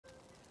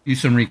Do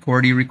some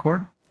recordy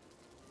record.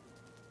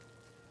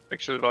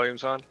 Make sure the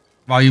volume's on.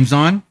 Volume's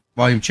on.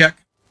 Volume check.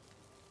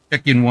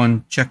 Check in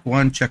one. Check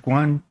one. Check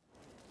one.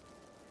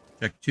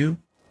 Check two.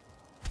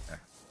 Okay.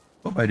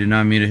 Hope I did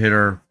not mean to hit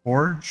our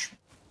forge.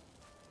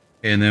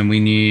 And then we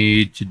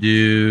need to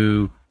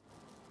do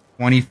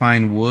 20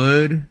 fine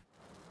wood.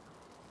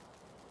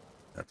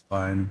 That's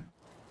fine.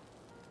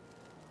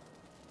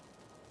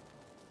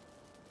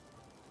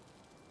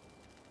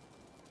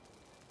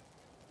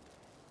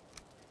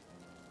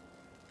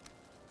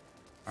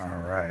 All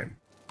right.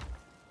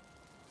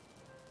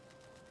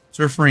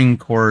 Surfing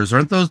cores.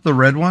 Aren't those the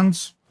red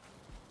ones?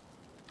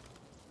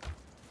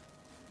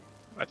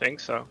 I think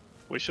so.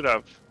 We should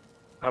have...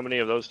 How many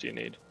of those do you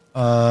need?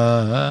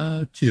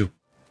 2.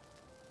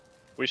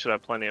 We should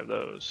have plenty of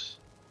those.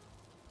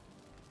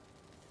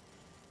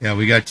 Yeah,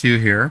 we got 2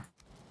 here.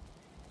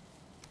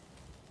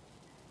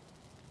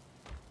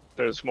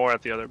 There's more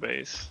at the other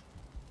base.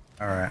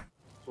 All right.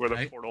 Where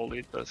the portal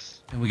leads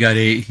us. And we got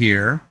 8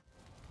 here.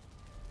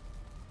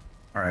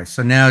 All right,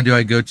 so now do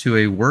I go to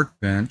a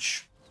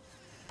workbench?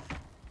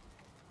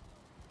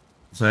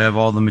 So I have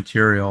all the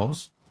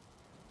materials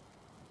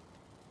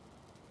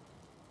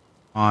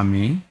on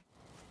me.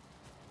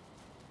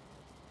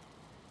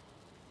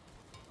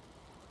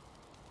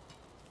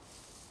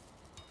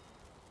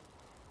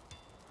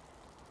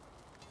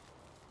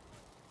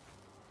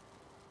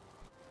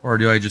 Or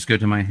do I just go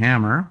to my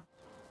hammer?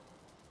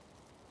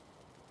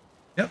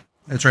 Yep,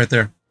 it's right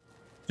there.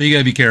 So you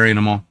gotta be carrying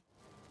them all.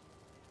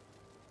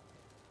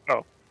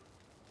 Oh.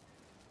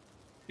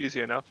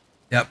 Easy enough.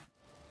 Yep.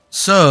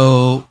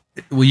 So,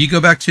 will you go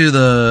back to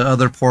the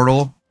other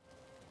portal?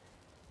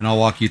 And I'll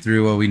walk you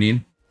through what we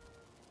need.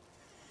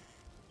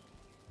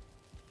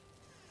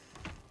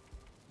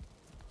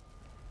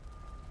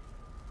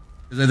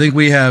 Because I think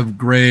we have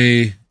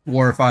gray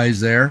dwarf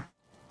eyes there.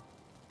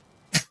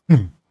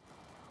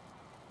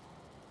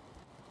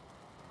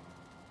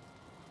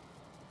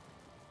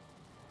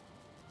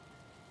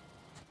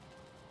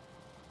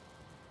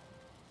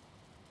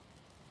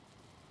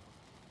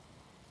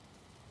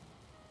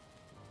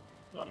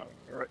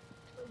 Alright,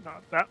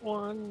 not that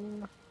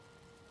one.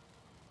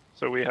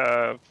 So we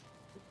have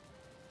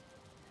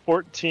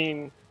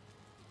 14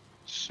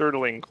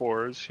 Surtling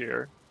cores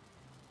here.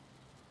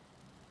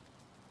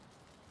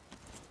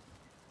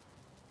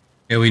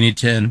 Okay, we need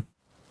 10.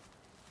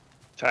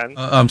 10?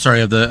 I'm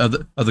sorry, of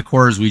the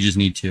cores, we just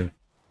need 2.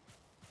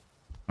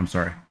 I'm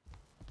sorry.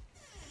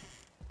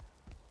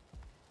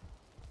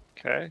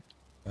 Okay.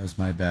 That was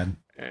my bad.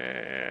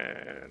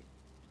 And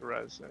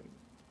resin.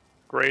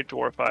 Gray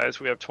dwarf eyes,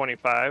 we have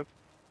 25.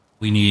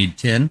 We need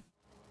 10.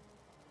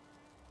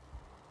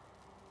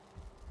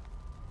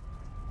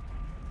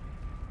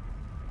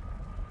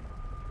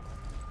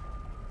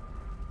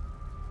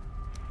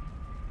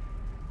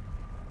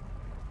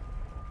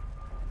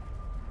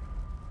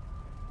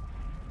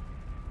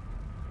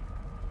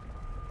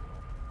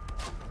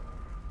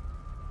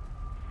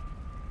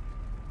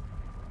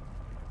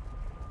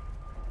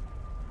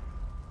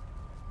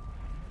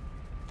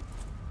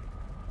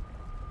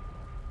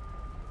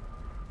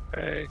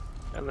 Okay.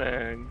 And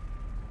then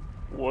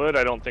wood,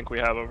 I don't think we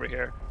have over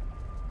here.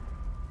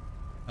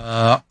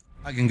 I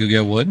can go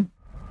get wood.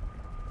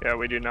 Yeah,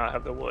 we do not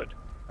have the wood.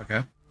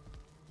 Okay.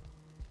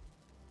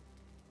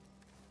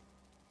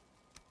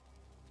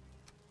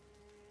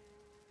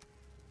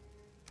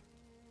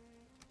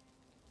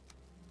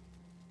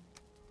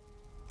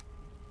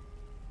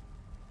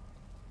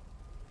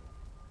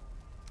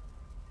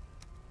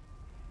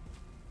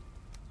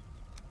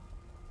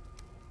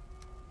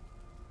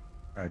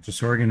 All right,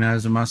 just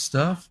organizing my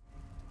stuff.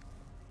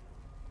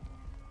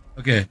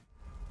 Okay,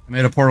 I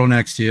made a portal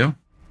next to you.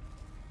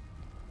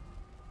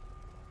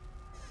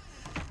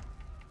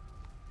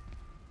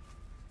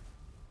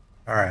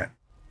 All right.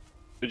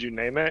 Did you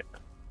name it?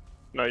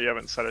 No, you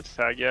haven't set its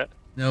tag yet?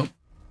 Nope.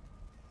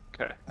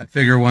 Okay. I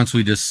figure once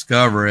we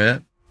discover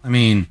it, I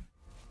mean,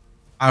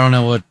 I don't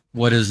know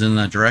what is in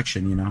that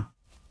direction, you know?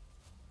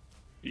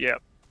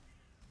 Yep.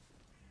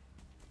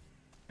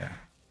 Yeah.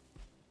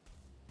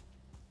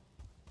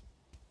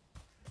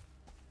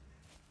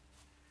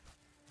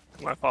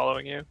 Am I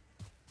following you?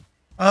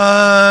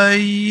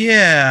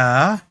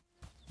 Yeah.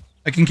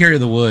 I can carry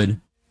the wood.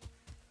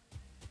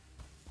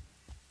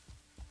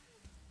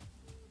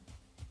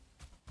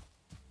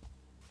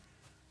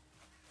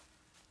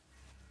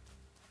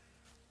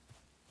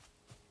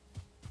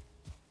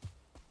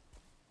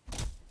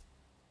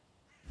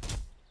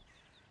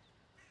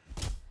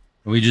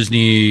 We just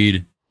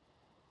need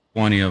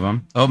 20 of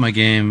them. Oh, my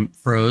game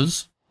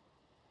froze.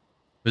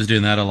 I was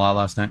doing that a lot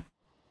last night.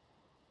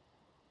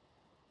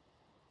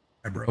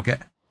 I broke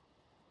it.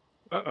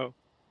 Uh-oh.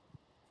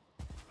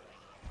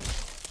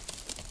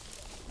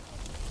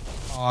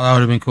 Oh, that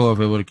would have been cool if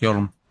it would have killed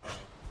him.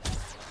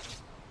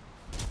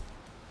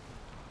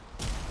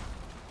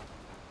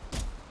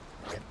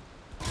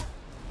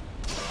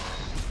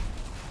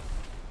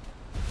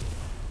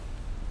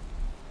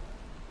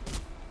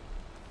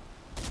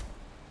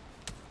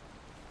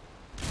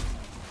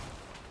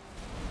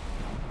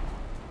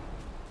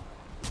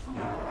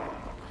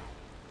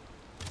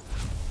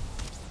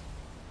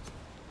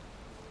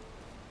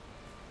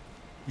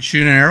 You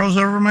shooting arrows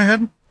over my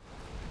head?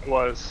 It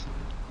was.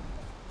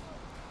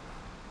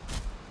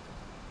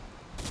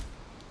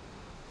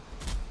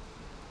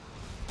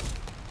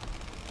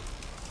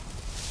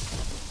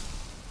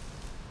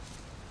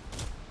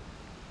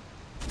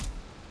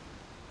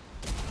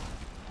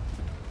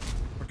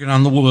 Working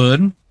on the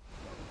wood.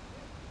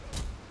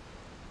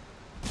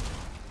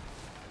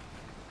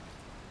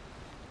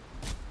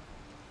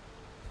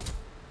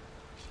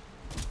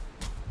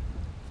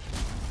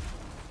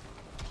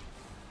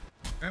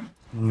 Okay.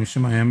 Let me see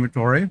my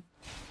inventory.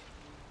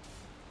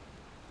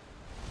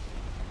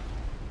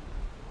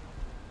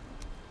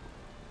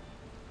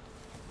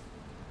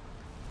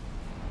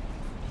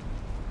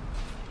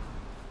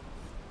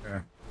 Okay.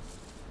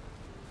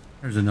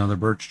 There's another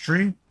birch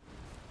tree.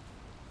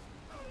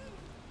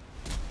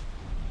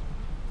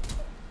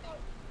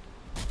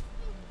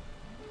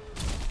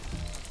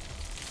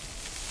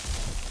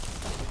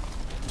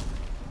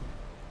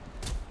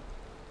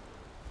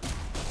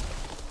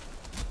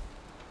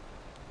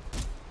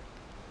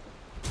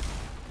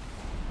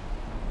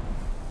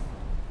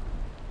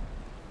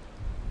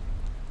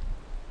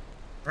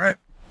 All right.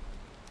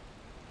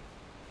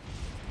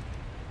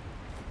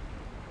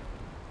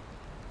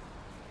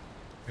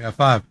 We got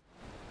 5.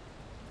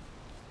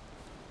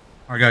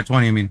 Or I got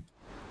 20, I mean.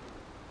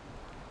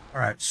 All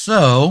right,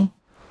 so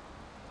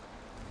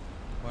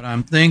what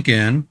I'm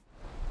thinking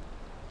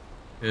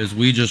is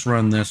we just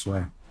run this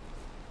way.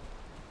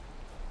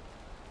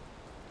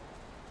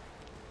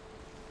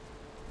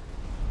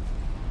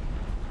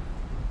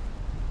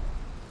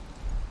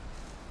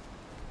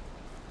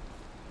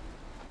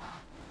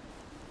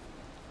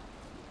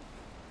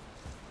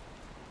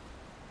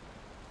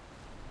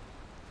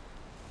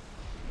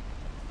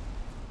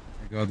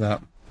 Go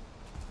that.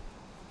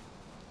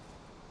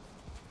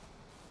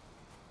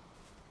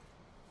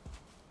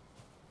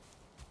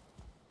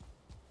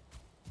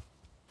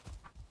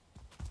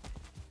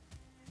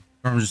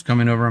 I'm just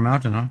coming over a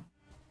mountain, huh?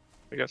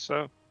 I guess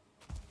so.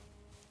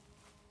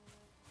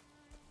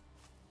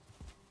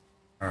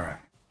 All right.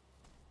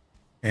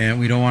 And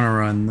we don't want to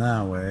run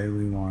that way.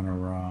 We want to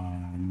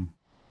run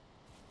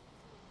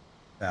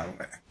that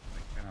way.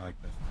 Kind of like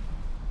this.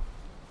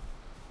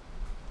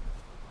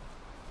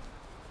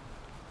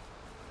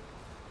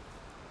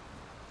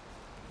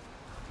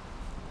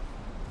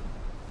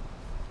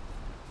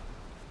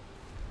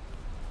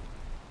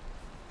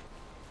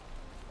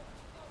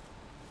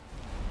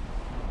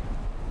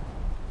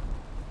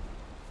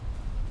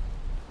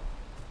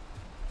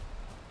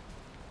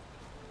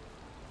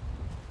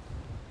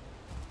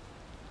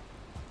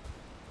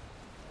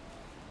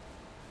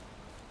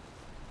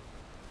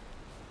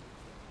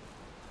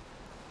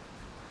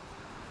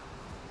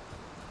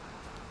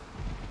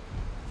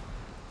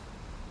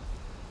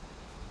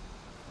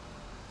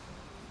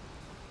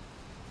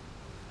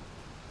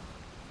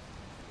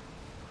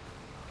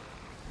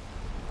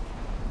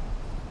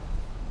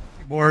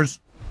 Boars.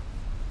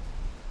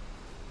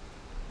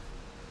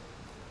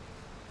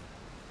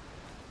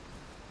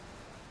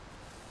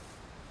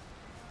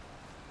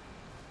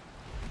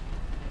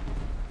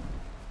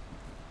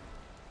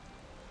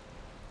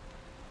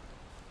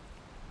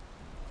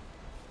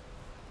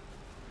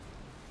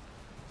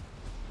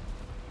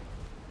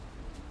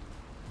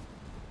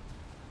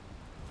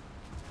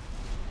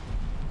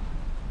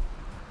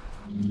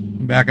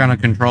 I'm back on a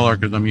controller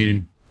because I'm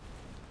eating.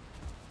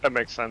 That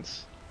makes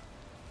sense.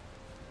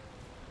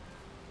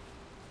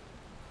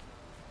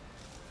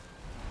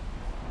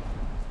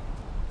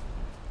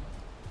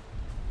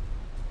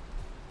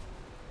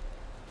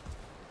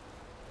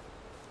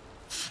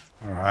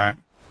 All right.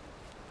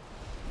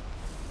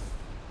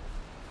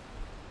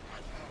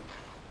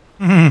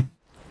 Mm-hmm.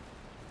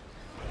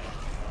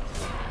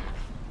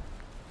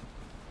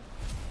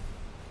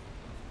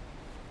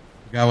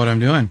 Got what I'm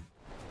doing.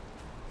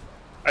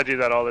 I do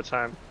that all the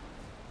time.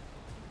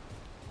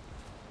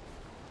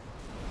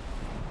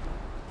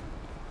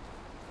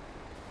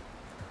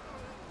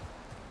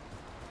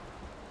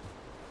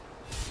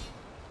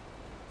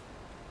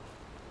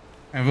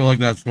 I feel like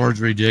that sword's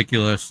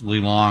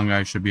ridiculously long.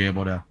 I should be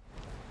able to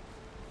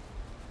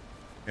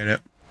get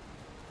it.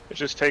 It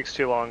just takes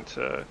too long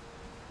to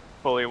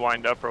fully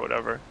wind up or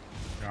whatever.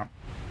 Yeah.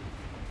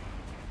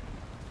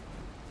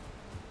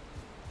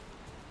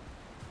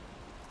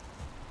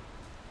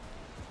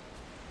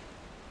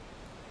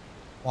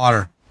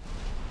 Water.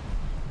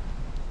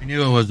 I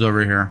knew it was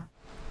over here.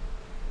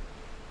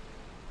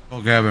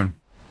 Oh, Kevin.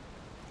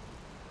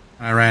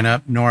 I ran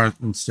up north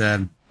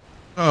instead.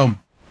 Oh.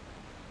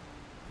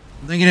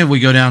 I'm thinking if we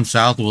go down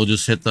south, we'll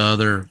just hit the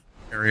other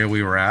area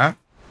we were at.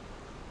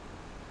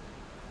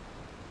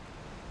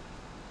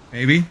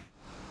 Maybe.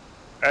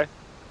 Okay.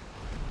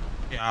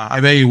 Yeah,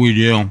 I bet you we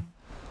do.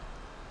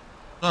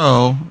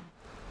 So,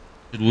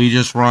 did we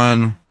just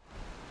run?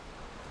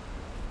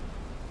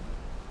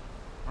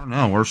 I don't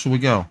know. Where should we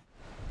go?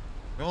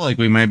 I feel like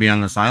we might be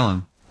on this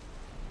island.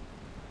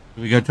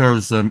 Do we go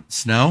towards the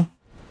snow?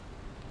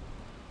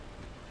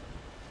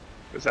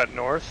 Is that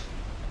north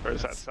or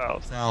is that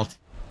south? South.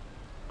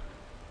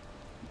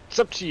 It's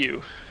up to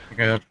you.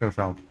 Okay, let's go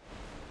south.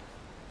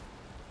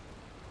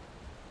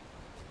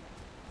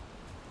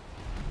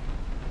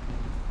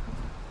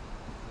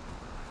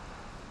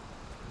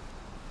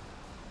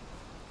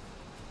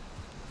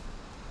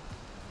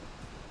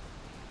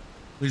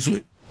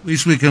 At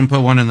least we can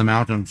put one in the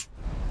mountains.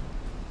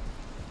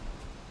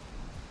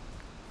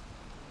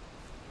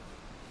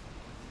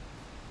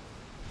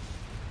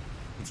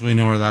 So we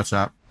know where that's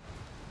at.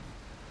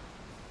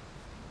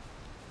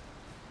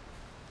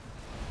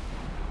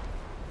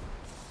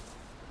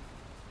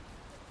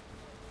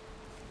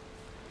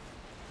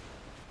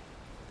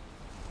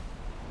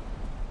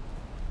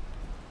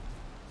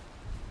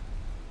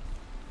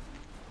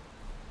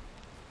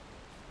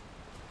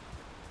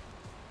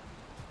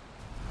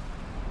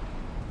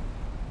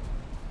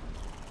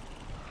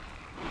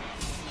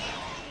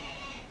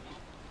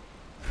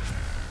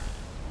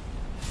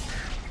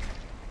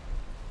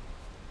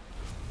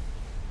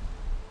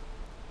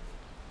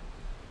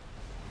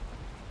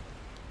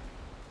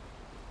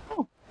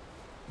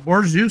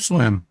 Boards do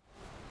swim.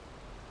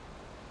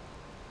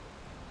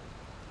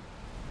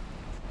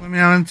 Swimming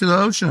out into the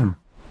ocean.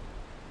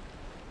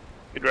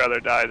 You'd rather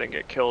die than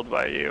get killed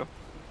by you.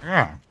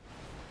 Yeah.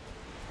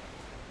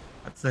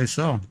 I'd say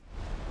so.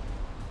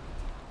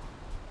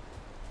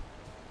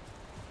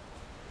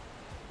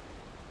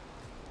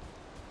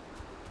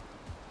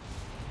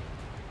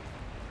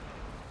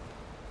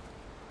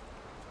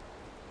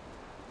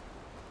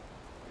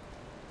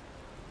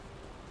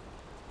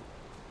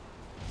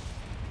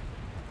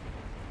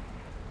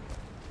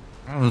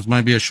 Oh, this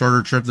might be a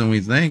shorter trip than we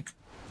think.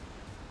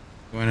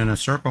 Going in a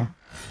circle.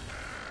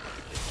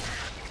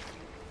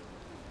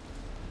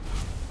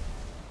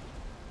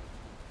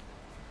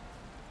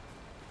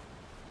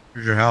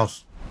 Here's your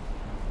house.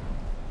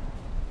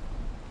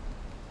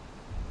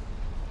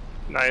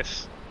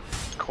 Nice.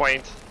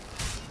 Quaint.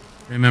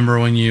 Remember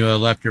when you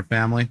left your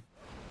family?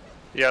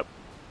 Yep.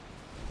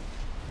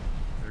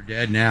 They're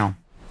dead now.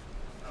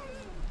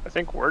 I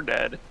think we're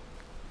dead.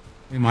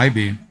 We might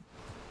be.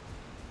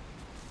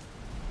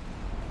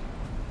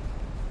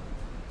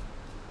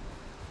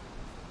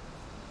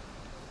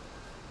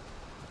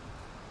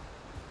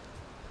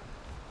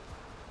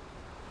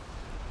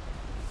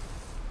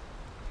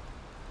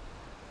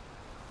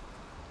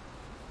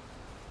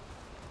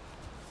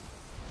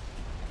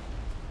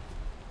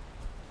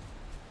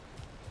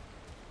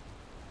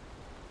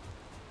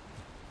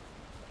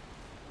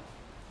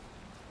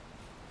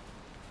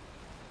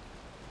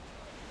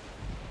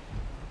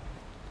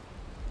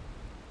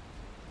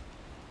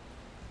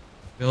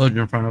 Village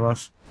in front of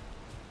us.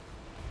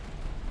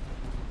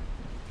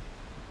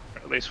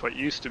 Or at least what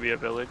used to be a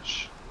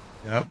village.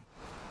 Yep.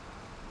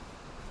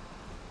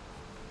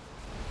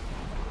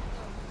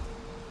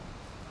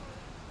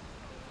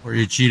 Where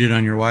you cheated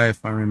on your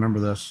wife. I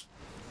remember this.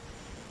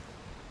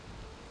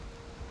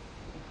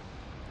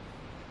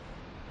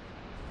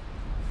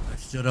 I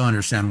still don't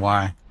understand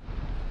why.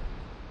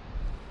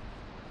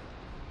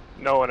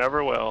 No one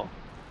ever will.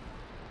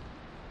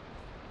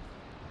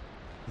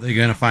 Are they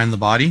going to find the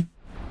body?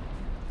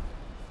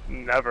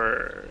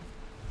 Never.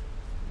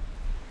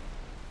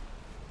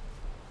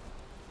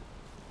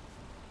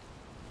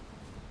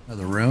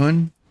 The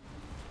ruin?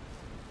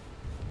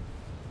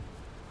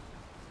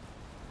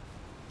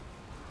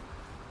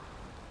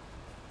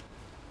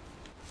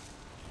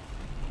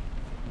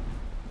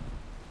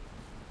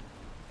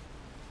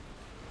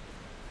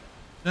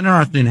 It's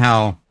interesting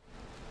how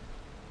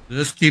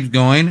this keeps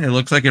going. It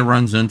looks like it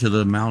runs into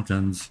the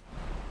mountains.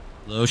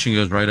 The ocean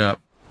goes right up.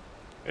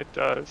 It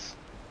does.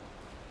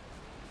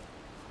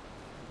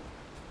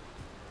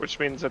 Which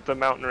means that the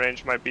mountain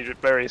range might be a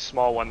very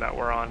small one that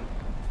we're on.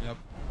 Yep.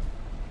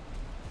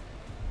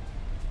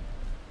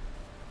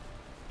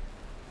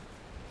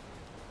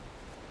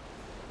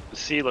 The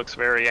sea looks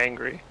very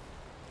angry.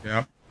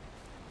 Yep.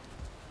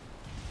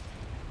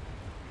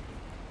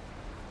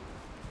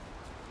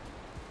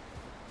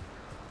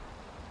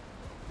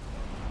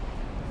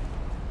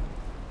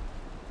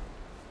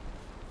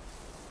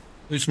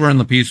 At least we're in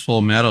the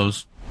peaceful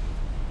meadows.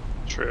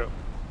 True.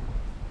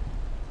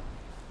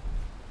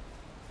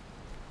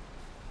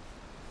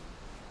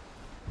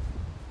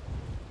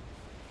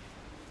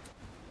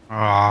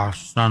 Ah,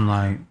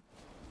 sunlight.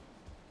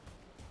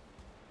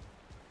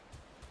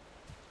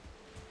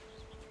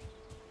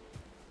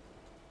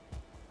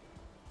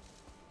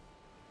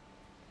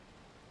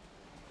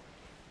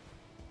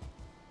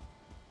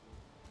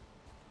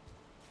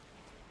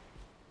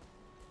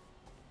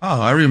 Oh,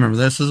 I remember.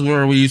 This is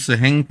where we used to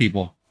hang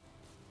people.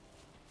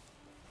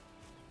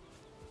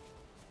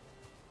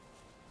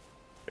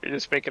 Are you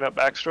just making up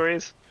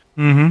backstories?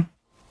 Mm-hmm.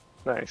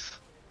 Nice.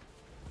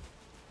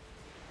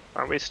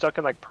 Aren't we stuck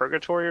in like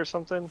purgatory or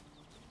something?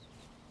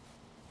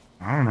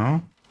 I don't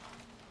know.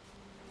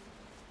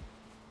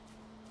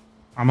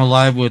 I'm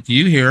alive with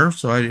you here,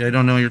 so I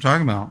don't know what you're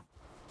talking about.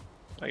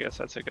 I guess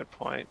that's a good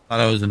point. Thought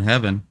I was in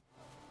heaven.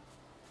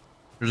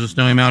 There's a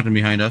snowy mountain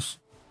behind us.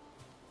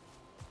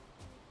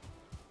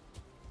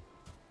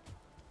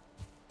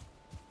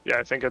 Yeah,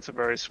 I think it's a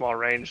very small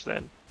range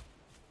then.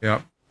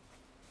 Yep.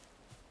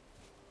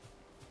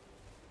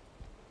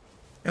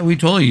 Yeah, we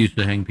totally used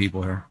to hang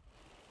people here.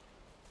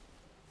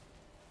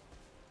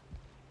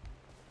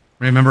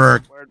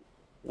 Remember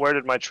Where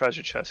did my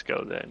treasure chest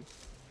go then?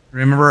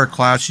 our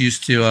class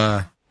used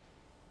to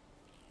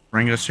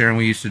bring us here and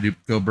we used to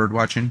go bird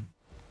watching?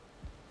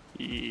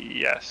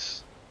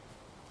 Yes.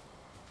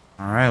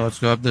 Alright, let's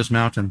go up this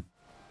mountain.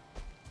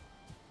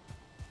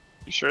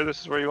 You sure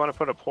this is where you want to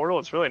put a portal?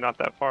 It's really not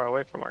that far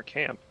away from our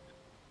camp.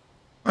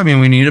 I mean,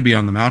 we need to be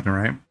on the mountain,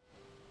 right?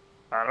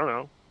 I don't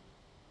know.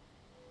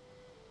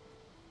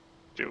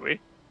 Do we?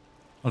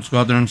 Let's go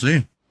out there and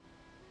see.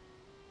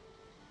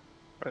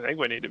 I think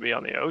we need to be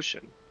on the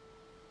ocean.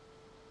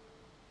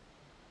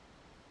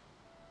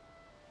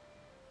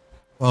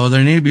 Well,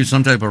 there need to be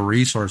some type of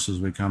resources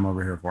we come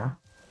over here for.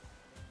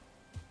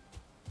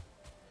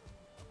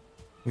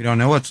 We don't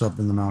know what's up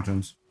in the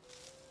mountains.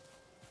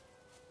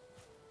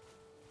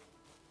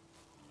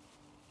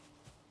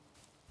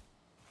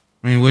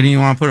 I mean, wouldn't you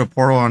want to put a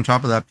portal on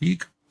top of that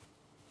peak?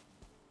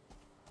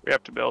 We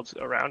have to build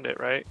around it,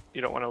 right?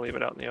 You don't want to leave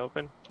it out in the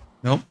open?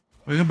 Nope.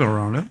 We can build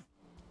around it.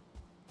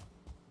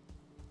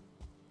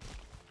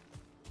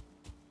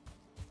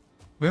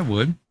 We have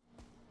wood.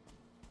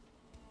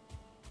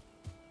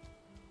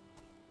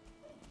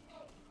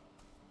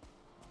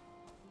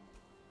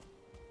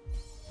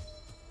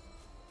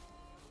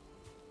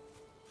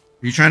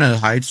 Are you trying to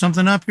hide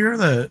something up here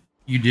that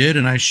you did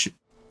and I'm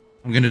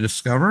going to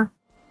discover?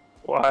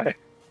 Why?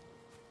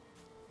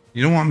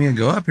 You don't want me to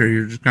go up here.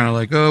 You're just kind of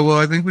like, oh, well,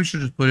 I think we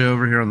should just put it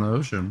over here on the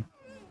ocean.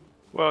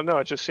 Well, no,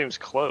 it just seems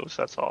close,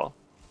 that's all.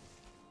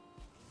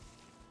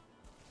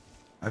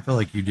 I feel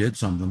like you did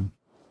something.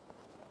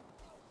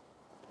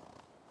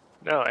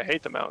 No, I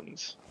hate the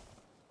mountains.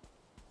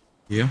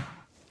 You?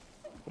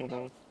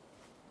 Mm-hmm.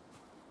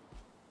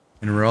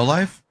 In real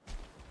life?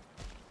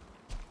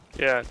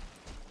 Yeah.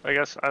 I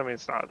guess, I mean,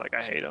 it's not like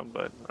I hate them,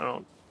 but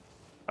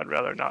I'd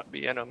rather not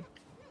be in them.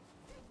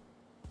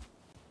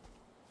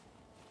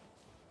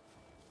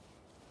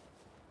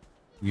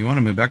 You want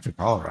to move back to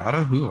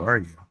Colorado? Who are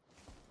you?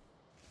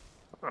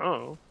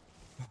 Oh.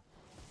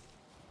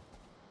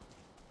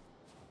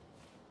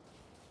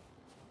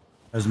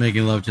 I was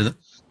making love to the...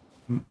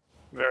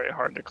 Very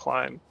hard to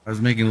climb. I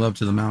was making love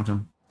to the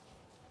mountain.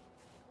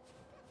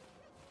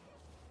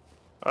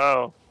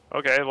 Oh,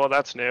 okay, well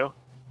that's new.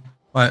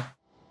 What?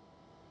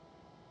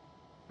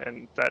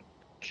 And that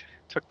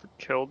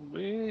killed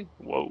me?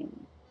 Whoa.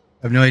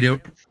 I have no idea. I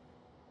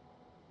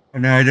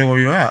have no idea where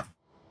you're at.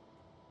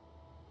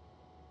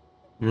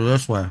 You're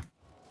this way.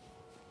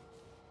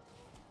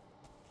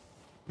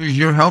 Is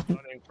your health?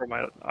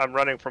 I'm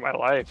running for my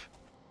life.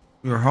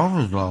 Your health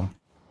is low.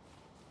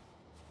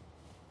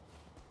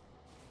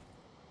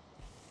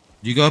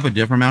 Did you go up a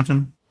different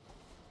mountain?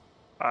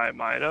 I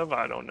might have,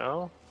 I don't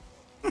know.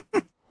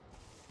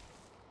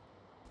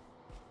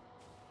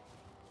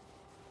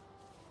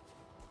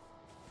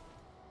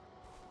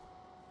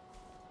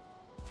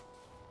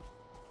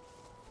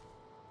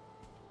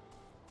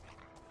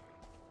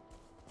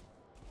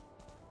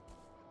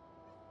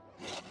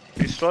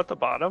 You still at the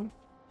bottom?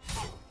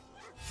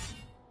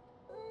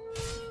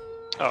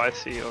 Oh, I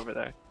see you over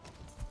there.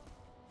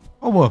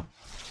 Oh, whoa.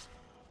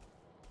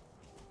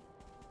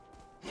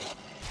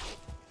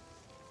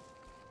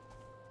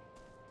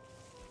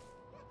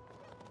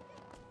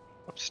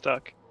 I'm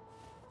stuck.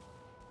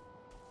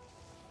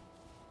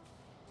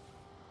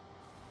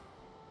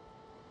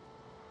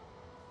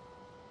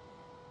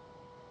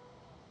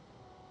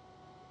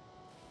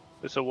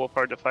 Is a wolf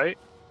hard to fight?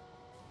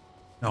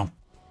 No.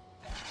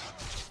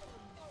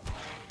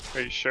 Are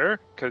you sure?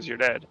 Because you're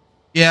dead.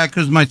 Yeah,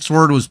 because my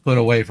sword was put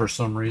away for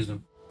some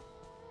reason.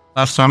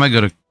 Last time I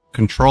got a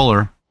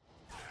controller.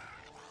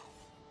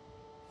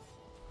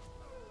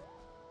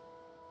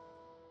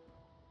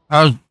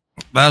 That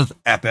was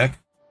epic.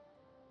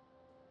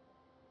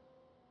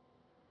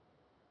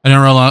 I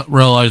didn't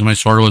realize my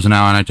sword wasn't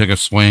out and I took a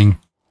swing.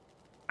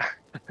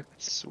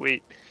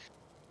 Sweet.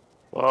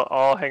 Well,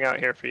 I'll hang out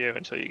here for you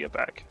until you get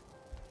back.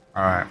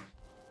 Alright.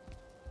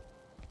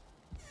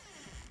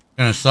 It's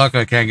gonna suck.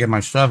 I can't get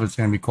my stuff. It's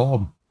gonna be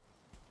cold.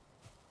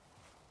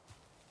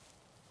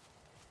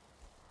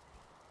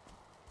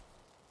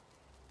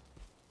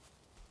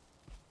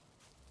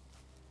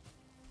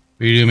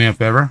 Will you do me a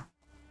favor?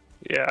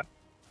 Yeah.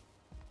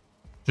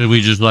 Should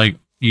we just like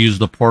use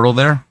the portal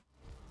there?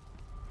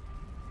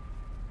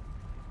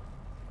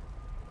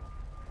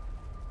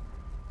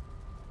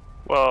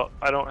 Well,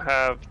 I don't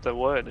have the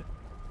wood.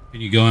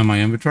 Can you go in my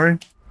inventory?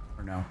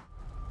 Or no?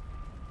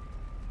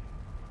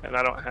 And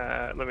I don't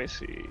have... Let me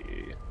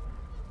see.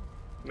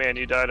 Man,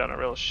 you died on a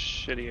real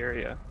shitty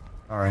area.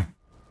 Alright.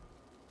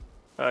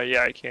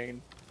 Yeah, I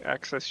can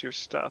access your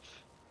stuff.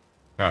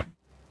 Okay.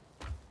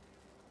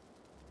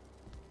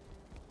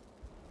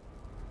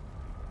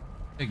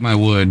 Take my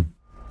wood.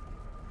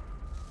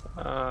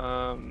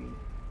 Fine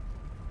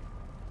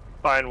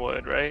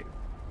wood, right?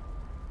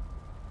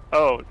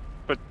 Oh,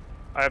 but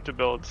I have to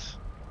build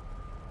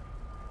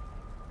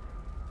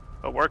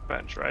a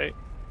workbench, right?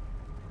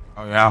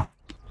 Oh, yeah.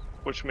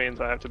 Which means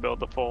I have to build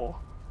the full...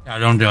 Yeah,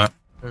 don't do it.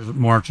 There's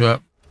more to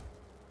it.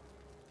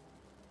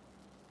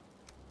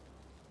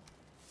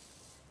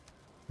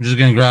 I'm just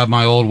gonna grab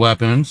my old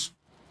weapons.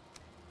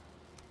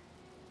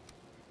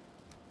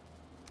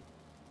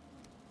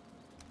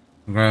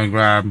 I'm gonna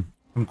grab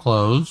some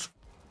clothes.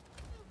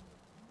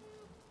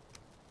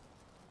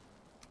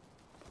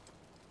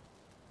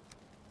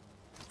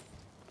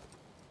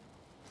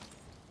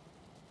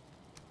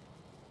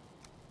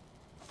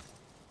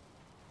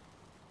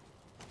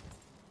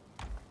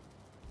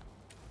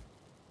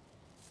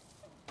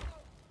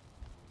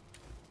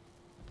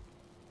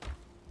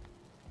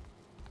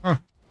 Huh.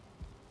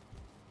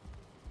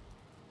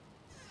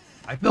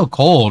 I feel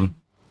cold.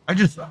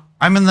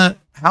 I'm in the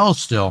house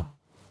still.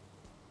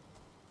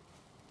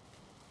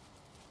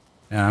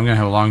 Yeah, I'm gonna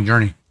have a long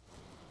journey.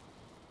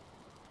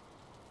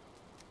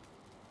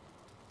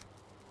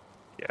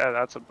 Yeah,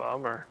 that's a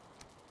bummer.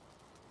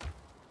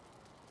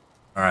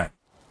 All right.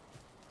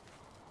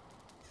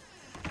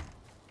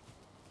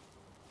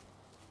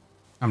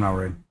 I'm not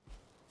worried.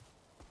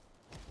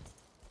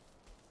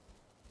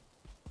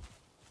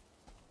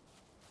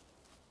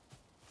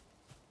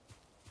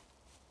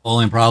 The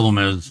only problem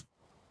is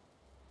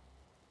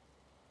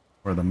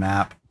for the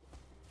map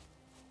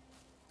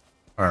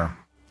or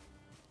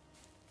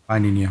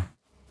finding you.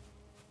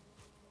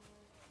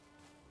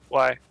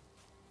 Why?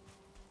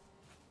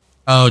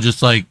 Oh,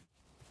 just like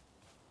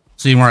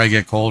seeing where I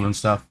get cold and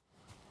stuff.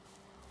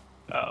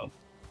 Oh.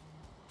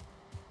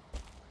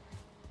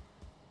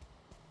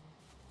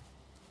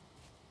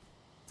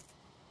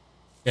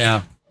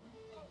 Yeah.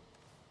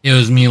 It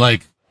was me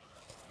like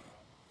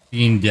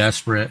being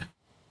desperate,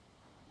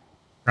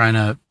 trying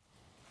to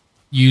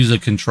use a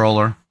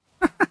controller.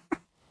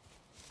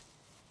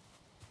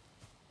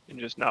 And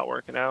just not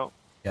working out.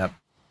 Yep.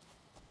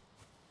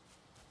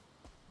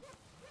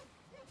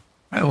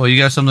 All right, well, you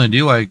got something to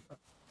do by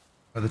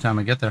the time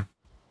I get there.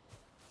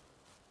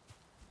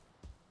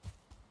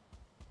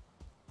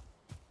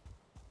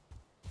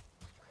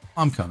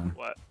 I'm coming.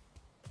 What?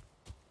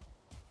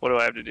 What do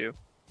I have to do?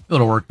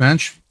 Build a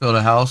workbench, build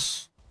a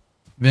house,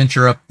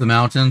 venture up the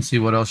mountain, see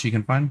what else you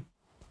can find.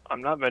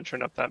 I'm not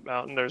venturing up that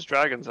mountain. There's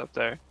dragons up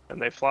there,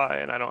 and they fly,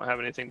 and I don't have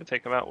anything to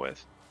take them out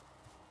with.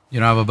 You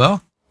don't have a bow?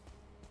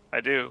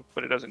 I do,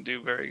 but it doesn't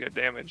do very good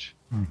damage.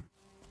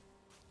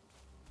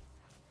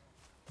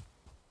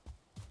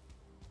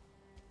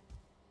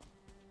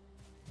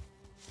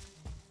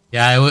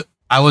 Yeah,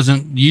 I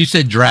wasn't... You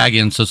said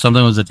dragon, so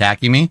something was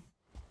attacking me.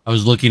 I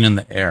was looking in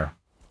the air.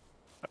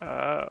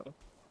 Oh.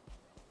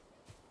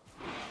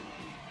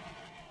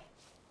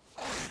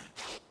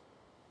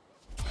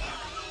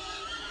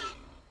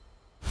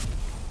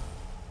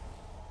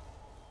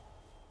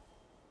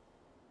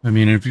 I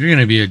mean, if you're going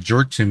to be a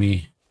jerk to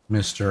me,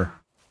 Mr.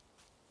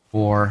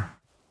 Boar...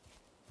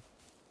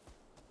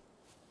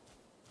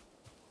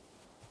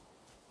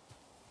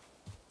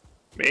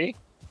 Me?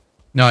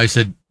 No, I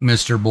said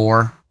Mr.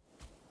 Boar.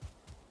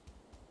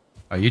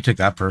 Oh, you took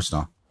that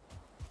personal.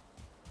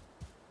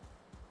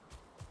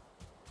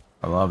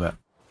 I love it.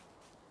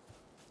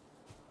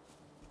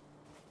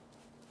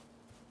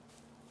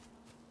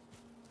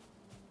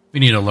 We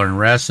need to learn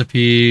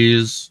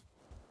recipes.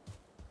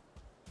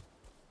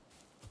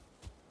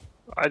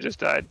 I just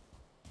died.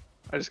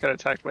 I just got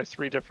attacked by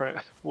 3 different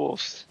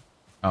wolves.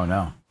 Oh,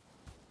 no.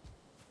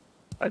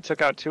 I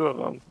took out 2 of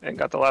them and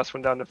got the last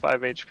one down to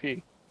 5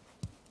 HP.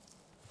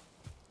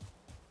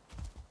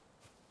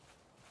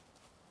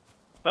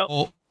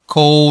 Well,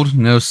 Cold,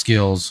 no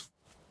skills.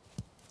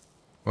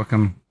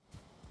 Welcome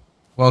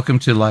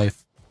to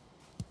life.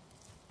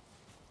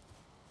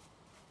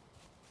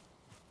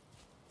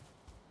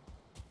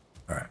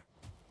 All right.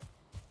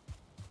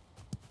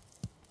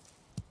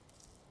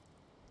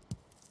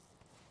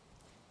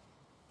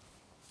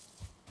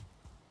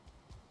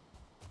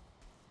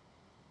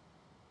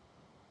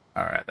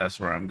 All right, that's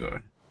where I'm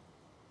going.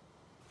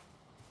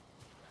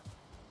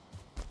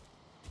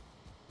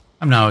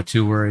 I'm not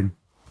too worried.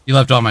 You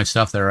left all my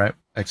stuff there, right?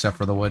 Except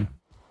for the wood.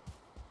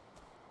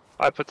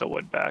 I put the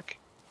wood back.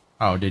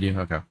 Oh, did you?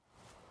 Okay.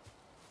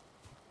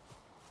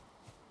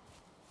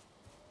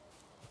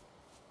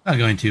 Not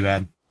going too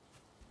bad.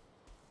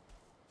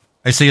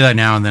 I see that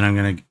now, and then I'm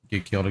going to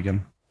get killed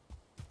again.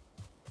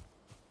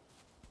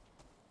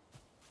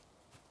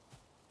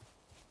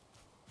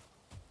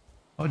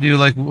 I'll do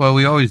like what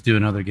we always do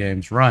in other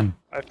games. Run.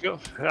 I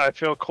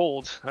feel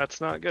cold. That's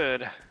not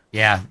good.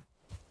 Yeah.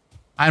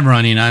 I'm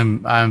running.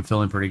 I'm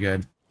feeling pretty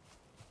good.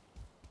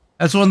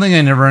 That's one thing I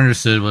never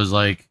understood was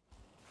like,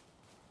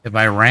 if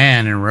I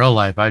ran in real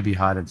life, I'd be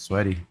hot and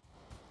sweaty.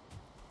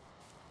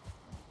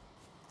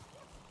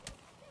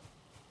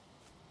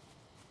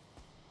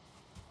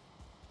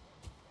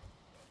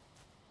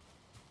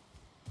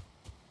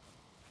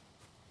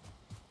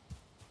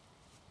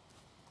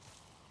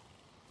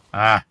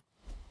 Ah.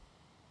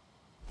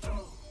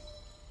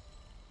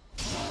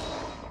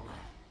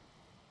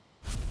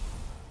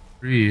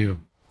 Who are you?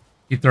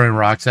 Keep throwing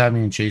rocks at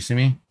me and chasing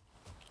me?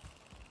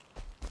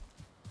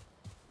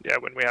 Yeah,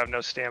 when we have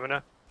no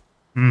stamina.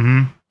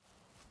 Mm-hmm.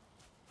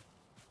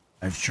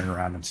 I just turned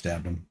around and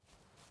stabbed him.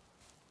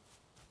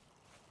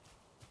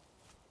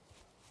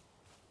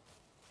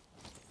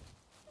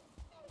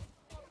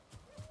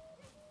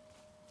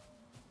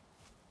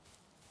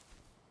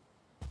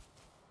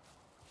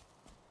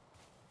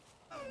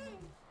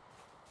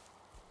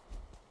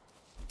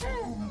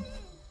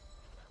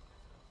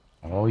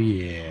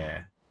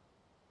 yeah.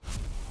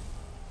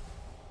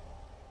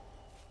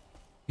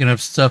 Gonna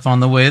have stuff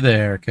on the way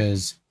there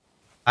because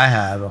I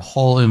have a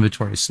whole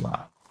inventory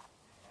slot.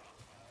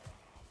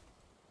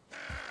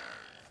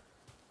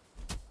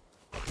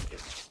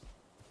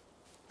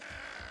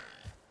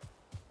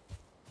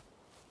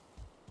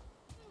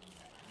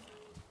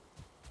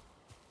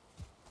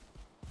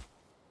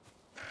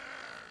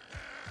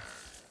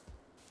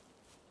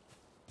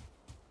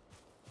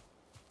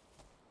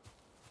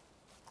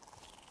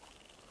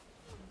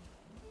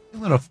 A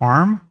little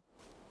farm.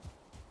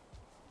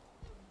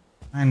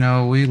 I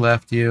know we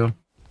left you.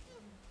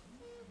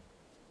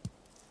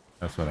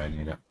 That's what I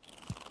needed.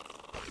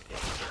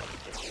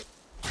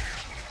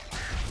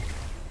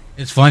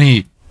 It's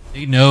funny.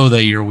 They know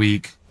that you're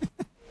weak.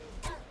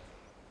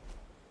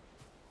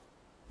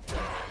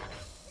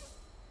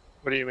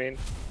 What do you mean?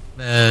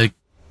 The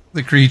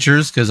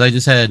creatures, because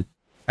I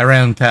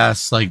ran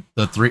past like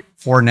the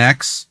 4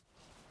 necks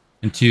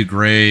and 2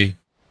 gray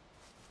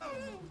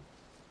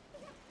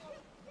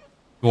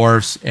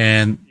dwarfs,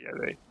 and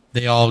yeah,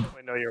 they all.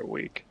 I know you're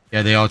weak.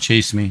 Yeah, they all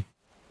chased me.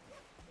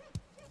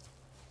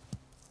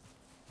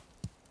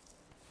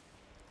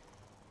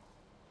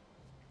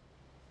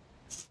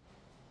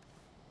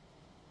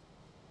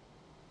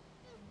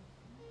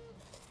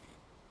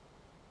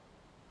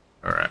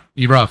 All right,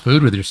 you brought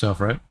food with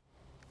yourself, right?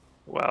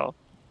 Well,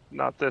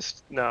 not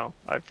this. No,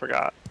 I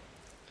forgot.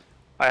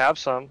 I have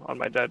some on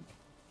my dead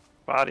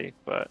body,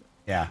 but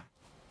Yeah.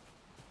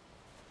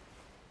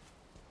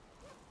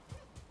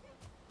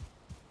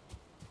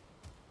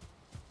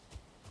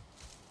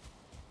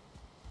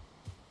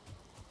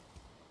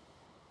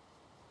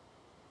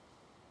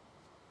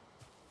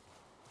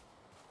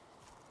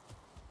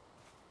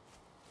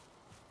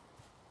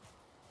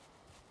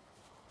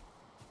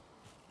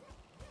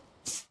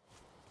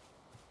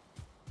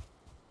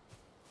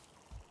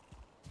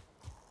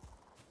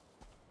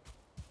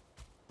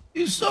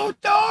 It's so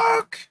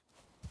dark.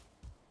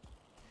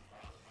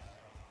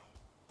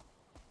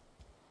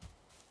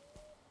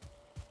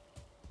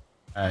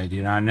 I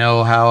do not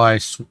know how I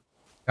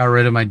got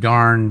rid of my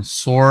darn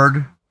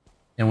sword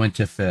and went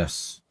to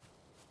fists.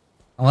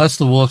 Unless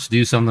the wolves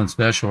do something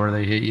special where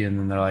they hit you and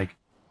then they're like,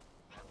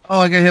 oh,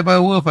 I got hit by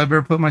a wolf. I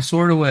better put my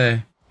sword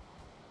away.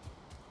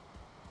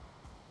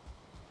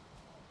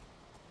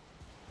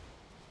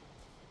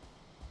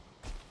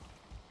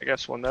 I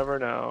guess we'll never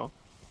know.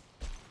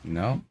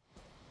 No.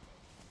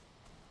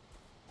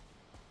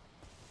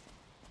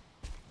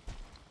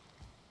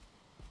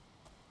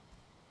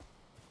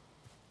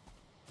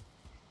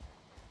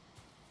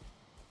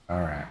 All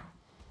right.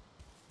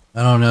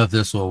 I don't know if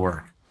this will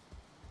work.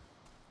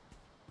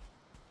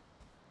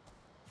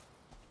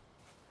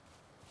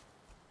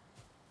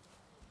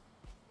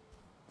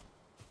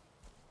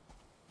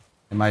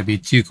 It might be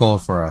too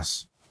cold for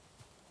us.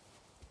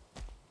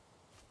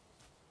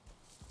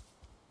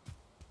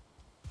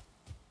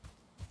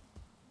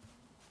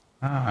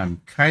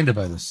 I'm kind of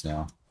by the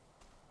snow.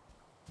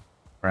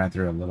 Ran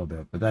through a little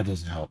bit, but that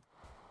doesn't help.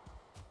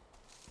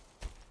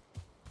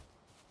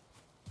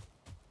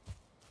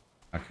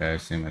 Okay, I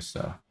see my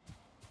stuff.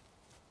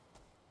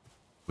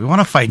 We want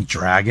to fight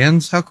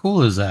dragons? How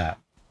cool is that?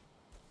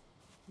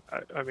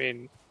 I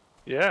mean,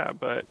 yeah,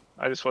 but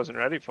I just wasn't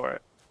ready for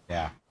it.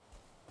 Yeah.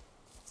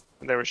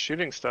 And they were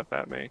shooting stuff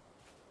at me.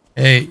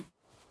 Hey,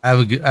 I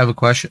have a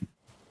question.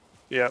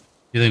 Yep.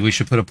 You think we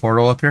should put a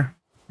portal up here?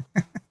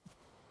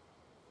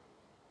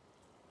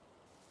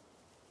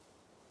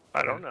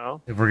 I don't know.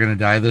 If we're gonna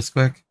die this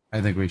quick, I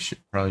think we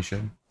probably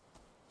should.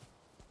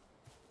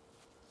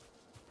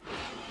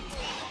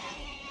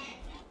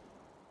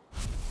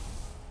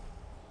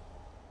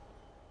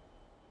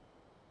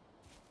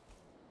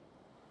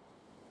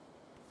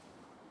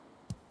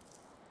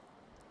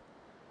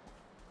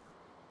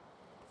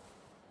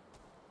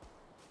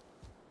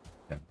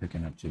 Yeah, I'm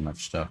picking up too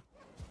much stuff.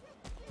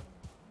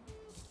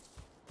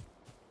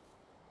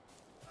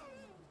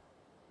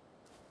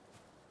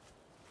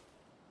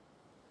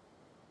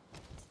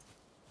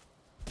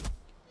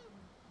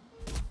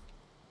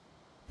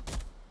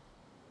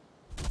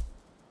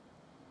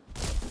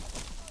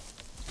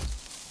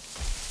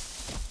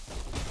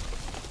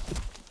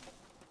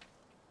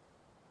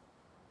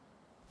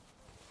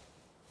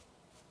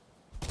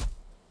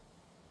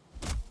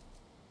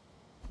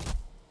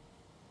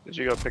 Did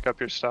you go pick up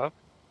your stuff?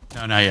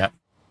 No, not yet.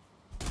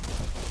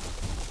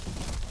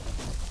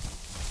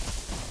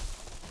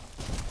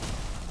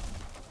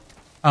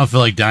 I don't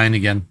feel like dying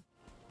again.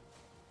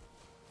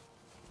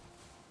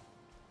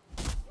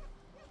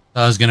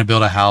 I was gonna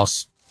build a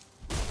house.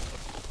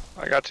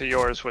 I got to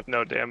yours with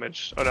no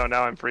damage. Oh no,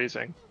 now I'm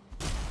freezing.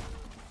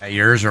 At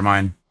yours or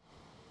mine?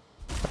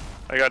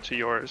 I got to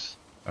yours.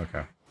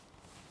 Okay.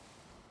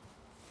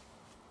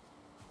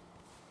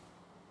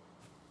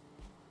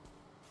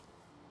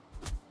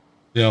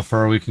 See how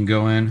far we can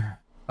go in.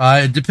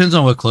 It depends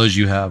on what clothes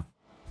you have.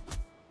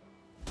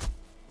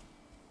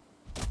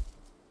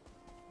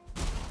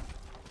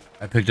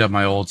 I picked up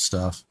my old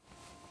stuff.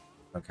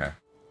 Okay.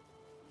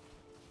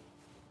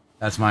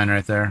 That's mine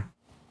right there.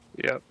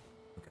 Yep.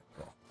 Okay,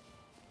 cool.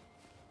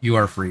 You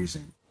are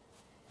freezing.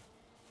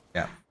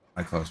 Yeah,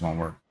 my clothes won't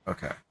work.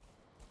 Okay.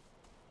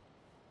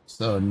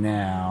 So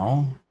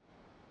now...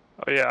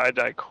 Oh yeah, I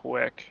die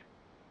quick.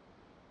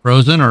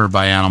 Frozen or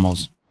by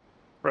animals?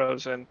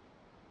 Frozen.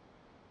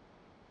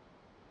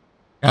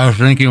 I was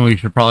thinking we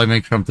should probably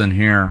make something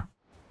here.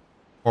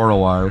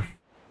 Portal-wise.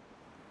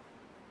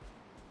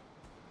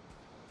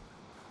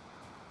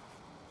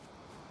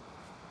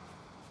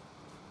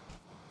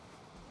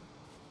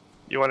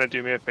 You want to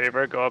do me a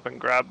favor? Go up and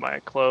grab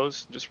my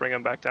clothes. Just bring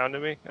them back down to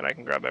me, and I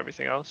can grab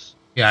everything else.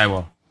 Yeah, I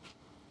will.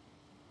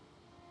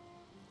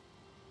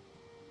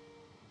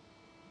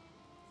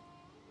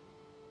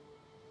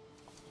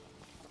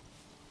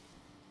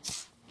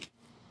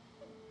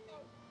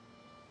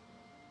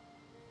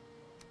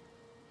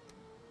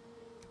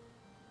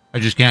 I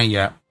just can't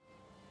yet.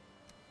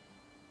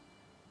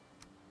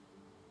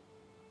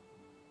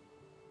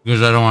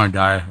 Because I don't want to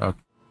die. Okay.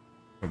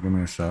 So give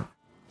me a sec.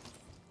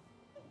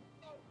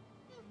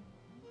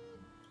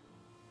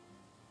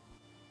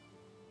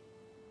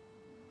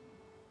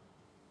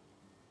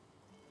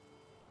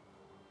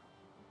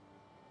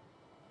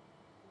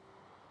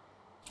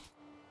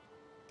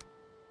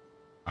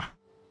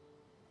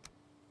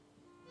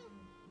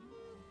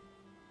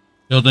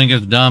 Still think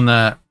it's dumb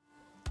that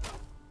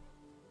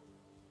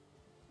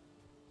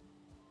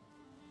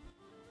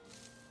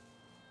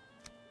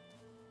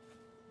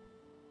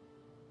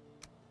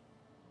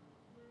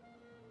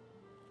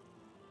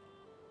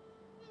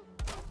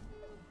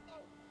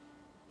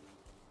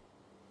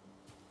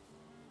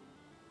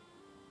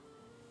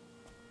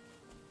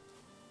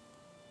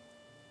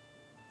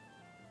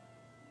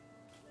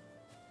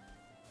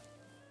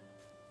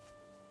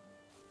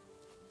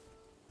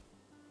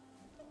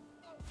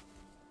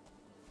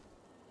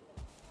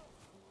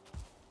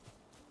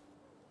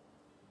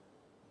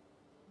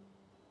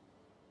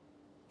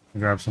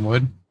grab some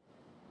wood.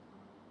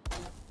 I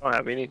don't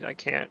have any. I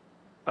can't.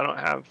 I don't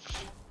have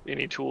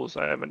any tools.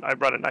 I haven't. I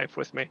brought a knife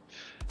with me.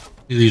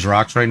 See these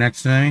rocks right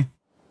next to me?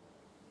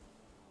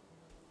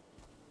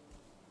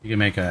 You can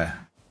make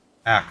a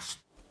axe.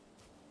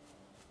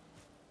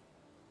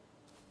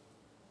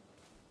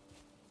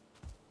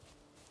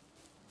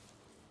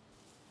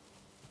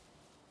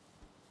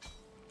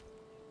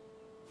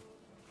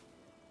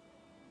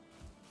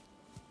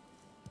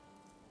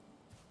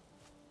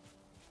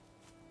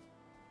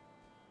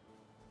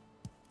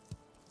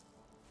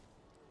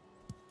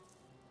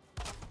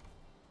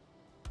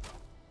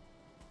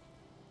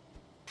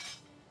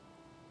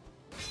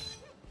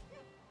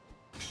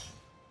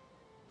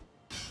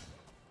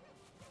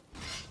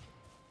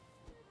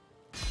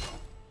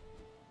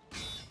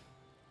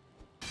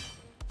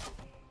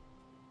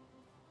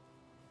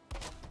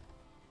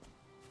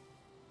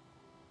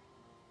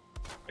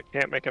 I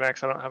can't make an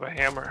axe. I don't have a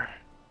hammer.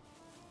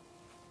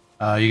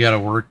 You got a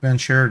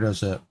workbench here? Or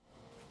does it?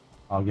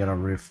 I'll get a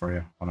roof for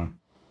you. Hold on.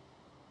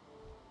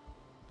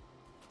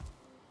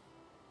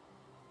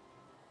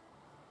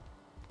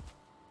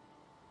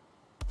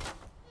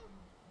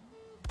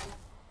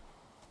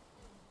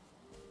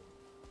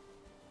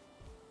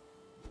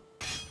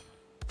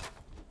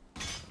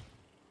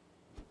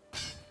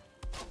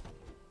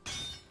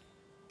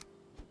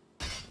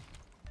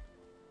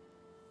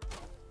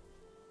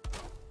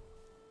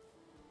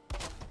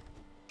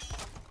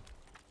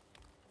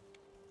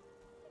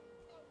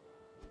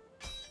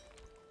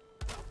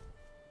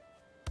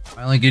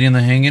 Finally getting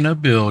the hang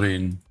of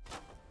building.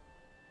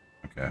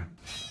 Okay.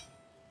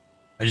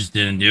 I just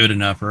didn't do it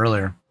enough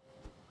earlier.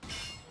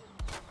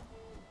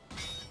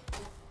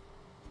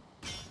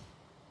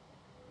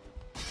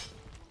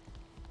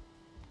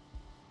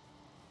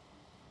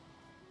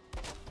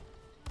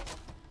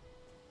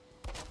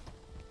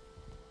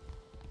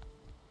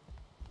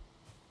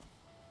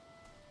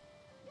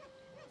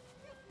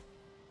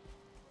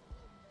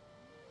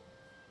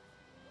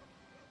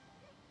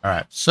 All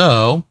right,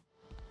 so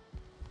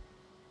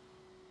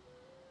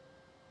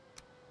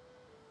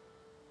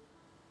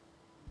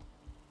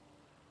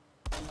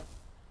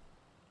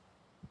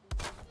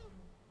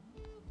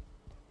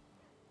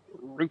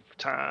Roof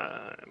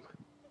time.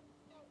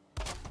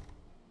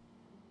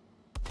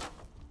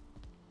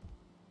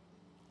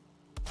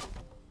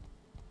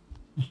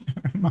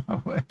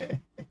 my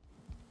way.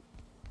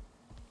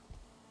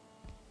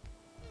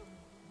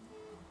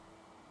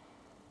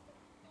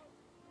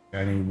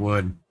 I need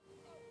wood.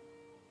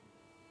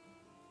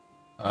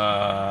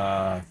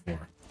 4.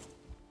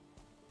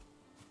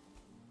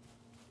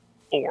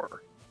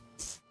 4.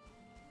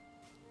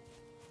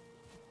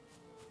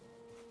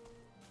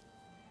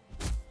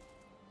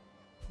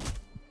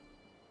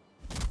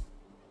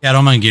 Yeah, I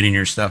don't mind getting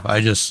your stuff.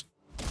 I just,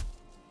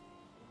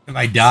 if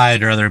I die,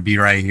 I'd rather be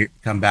right here.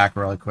 Come back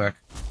really quick.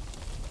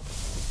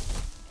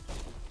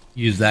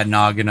 Use that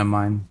noggin of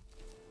mine.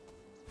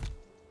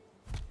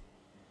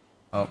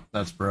 Oh,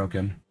 that's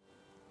broken.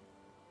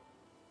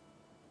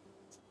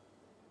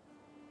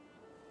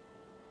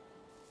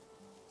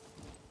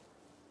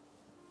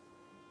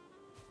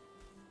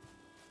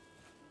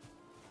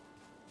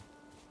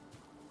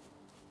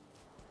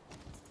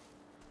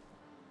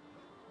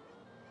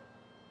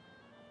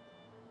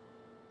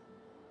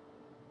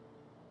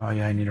 Oh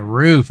yeah, I need a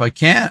roof. I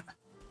can't.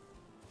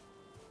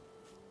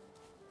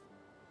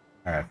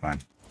 All right, fine.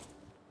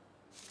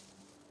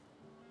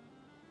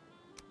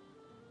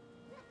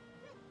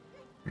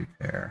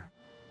 Repair.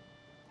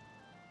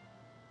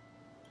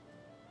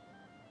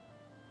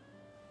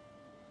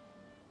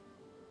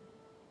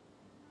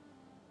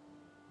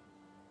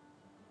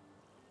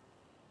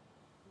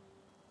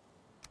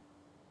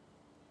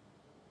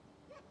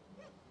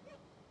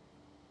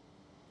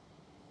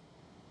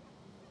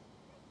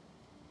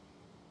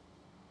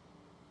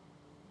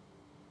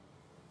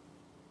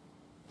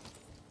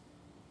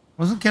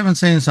 Wasn't Kevin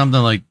saying something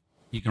like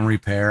you can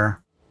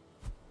repair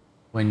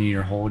when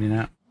you're holding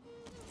it?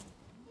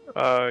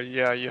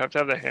 Yeah, you have to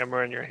have the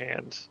hammer in your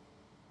hands.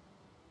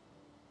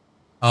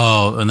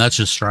 Oh, and that's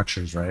just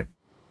structures, right?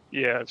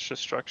 Yeah, it's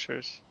just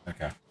structures.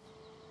 Okay.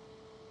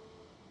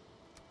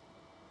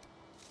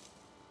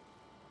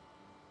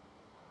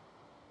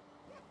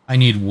 I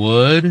need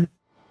wood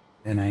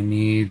and I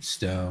need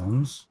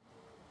stones.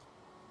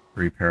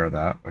 Repair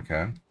that,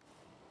 okay.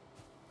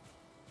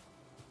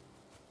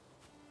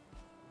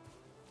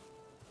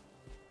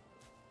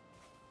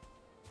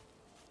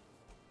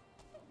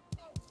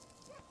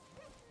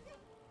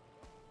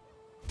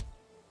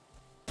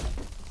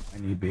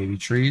 I need baby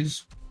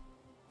trees.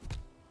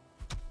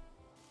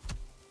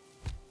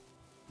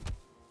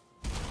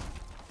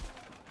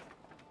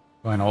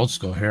 Going old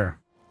school here.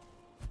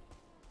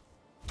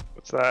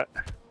 What's that?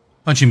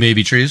 Punching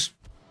baby trees.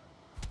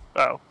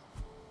 Oh.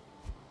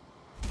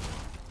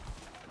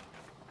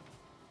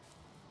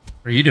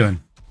 What are you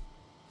doing?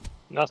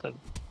 Nothing.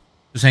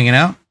 Just hanging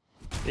out?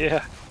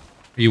 Yeah.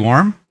 Are you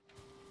warm?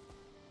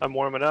 I'm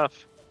warm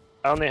enough.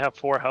 I only have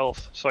 4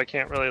 health, so I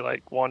can't really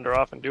like wander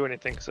off and do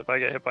anything, because if I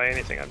get hit by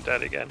anything, I'm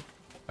dead again.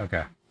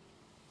 Okay.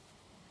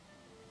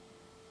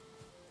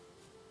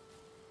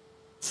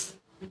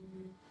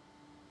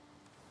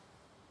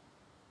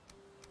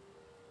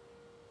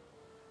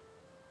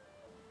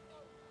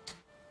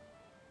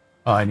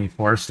 Oh, I need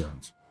 4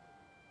 stones.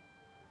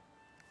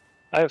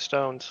 I have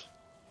stones.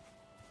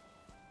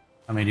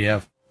 How many do you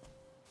have?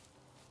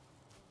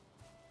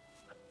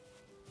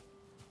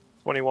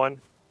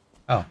 21.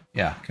 Oh,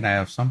 yeah. Can I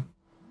have some?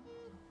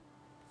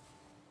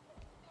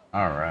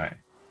 All right.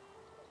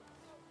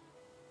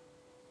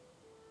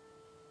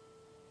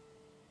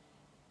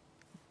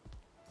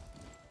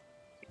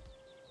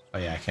 Oh,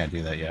 yeah, I can't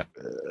do that yet.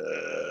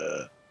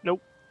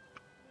 Nope.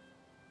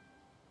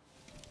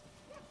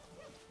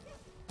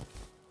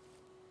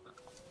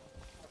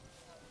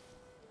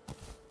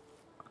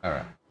 All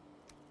right.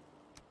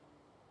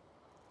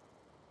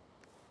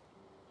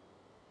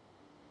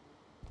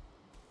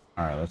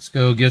 All right, let's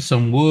go get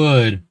some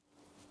wood.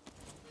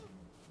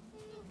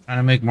 Trying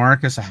to make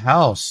Marcus a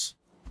house.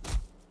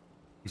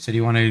 He said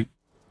he wanted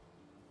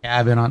a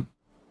cabin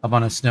up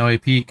on a snowy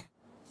peak.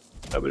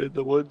 I've been in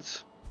the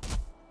woods.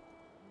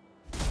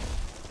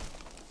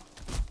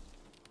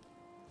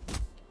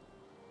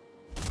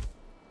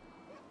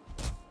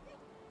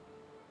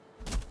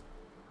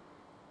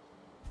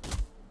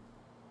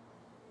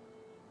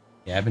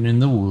 Cabin in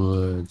the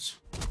woods.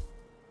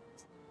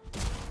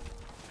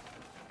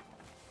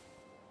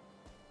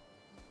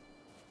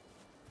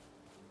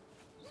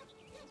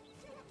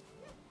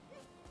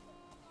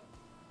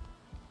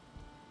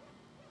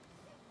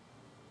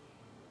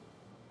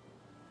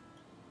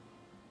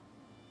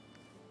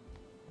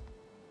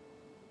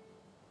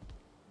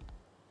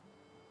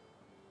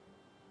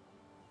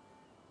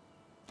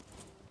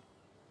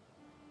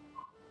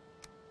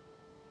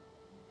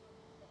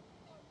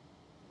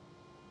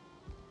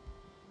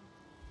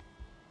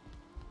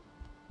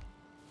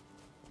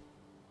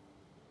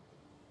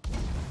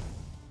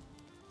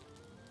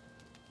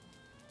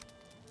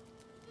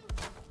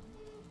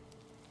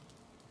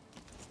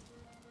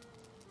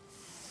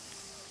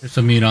 There's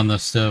some meat on the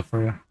stove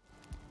for you.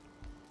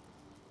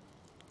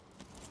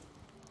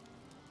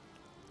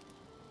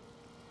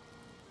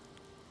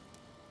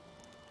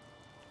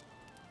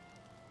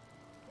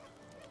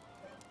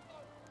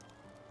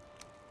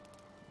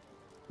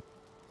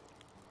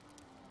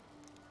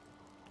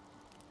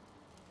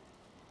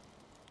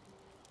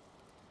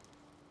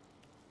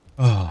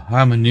 Oh,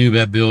 I'm a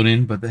noob at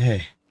building, but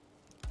hey.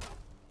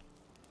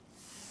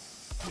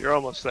 You're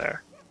almost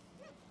there.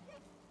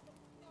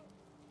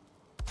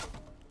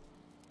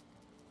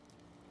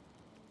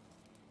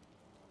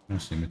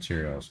 Mostly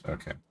materials.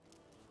 Okay.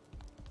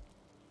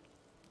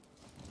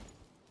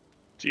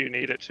 Do you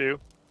need it too?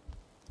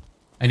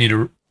 I need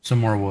some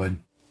more wood.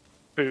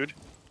 Food?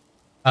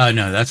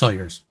 No, that's all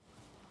yours.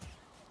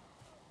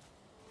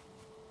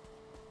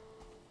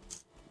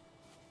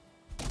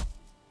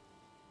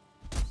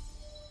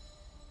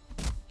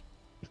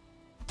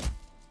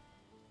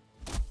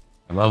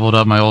 I leveled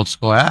up my old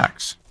school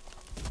axe.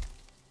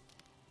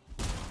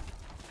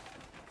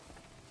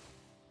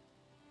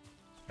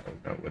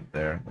 Go with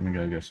there. Let me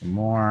go get some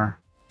more.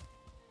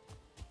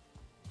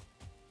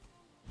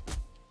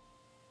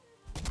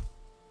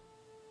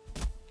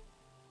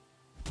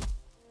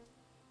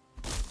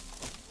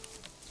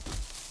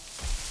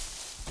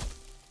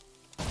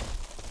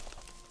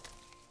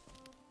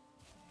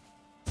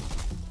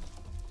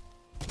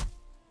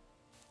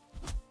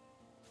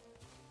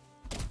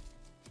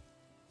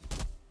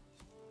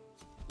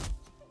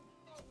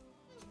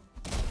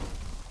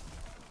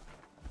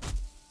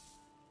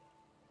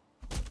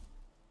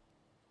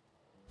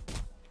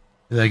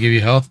 Did that give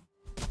you health?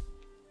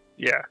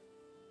 Yeah.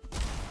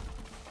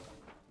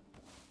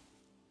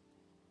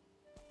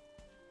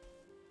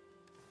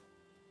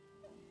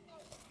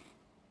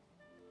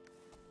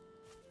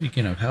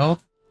 Speaking of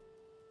health.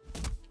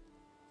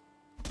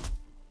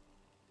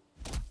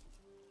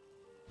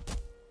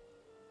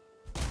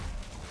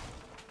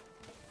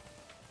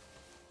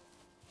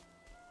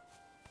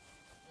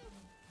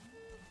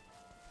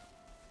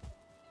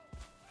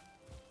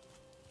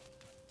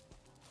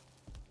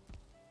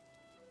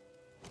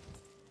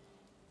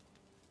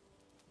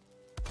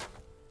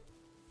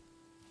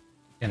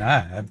 Can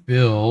I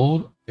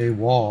build a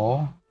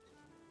wall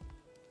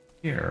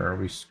here? Or are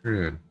we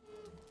screwed?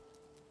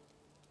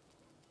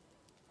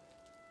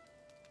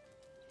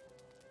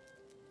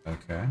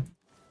 Okay.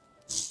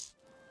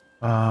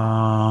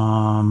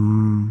 How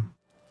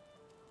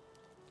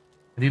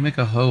do you make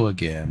a hoe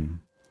again?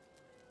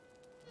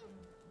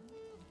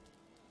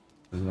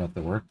 Is it at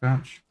the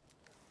workbench?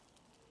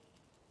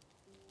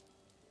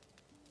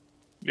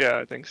 Yeah,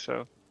 I think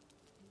so.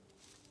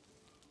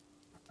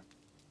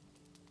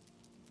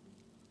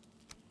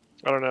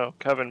 I don't know.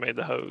 Kevin made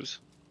the hose.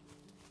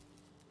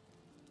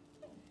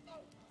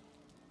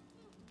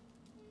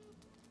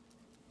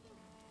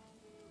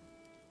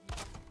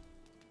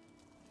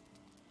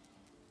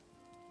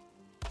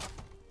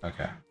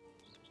 Okay. I'm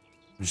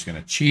just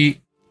gonna cheat.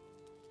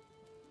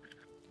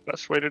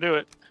 Best way to do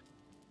it.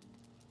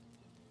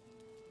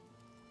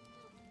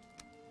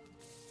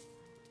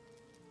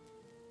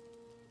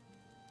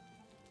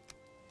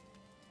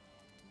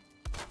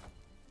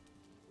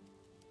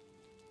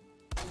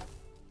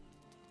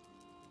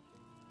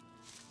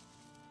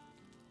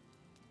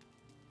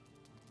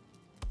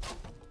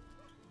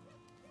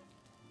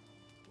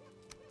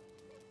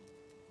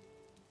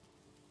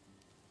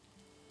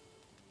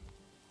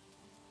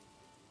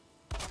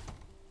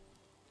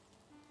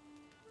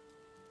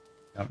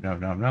 Nope, nope,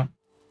 nope, nope.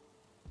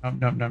 Nope,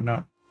 nope, nope,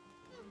 nope.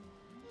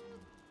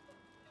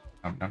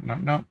 Nope, nope, nope,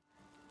 nope.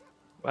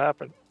 What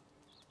happened?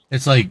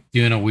 It's like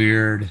doing a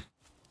weird...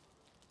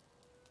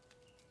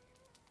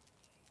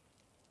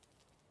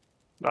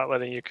 Not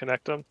letting you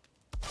connect them?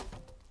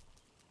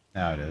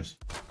 Now it is.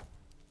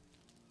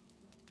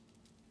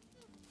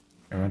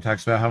 Everyone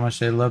talks about how much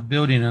they love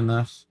building in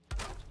this.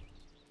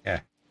 Yeah.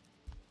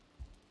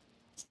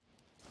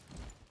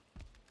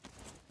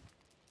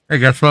 Hey,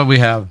 guess what we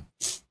have?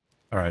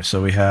 All right,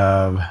 so we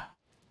have...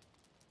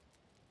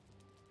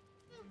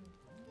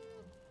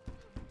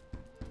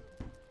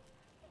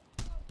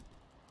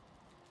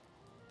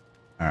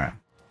 All right.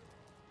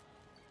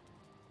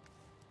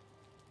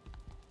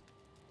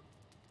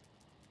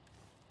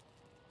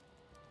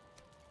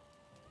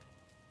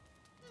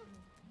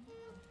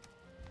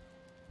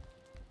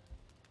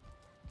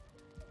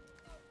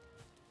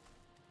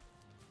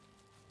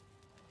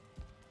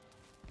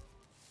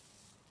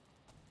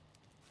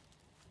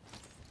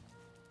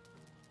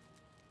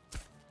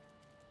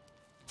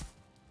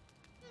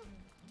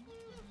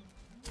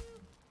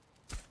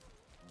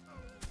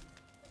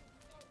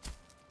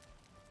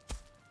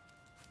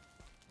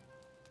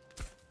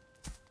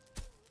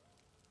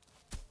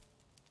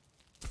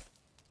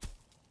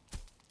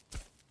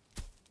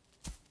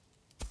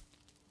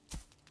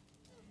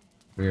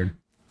 Weird.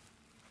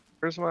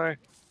 Where's my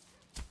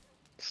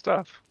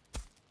stuff?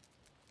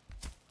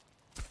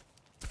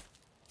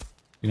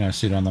 You know,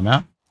 see it on the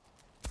map?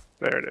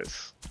 There it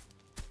is.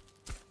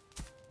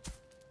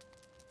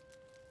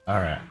 All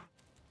right.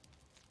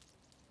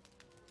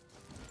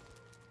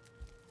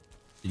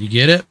 Did you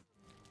get it?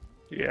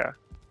 Yeah.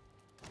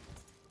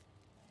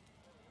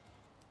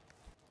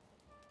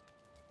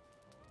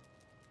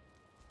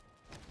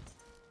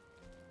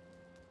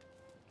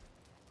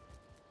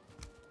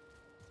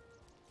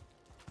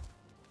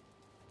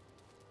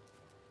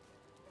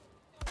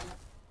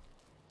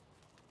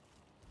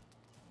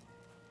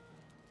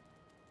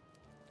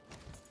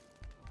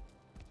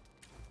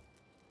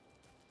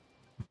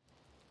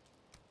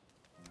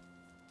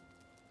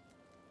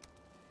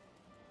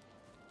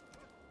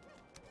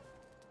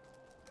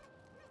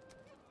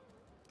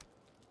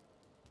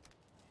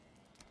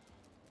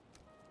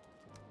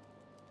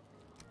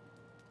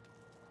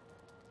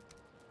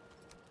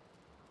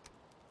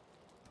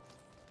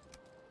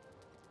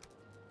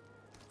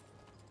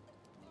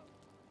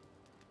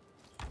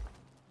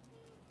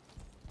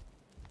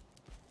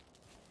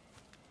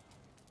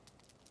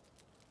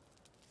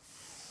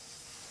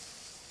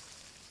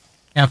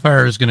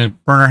 Campfire is going to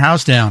burn our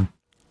house down.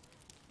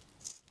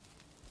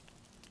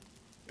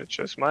 It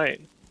just might.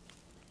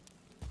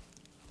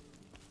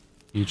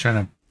 You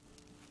trying to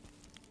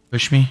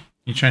push me?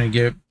 You trying to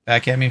get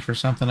back at me for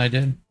something I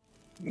did?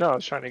 No, I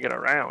was trying to get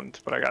around,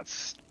 but I got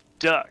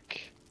stuck.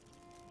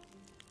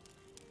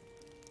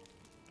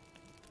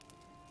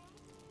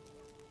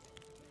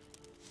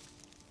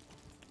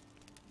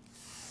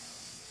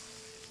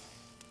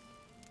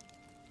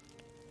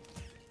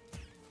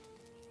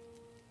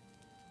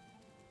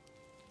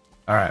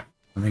 All right,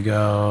 let me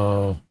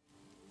go.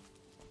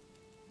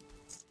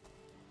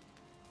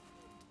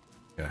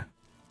 Okay.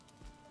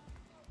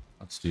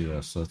 Let's do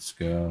this. Let's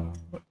go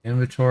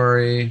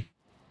inventory.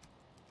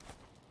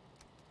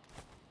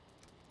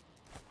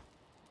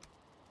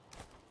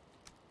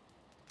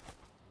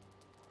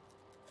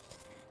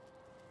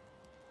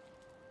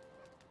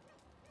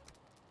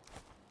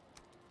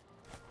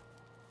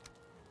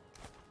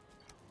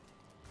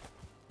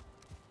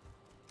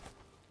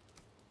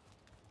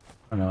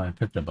 Oh no, I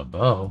picked up a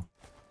bow.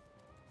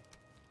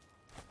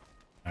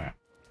 Alright.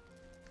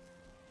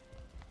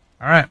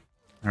 Alright.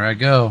 There I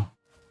go.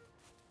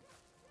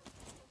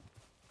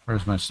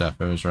 Where's my stuff?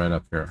 It was right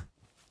up here.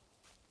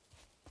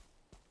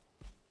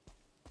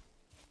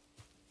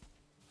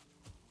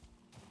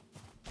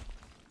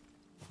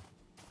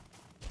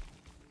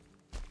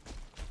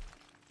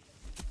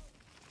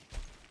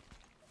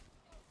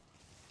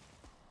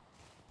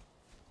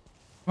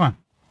 Come on.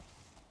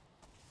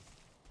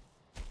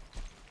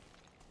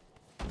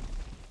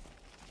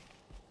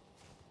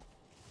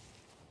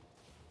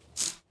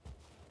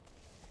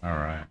 All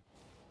right.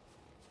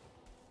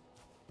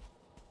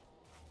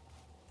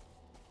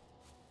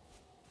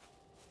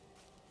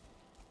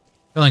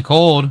 Feeling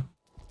cold.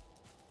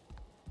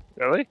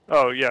 Really?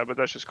 Oh yeah, but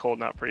that's just cold,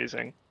 not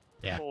freezing.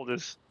 Yeah. Cold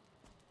is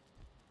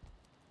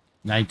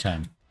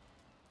Nighttime.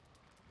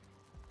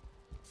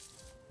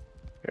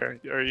 here.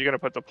 Are you gonna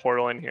put the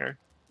portal in here?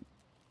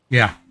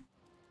 Yeah.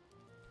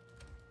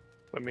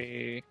 Let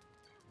me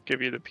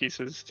give you the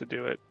pieces to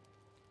do it.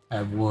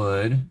 I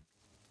would.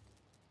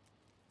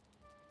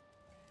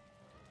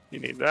 You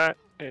need that,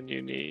 and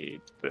you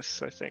need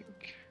this, I think.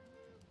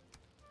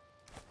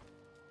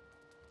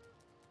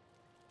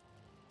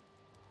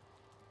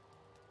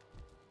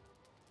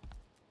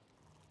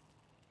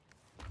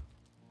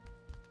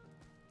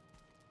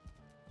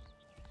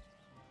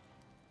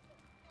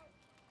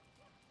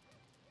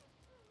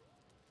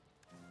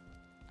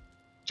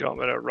 Do you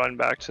want me to run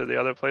back to the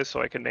other place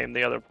so I can name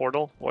the other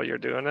portal while you're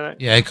doing it?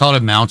 Yeah, I called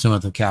it Mountain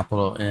with a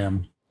capital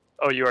M.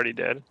 Oh, you already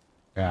did?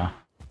 Yeah.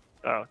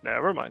 Oh,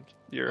 never mind.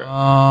 You're.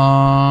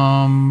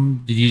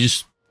 Did you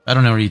just? I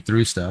don't know where you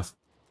threw stuff.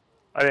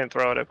 I didn't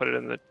throw it. I put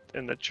it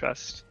in the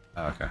chest.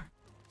 Oh, okay.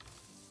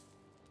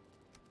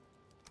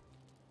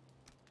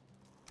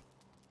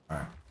 All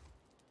right.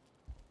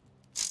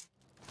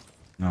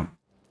 No.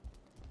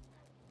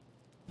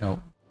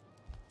 Nope.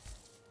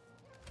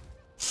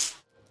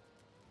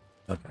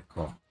 Okay,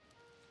 cool.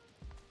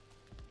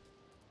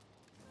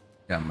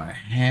 Got my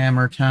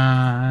hammer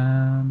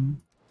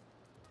time.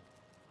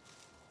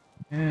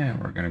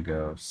 And we're going to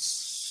go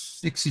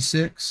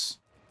 66.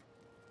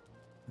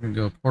 We're going to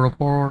go portal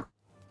port.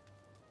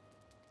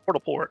 Portal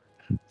port.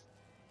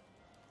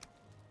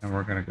 And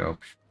we're going to go.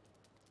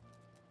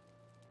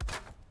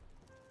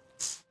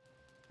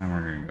 And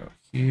we're going to go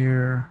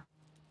here.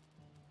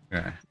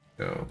 Okay,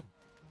 go.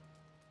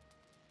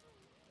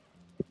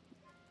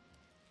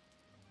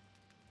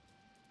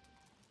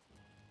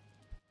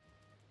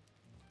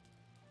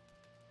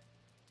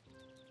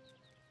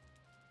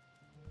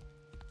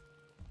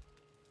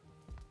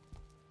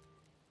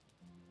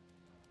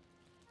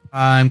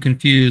 I'm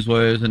confused.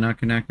 Why is it not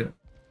connected?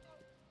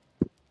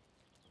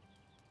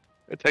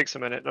 It takes a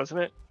minute, doesn't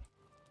it?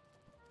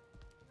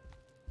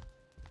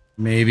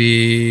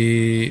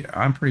 Maybe.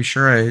 I'm pretty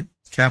sure I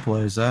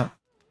capitalized that.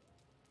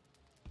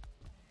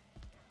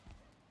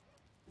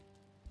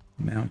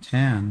 Mount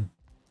 10.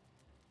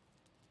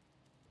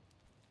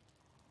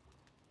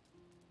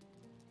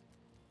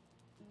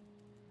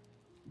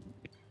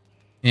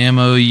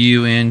 MOUNTAIN.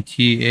 You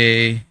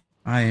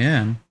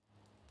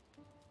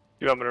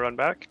want me to run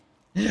back?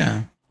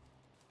 Yeah.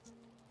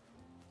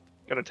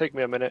 Gonna take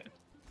me a minute.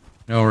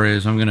 No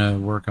worries. I'm gonna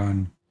work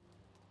on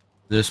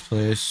this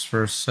place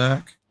for a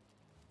sec.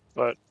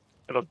 But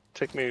it'll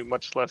take me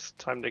much less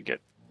time to get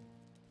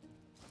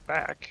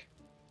back.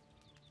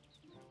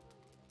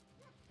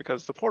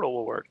 Because the portal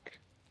will work.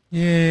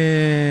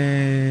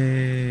 Yay.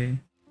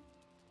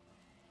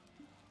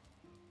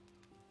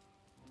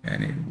 I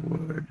need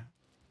wood.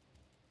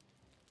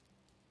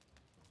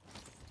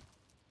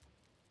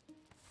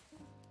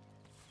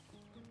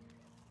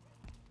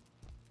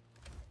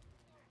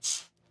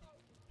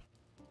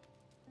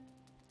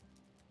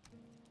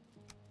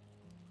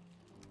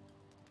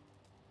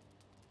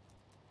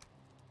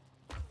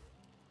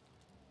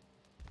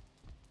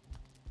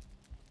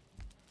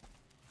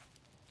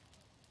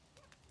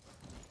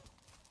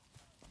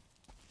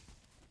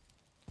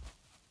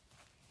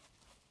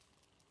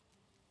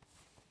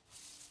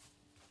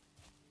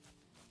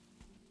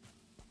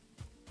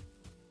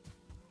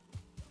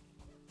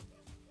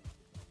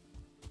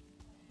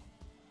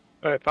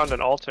 I found an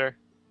altar.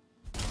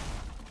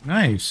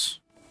 Nice.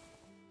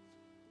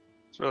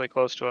 It's really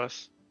close to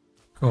us.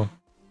 Cool.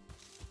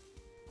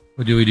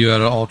 What do we do at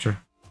an altar?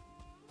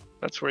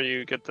 That's where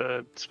you get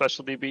the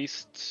specialty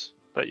beasts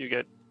that you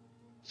get,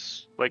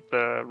 like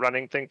the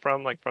running thing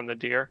from, like from the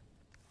deer.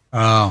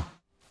 Oh.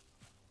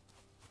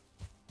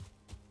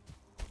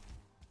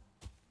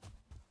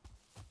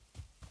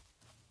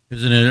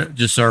 Isn't it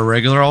just our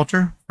regular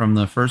altar from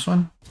the first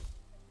one?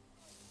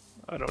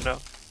 I don't know.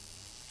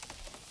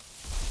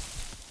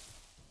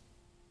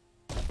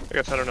 I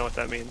guess I don't know what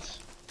that means.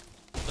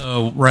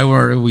 So right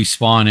where we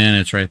spawn in,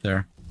 it's right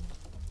there.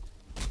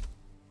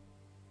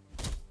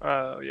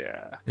 Oh,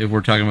 yeah. If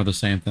we're talking about the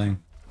same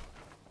thing.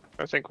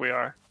 I think we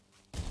are.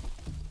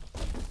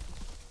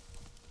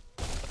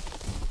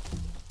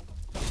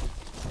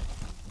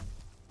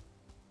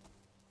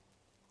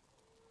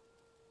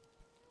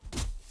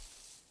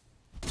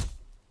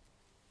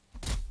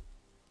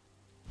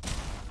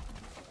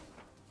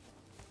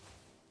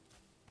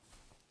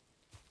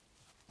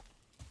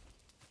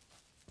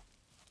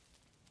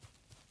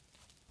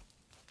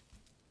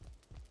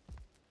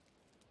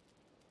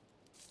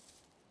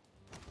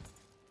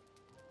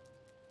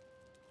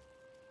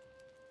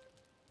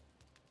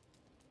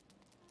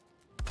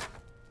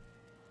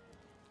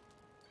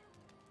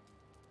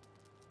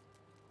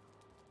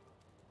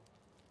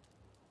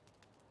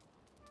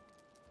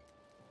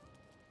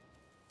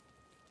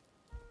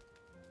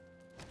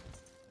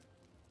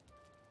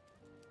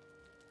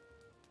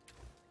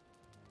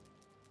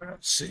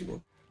 Let's see.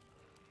 We'll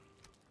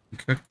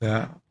cook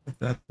that. Put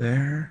that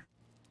there.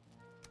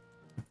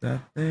 Put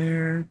that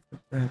there. Put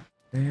that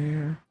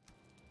there.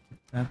 Put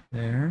that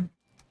there.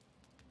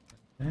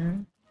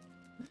 There.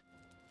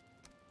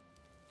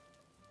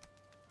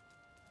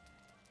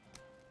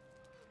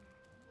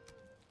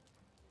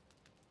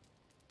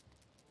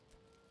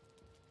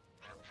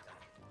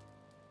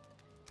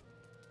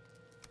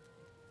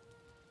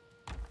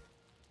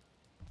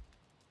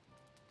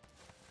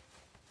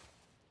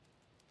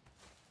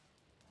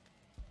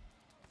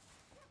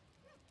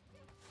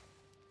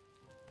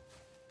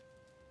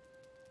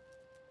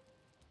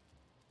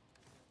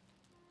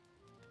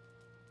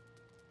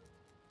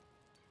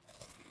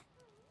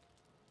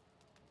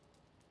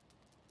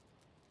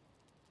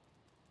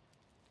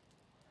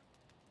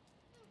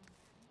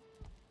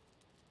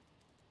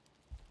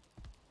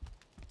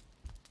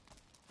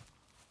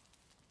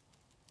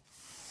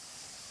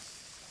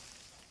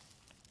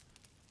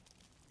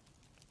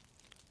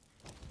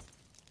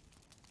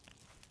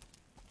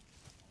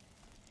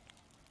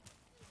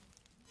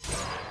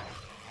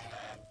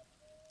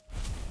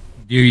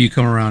 Deer, you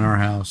come around our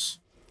house.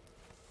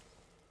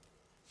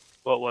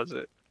 What was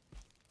it?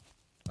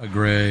 A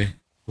gray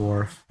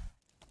dwarf.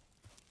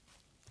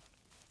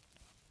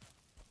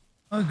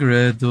 A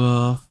gray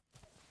dwarf.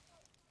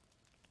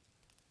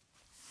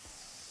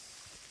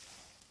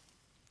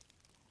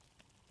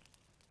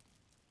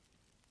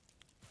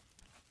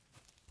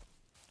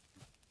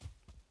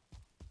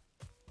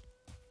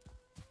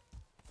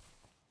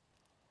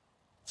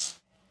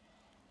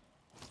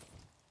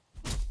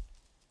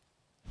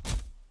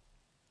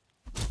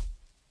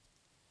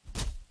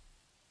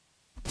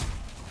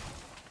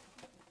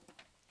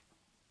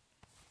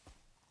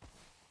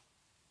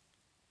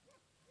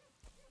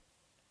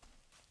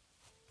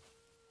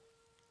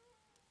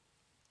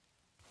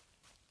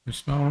 I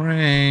smell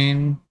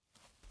rain.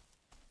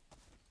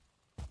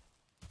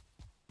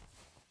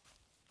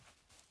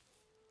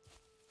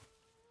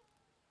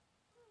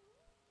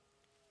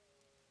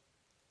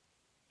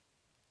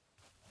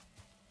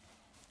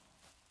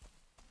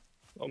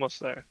 Almost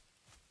there.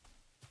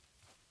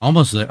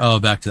 Almost there. Oh,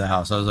 back to the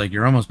house. I was like,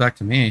 you're almost back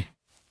to me.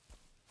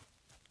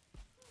 I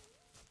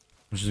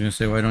was just going to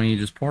say, why don't you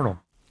just portal?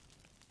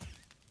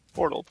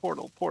 Portal,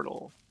 portal,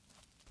 portal.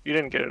 You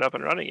didn't get it up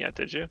and running yet,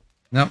 did you?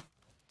 Nope.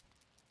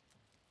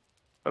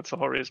 That's the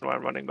whole reason why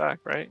I'm running back,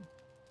 right?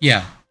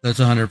 Yeah, that's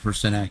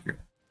 100% accurate.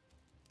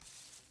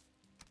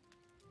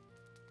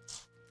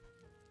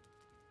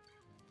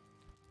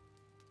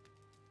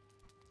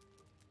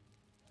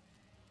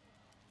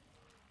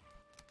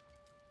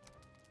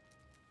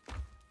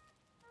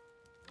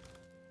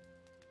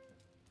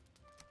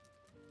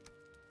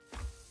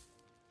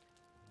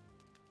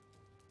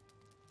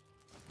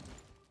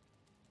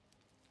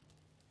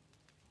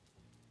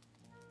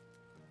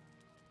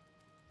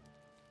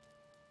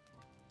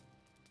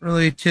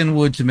 Really, tin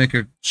wood to make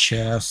a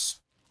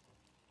chest.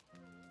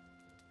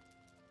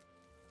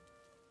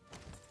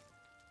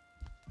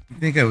 I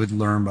think I would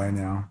learn by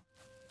now.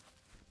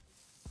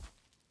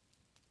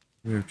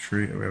 We have a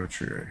tree. We have a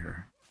tree right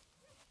here.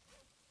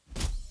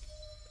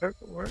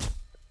 Where?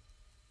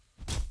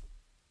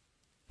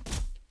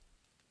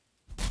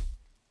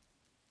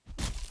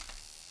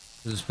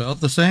 Is it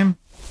spelled the same?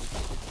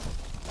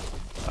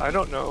 I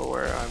don't know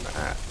where I'm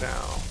at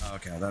now.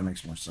 Okay, that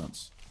makes more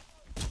sense.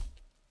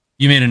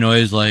 You made a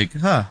noise like,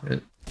 huh,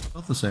 it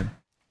spelled the same.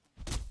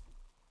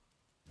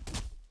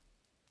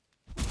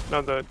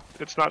 No,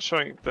 it's not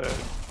showing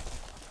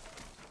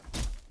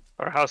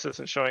our house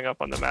isn't showing up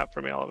on the map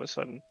for me all of a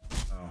sudden.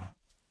 Oh.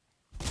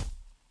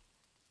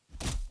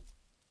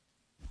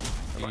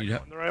 Am I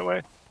going the right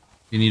way?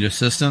 You need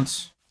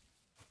assistance?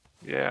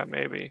 Yeah,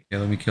 maybe. Yeah,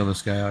 let me kill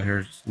this guy out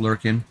here just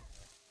lurking.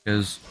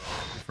 Because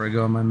before I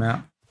go on my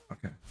map.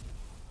 Okay.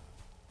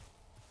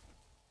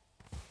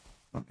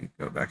 Let me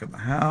go back in the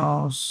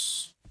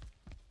house.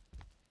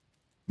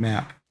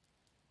 Map.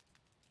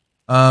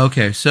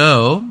 Okay,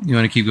 so you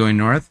want to keep going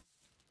north?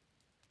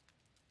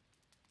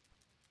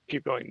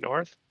 Keep going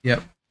north?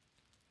 Yep.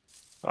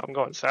 Oh, I'm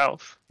going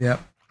south.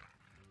 Yep.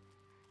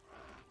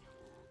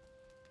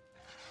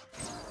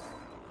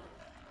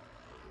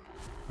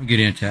 I'm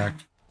getting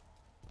attacked.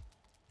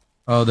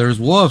 Oh,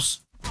 there's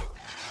wolves.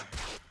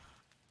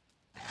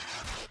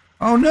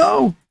 Oh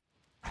no!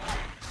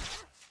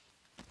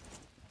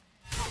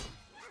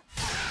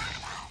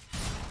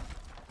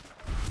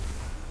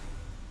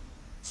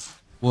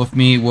 Wolf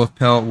meat, wolf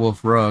pelt,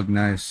 wolf rug.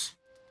 Nice.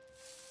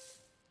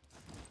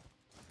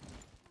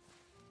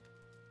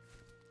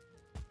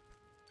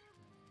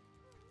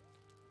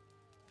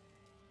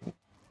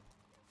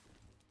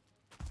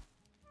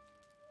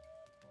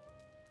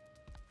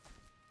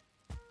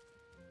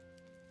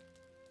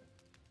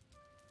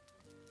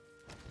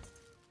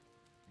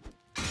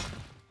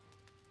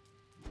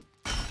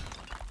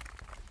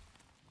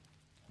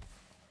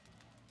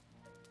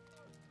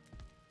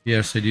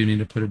 Yes, I do need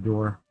to put a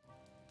door.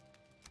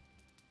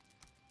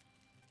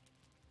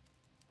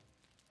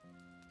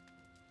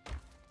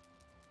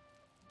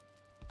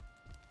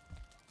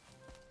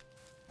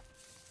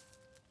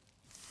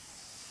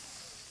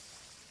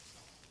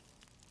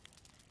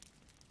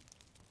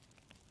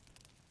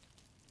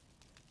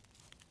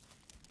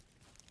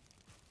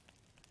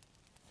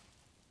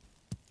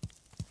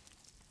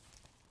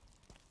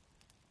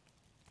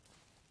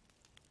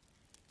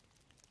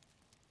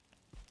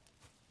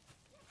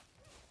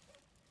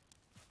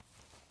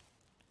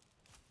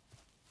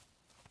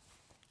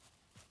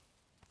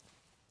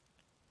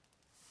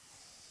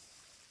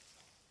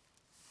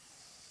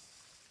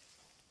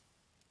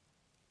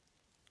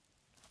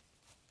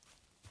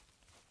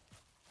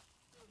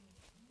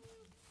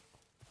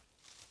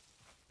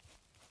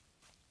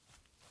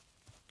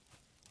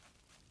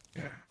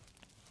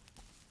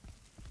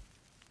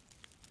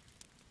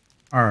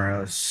 All right,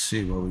 let's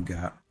see what we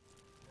got.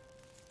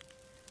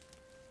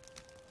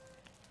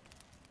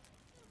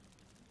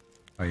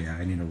 Oh yeah,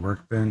 I need a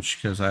workbench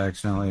because I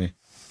accidentally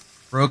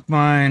broke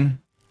mine.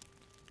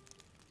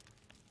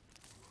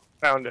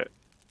 Found it,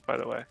 by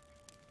the way.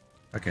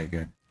 Okay,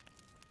 good.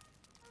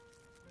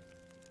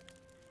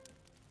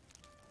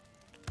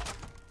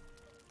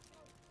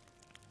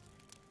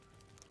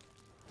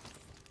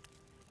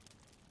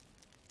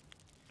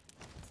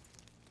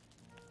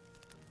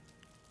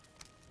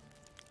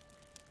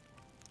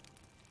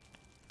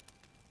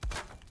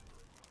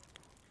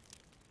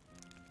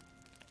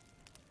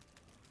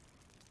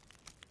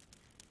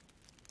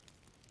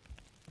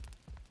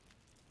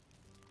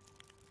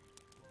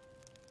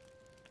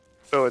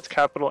 So it's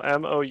capital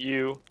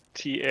MOUTAIN.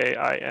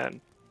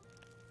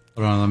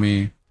 Hold on, let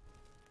me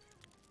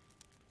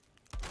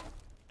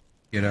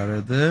get out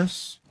of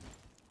this.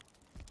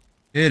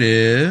 It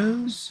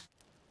is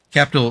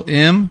capital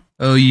MOUNTAIN.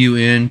 No,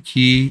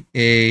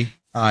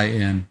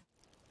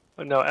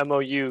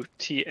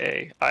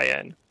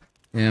 MOUTAIN.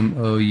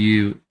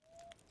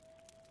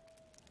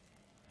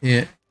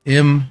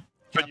 M.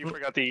 But you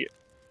forgot the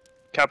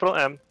capital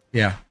M.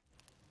 Yeah.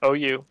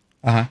 OU.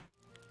 Uh-huh.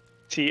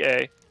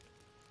 TAIN.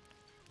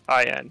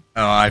 Oh,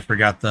 I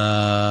forgot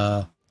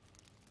the...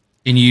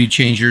 Can you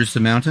change yours to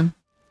mountain?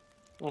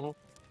 Mm-hmm.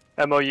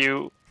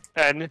 MOUN.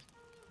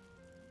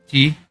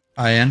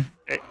 TIN.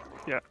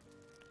 Yeah.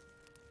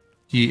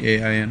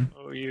 TAIN.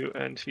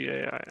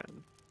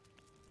 MOUNTAIN.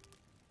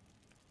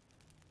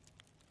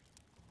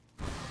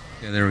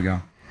 Yeah, there we go.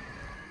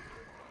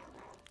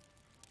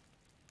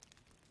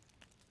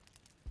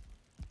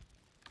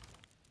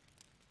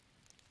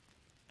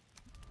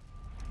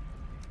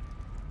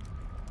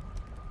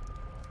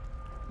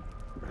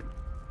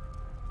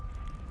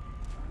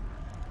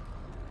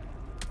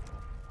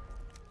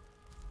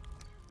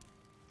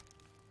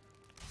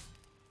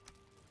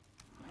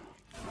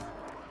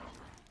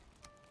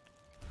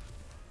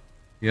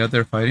 You out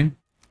there fighting?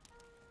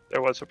 There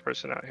was a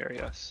person out here,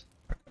 yes.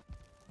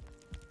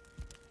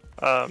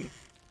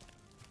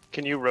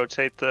 Can you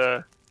rotate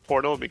the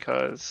portal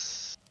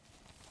because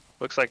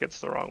looks like it's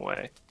the wrong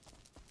way.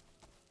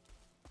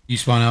 You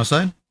spawn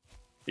outside?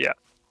 Yeah.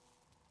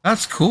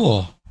 That's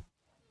cool.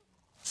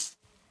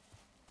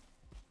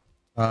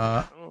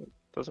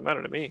 Doesn't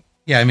matter to me.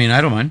 Yeah, I mean, I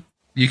don't mind.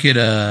 You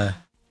could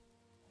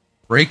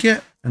break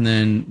it and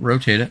then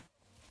rotate it.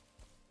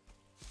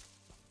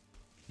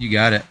 You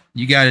got it.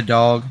 You got it,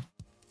 dog.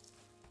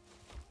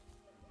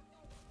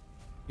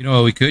 You know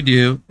what we could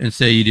do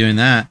instead of you doing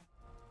that?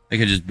 I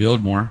could just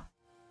build more.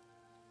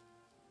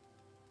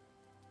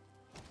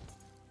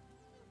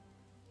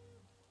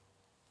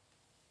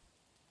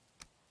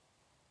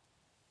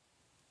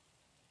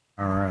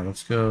 All right,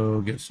 let's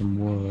go get some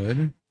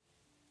wood.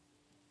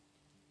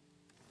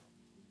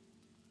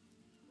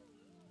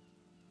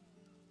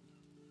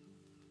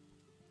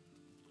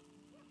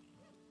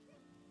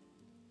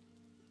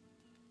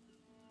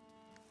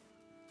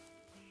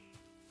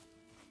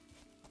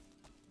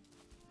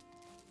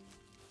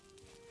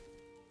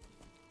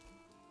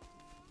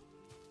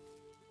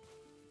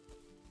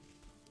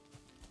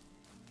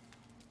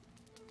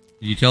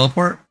 Did you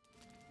teleport?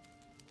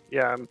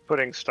 Yeah, I'm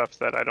putting stuff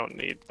that I don't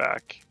need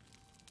back.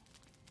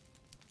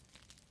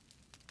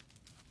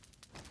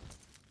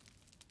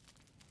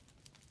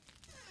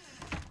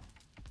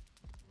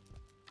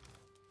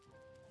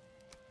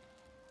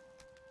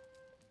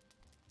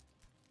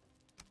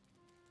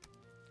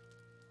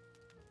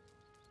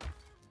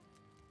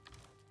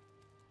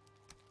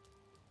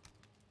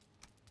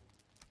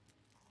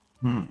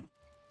 Hmm.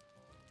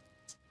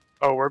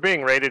 Oh, we're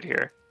being raided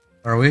here.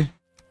 Are we?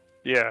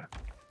 Yeah.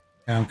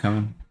 Yeah, I'm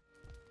coming.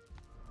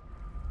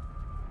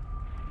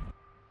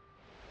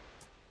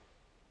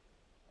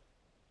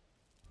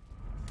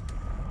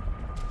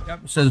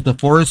 Yep, it says the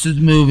forest is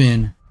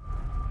moving.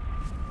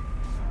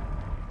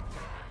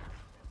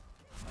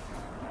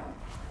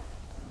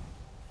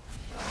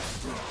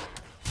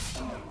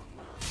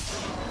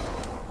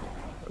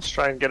 Let's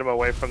try and get him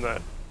away from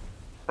the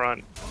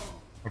front.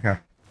 Okay.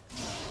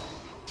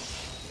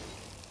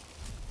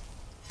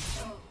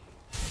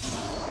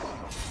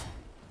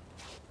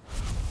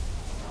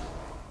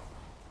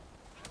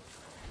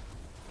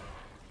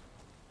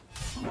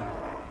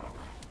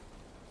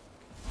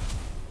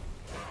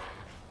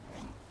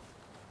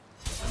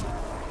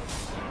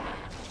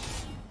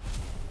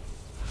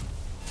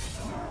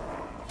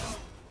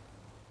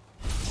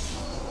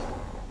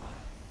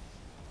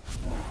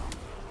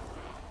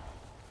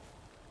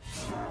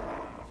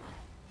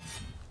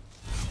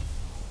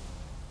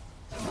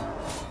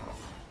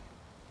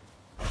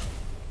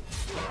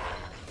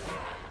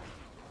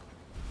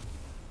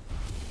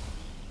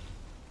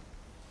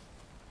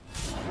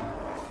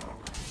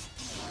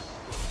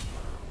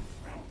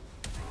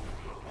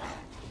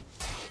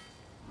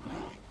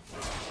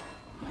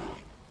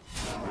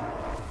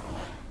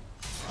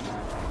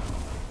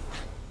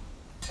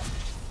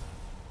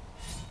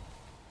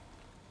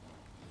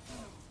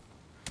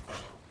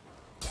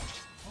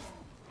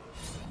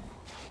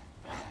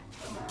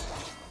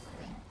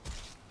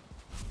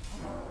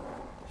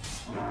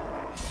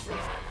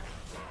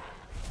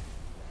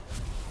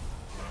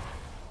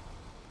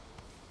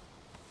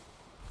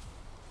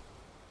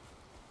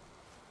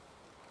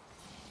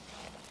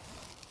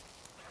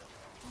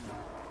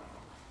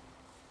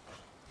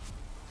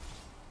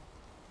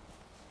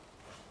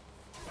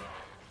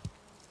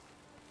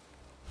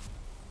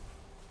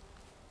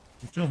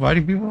 You still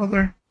fighting people out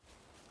there?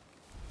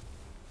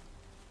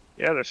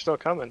 Yeah, they're still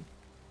coming.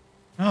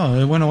 Oh,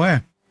 they went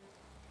away.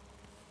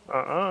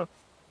 Uh-uh.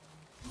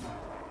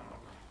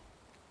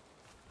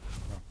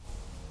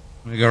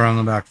 Let me go around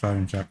the backside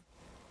and check.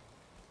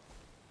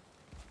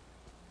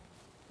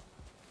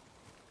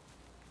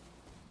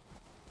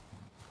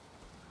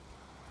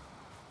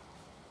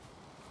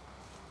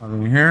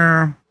 Nothing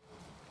here.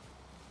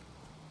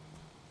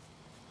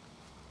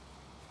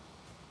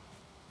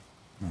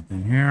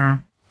 Nothing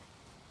here.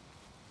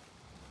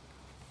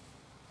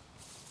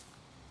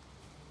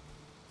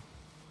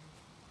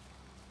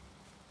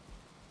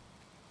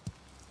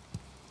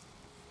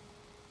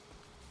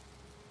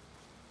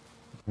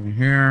 Nothing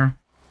here.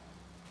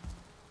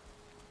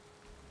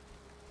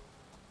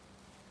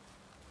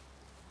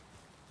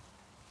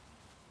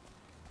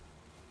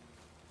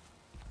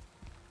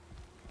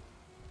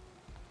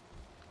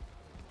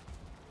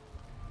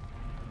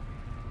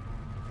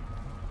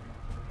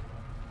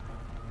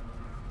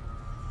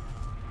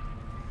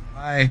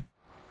 Bye.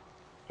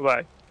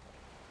 Goodbye.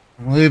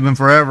 I'm leaving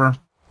forever.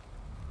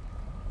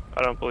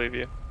 I don't believe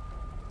you.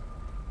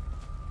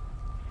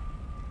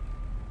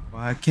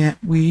 Why can't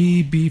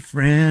we be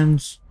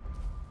friends?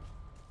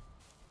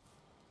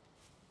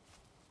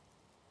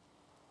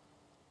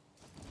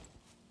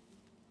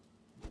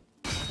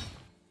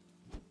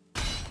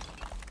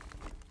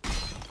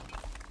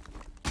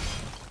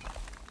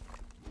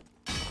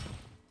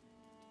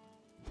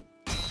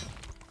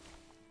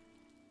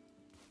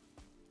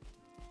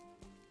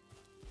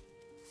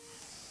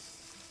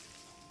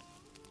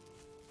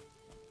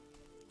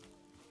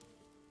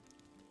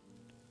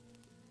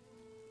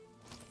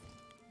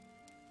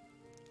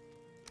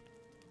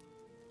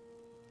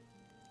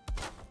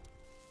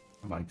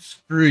 I'm like,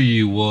 screw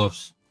you,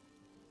 wolves.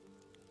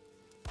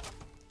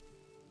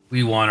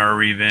 We want our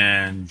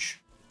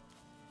revenge.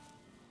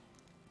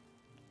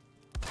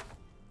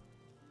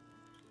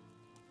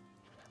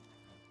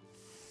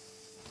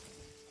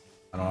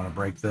 I don't want to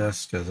break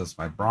this because it's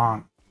my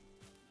bronc.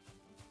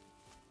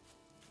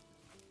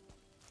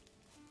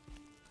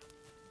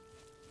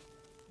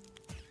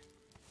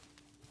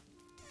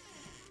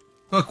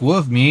 Cook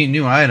wolf meat,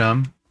 new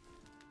item.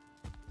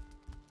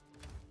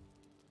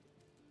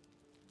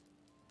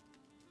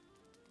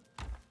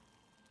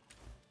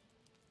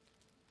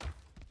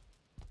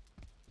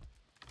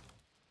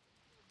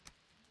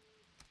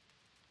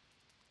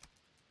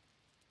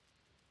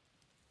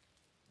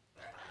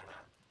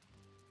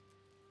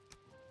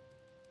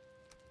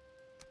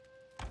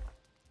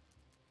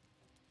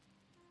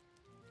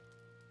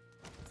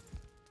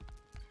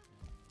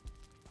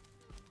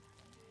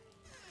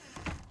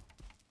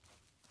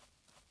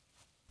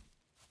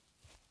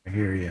 I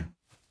hear you.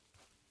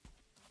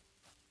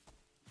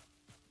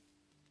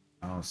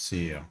 I'll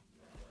see you.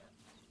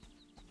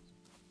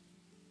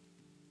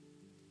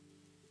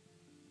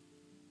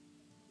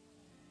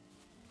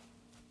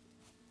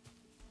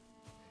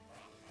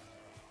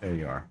 There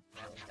you are.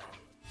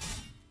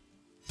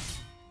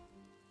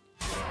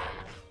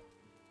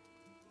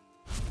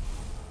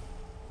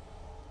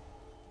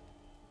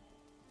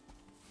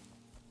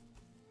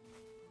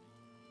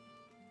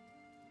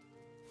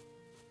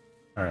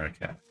 All right,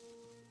 okay.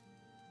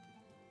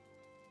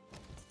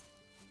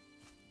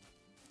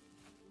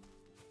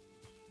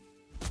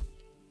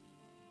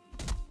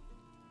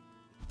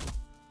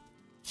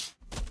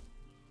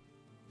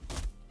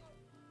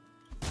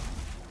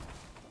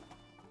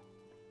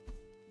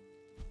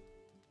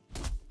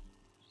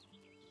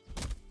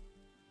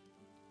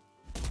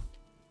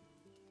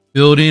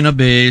 Building a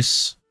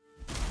base.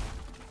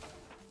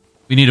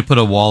 We need to put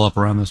a wall up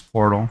around this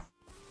portal.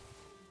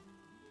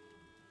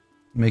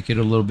 Make it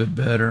a little bit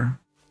better.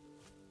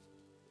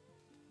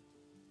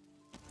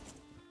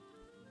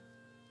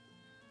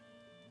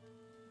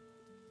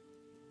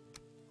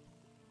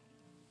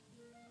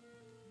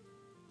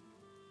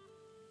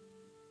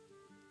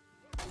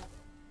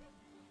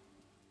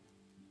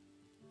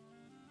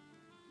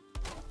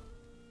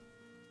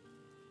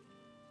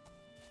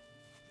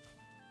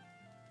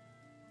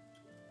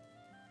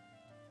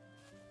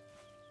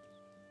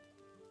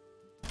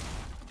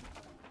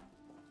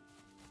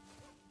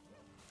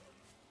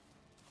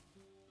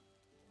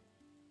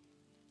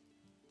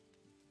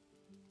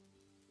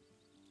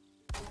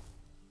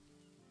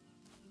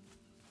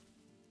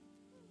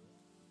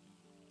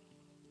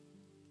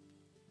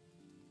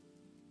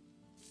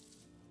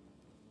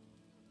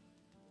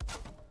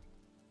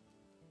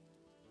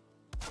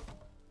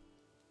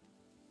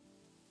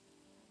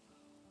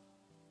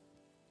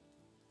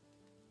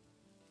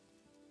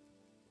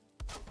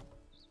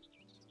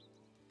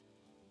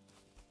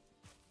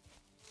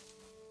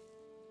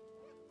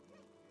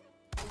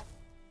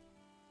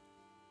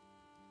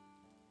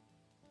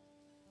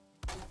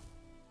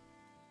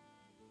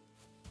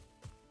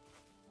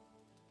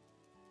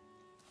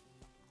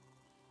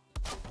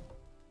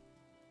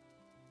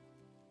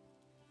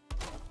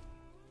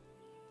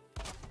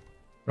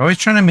 They're always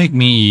trying to make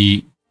me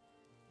eat.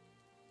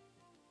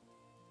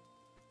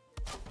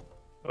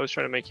 Always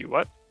trying to make you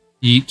what?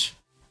 Eat.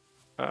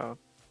 Oh.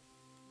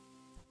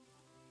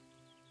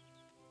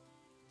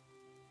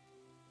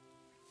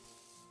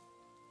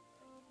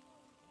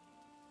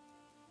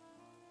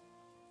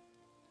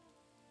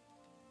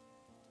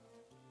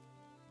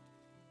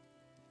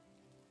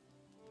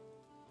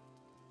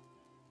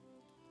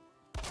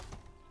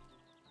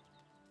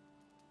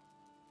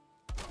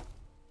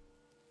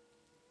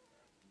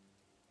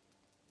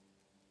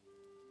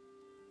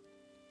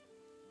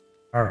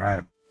 All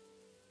right.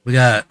 We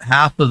got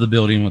half of the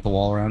building with a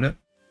wall around it.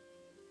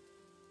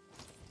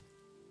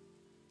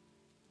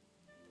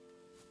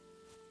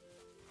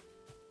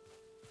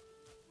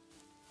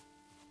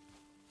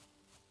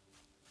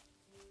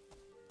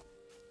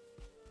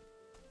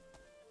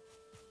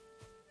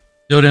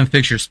 Still didn't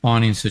fix your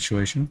spawning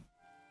situation.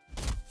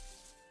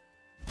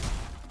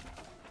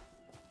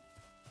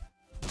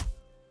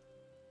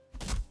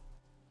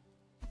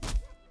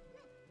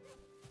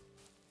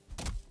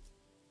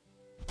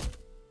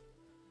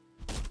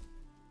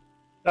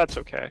 That's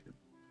okay.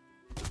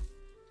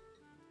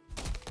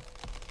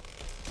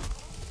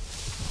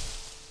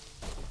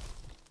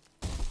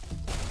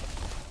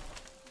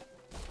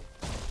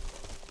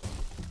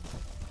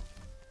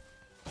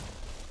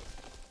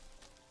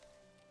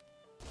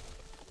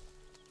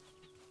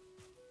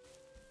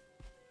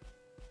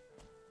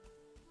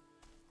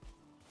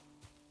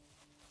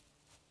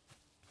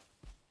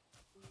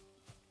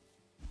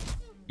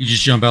 You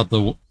just jump out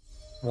the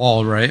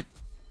wall, right?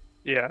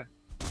 Yeah.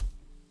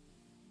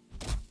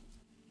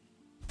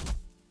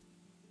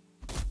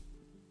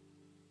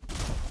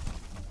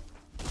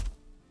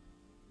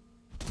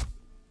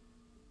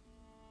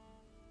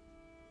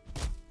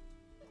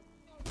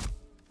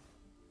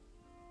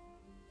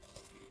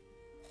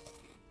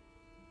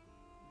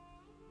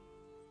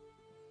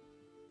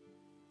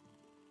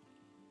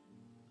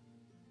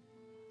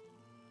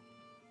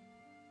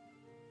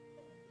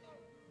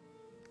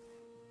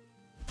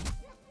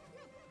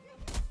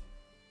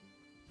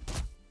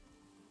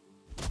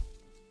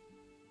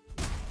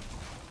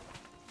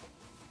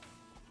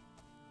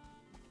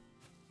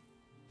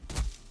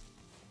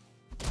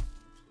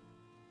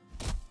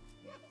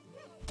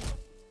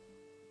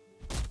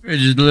 We're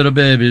just little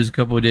babies a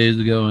couple of days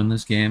ago in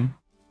this game.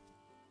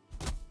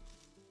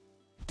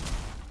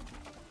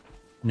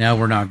 Now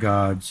we're not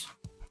gods.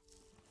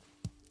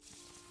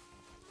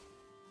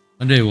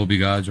 One day we'll be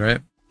gods,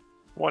 right?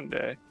 One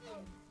day.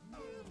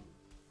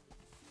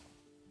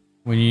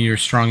 When you're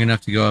strong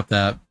enough to go up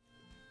that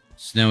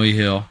snowy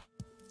hill.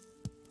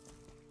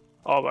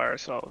 All by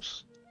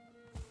ourselves.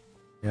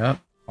 Yep.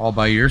 All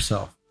by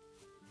yourself.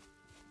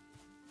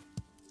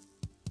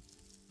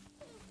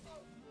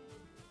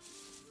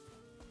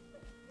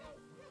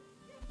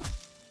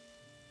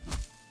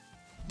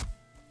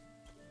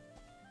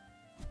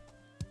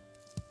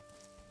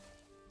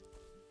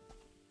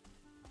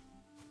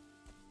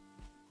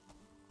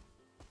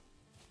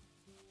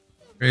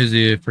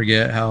 Crazy to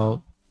forget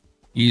how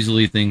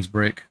easily things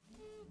break.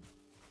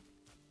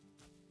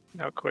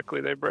 How quickly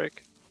they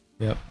break.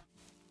 Yep.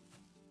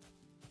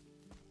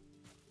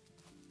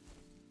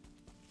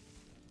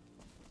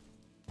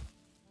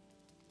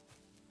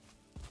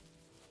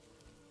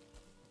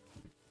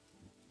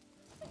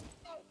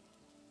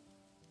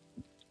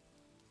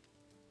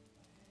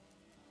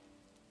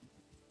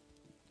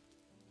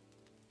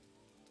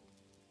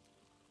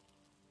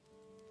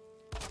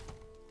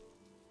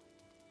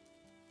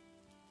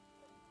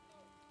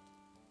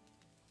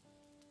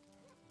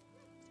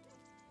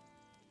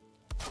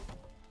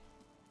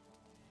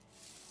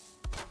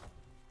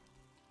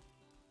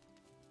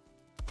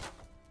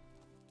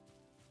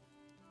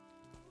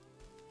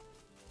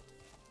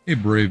 Hey,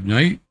 brave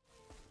knight.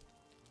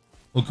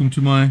 Welcome to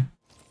my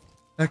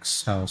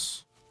ex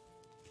house.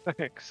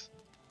 Thanks.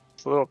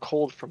 It's a little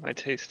cold for my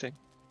tasting.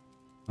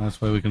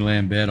 That's why we can lay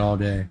in bed all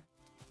day.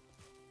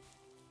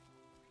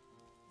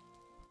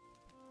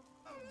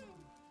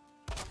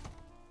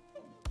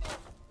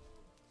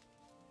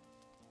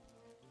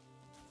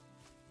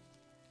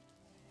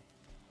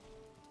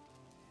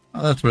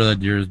 Oh, that's where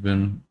that deer has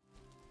been.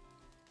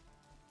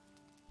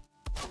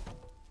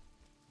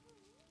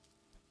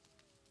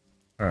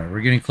 Alright,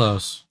 we're getting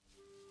close.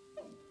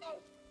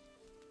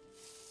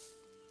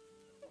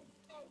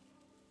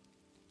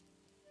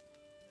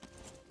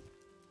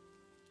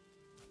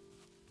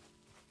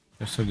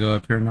 Guess we'll go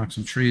up here and knock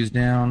some trees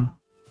down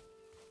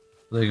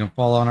so they can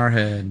fall on our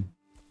head.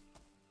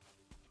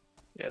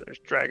 Yeah, there's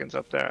dragons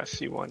up there. I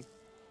see one.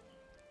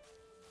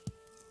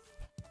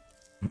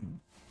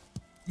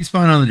 He's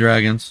fine on the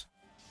dragons.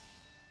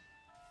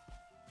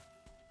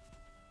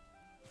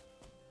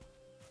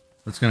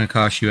 That's going to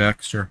cost you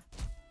extra.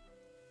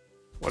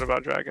 What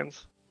about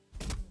dragons?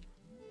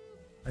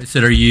 I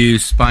said, are you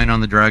spying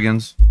on the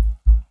dragons?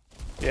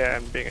 Yeah,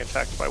 I'm being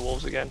attacked by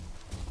wolves again.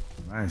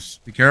 Nice.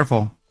 Be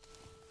careful.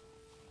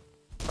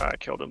 I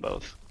killed them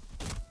both.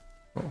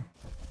 Cool.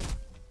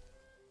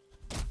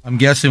 I'm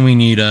guessing we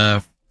need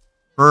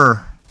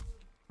fur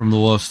from the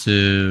wolves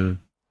to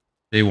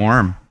stay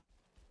warm.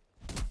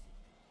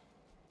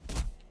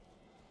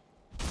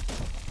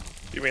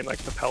 You mean like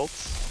the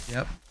pelts?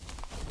 Yep.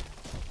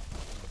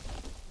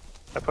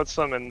 I put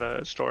some in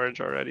the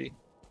storage already.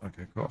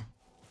 Okay, cool.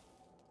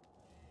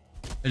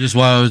 I just,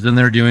 while I was in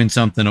there doing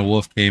something, a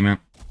wolf came and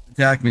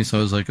attacked me, so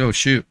I was like, oh,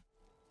 shoot.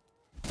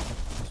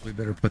 Guess we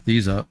better put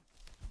these up.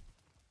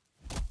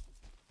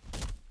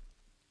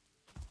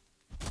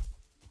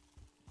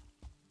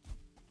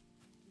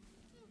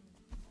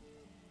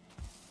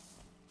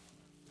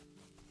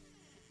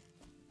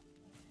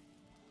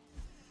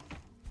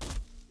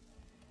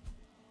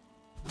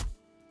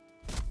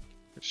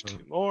 There's two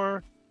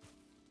more.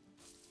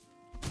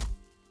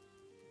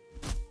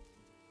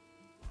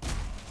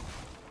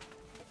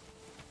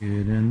 Get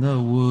in the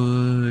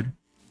wood.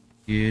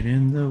 Get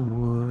in the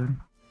wood.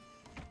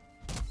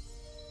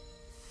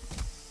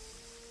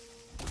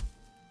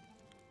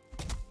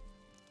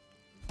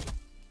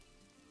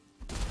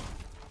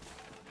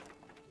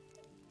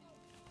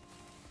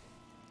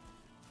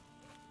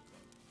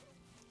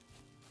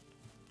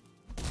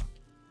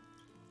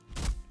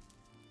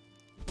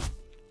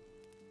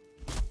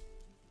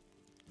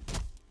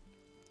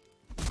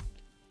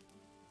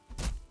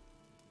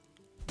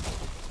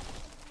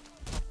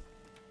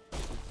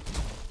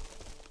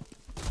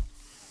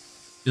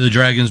 Do the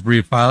dragons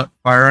breathe fire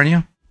on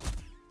you?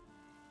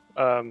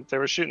 They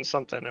were shooting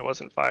something. It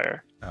wasn't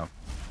fire. Oh.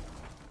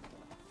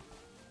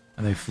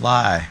 And they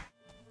fly.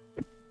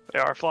 They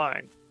are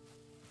flying.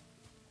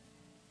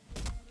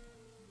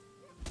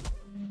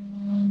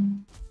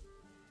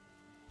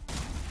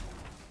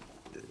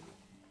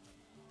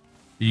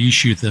 You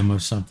shoot them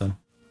with something.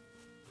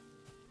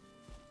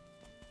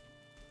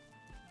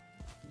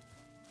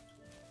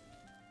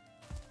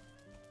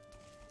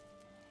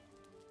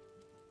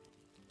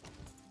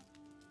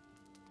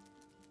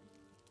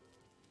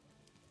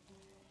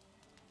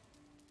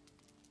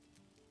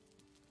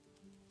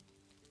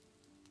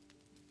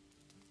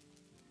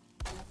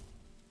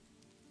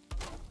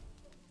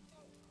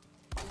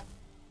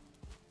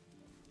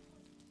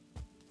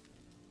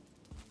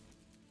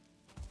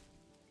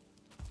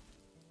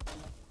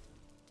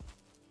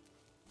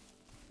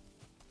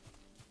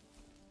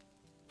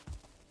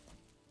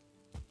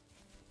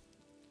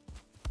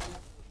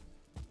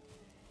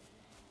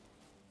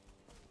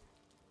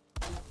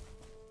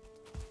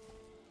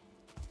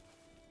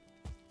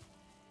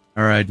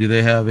 All right, do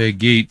they have a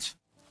gate?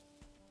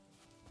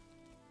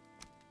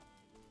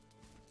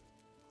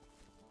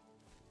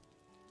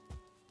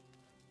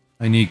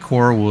 I need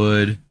core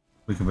wood.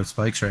 We can put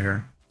spikes right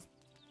here.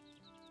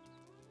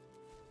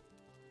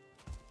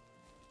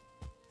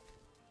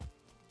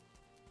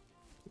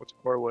 What's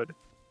core wood?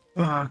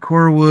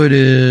 Core wood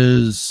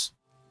is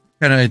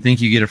kind of, I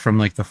think you get it from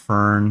like the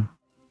fern.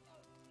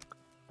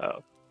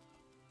 Oh.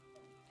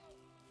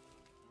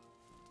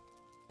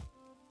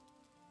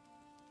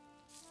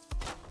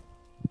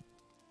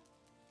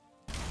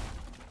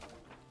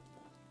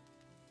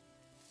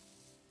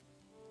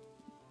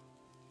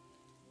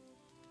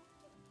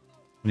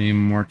 I need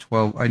more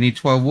 12. I need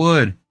 12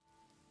 wood.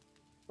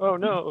 Oh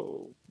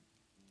no.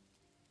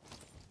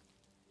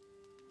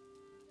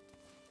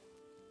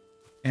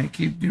 Can't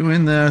keep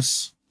doing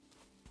this.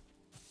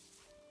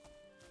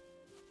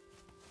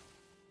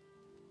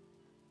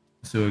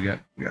 So we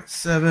got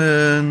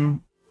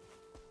 7.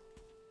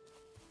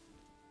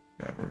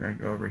 Yeah, we're gonna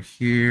go over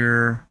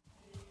here.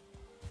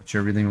 Watch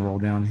everything roll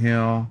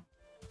downhill.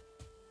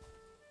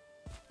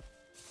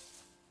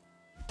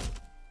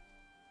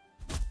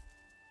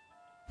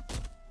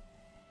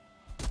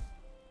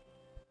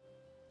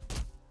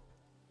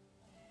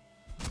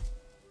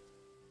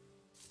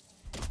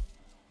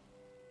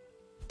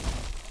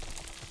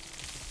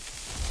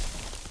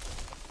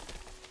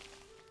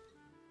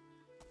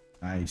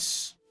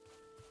 Nice.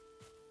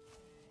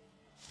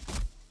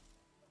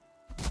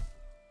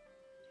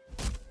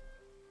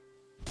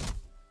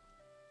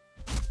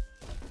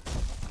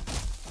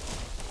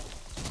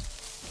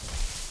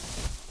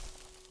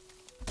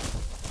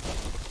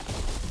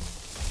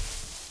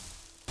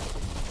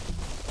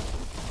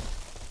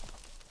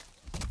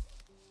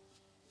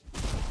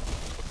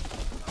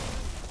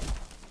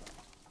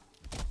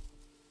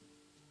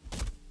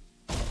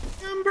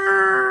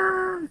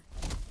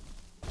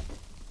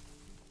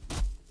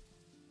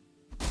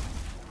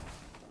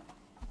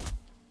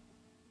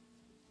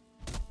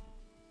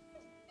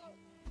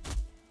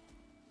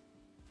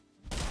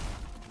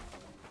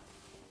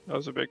 That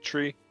was a big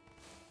tree.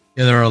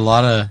 Yeah, there are a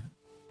lot of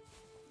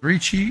three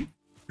trees.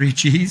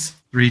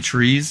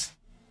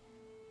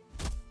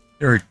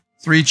 There are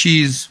 3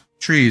 cheese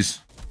trees.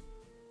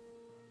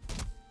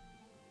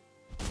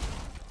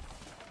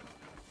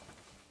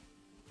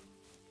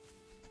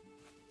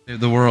 Save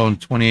the world in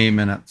 28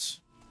 minutes.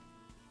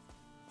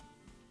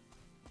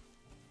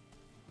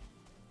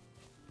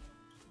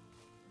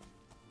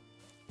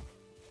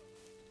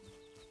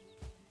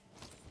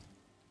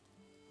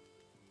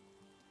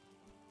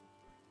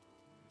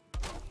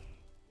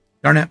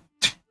 Darn it.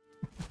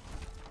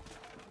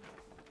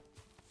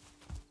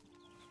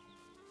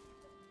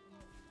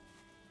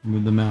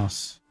 Move the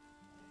mouse.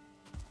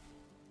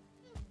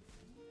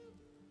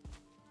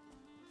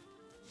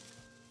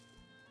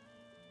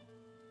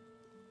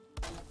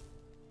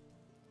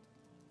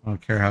 I don't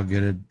care how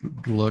good it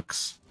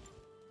looks.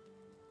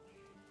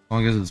 As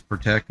long as it's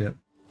protected.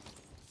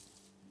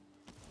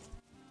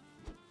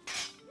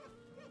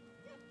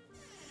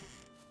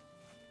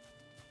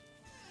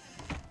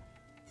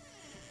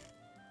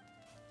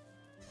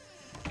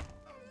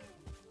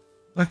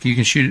 Look, you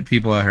can shoot at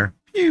people out here.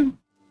 Pew!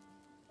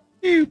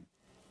 Pew!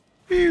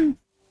 Pew!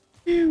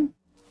 Pew!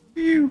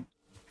 Pew!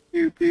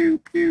 Pew! Pew! Pew!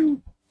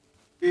 Pew!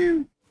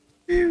 Pew!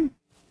 Pew!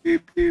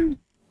 Pew!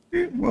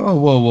 Pew! Whoa!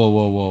 Whoa! Whoa!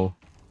 Whoa! Whoa!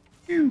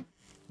 Pew!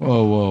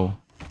 Whoa! Whoa!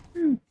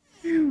 Pew!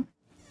 Pew!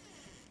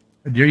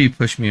 How dare you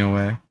push me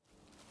away?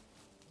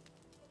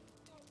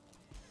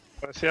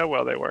 Want to see how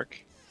well they work?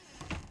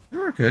 They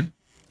were good.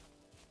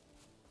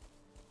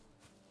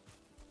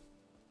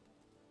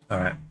 All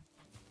right.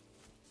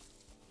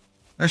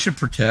 That should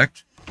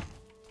protect.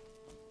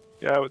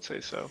 Yeah, I would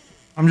say so.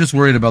 I'm just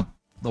worried about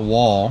the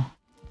wall.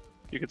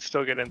 You could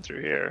still get in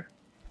through here.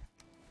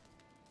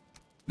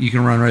 You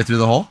can run right through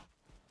the hole?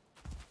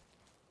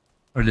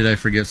 Or did I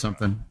forget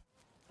something?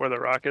 Where the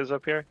rock is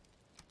up here?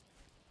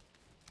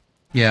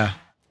 Yeah.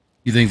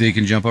 You think they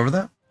can jump over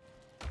that?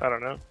 I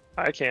don't know.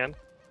 I can.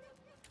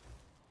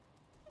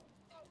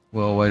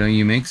 Well, why don't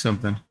you make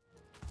something?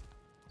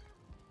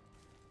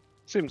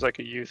 Seems like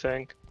a you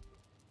thing.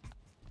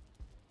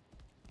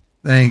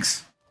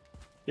 Thanks.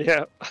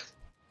 Yeah.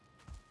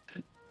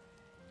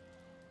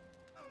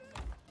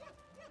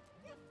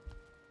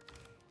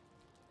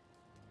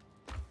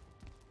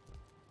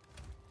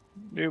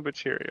 New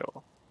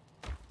material.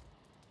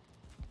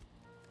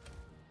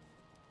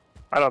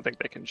 I don't think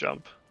they can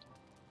jump.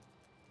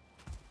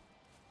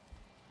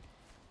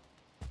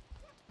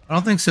 I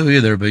don't think so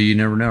either, but you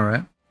never know,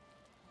 right?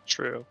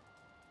 True.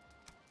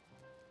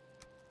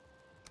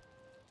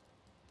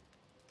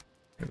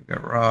 Okay, we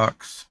got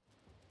rocks.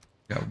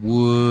 We got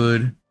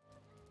wood.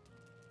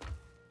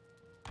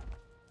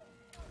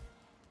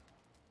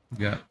 We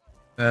got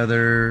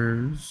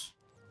feathers.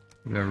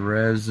 We got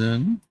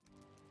resin.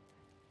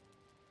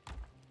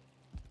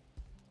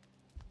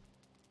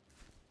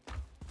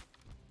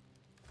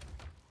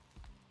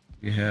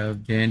 We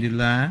have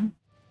dandelion.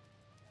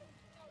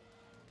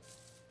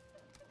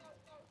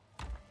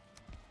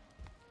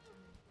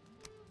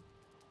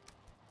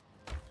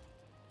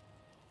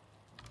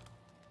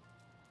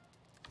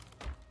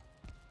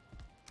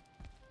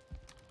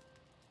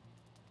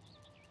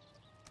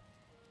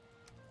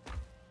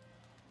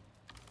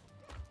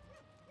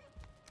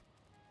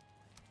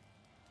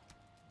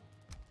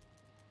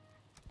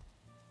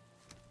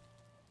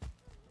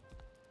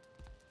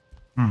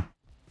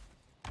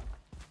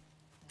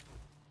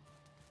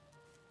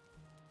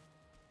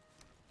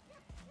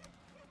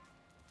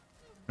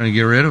 Trying to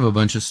get rid of a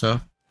bunch of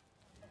stuff.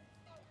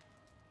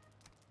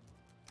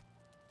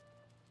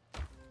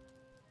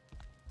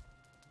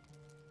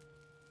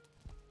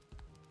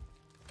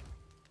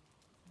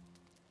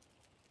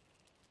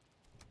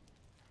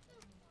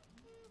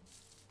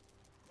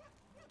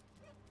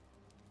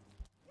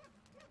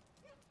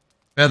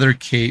 Feather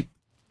cape.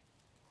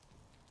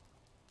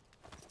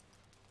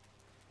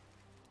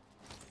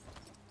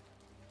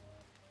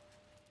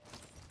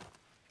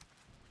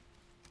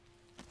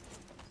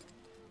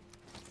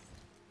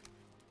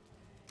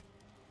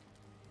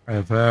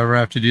 If I ever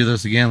have to do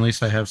this again, at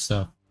least I have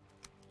stuff.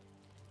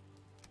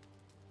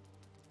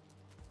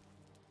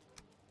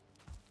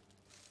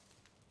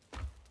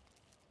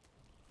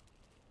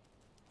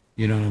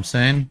 You know what I'm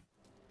saying?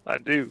 I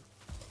do.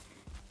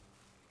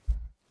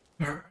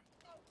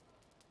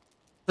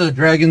 The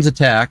dragons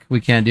attack.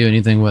 We can't do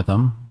anything with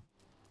them.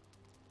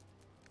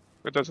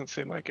 It doesn't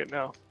seem like it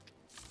now.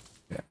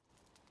 Yeah.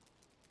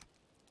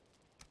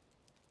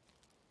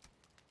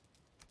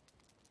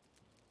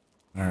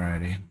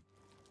 Alrighty.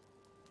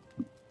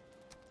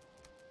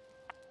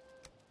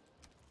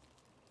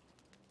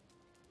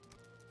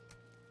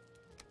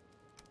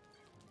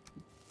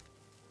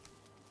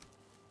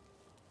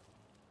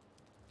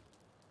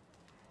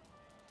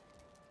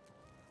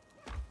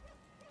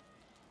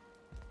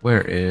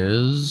 Where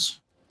is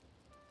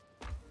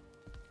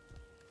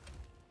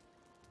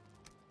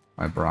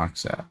my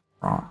Brock's at?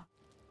 Wrong.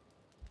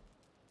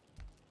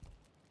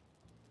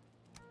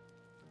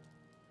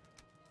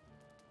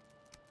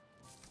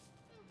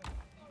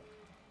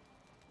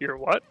 Your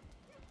what?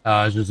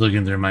 I was just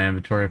looking through my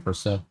inventory for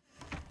stuff.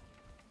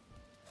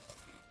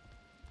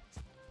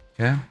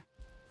 Okay.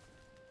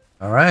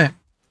 All right.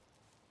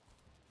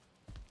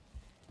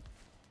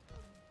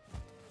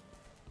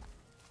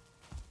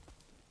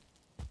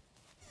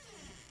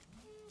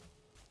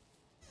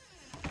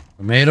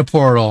 We made a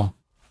portal.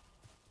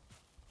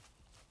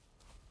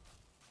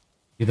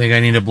 You think I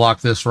need to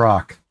block this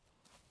rock?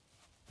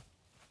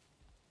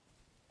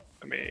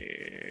 I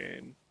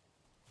mean,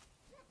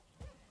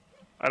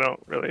 I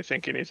don't really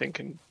think anything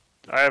can.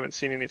 I haven't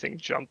seen anything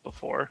jump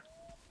before.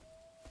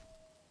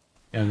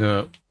 Yeah,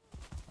 go.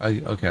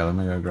 Okay, let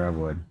me go grab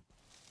wood.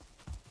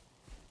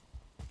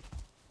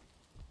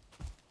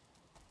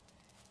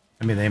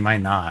 I mean, they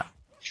might not.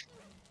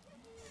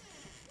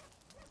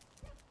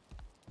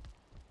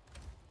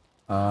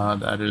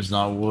 That is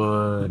not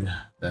wood.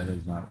 That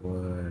is not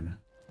wood.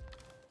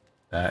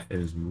 That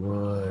is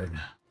wood.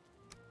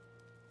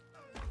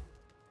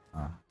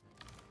 Huh.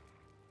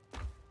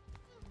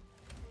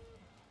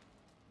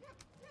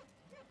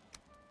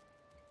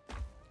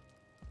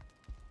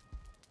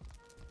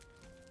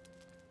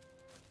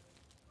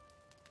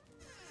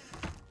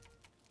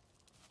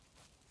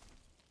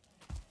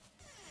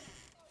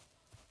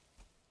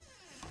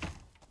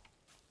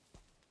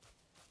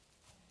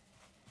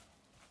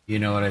 You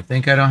know what I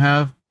think I don't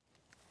have?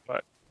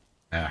 What?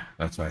 Yeah,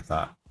 that's what I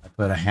thought. I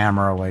put a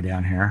hammer away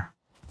down here.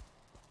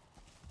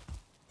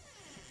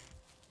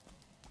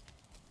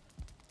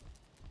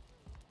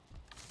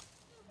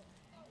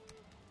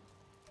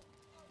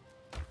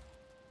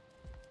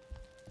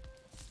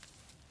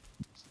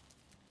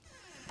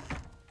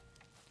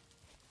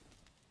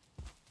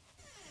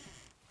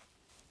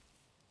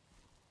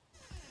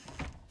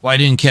 Why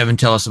didn't Kevin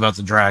tell us about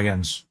the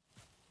dragons?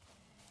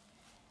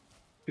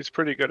 He's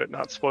pretty good at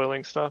not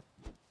spoiling stuff.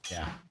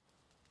 Yeah.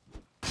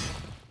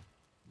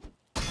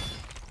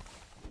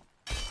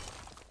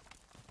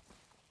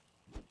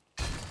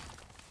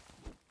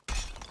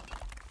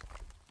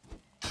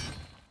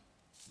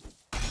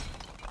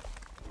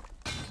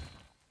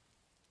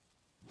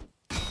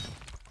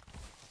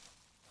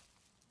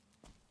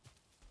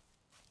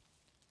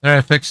 There,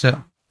 I fixed it.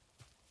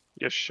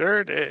 You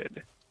sure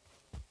did.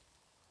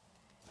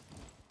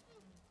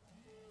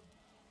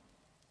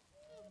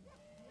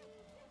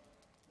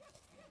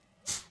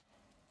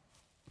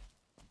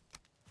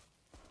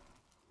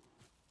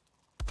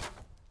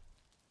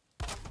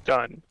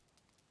 Done.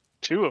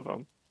 2 of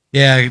them.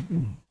 Yeah.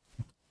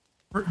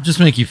 Just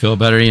make you feel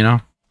better, you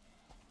know?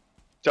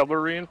 Double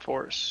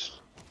reinforce.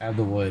 Add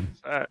the wood.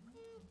 What's that?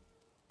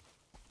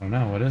 Oh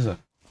no, what is it?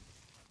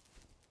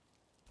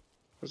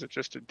 Was it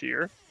just a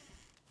deer?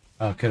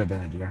 Oh, it could have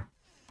been a deer.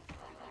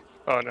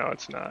 Oh no,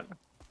 it's not.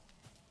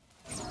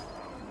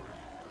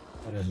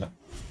 What is it?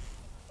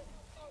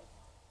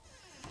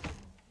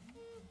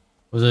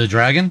 Was it a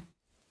dragon?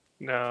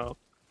 No.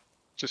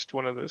 Just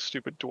one of those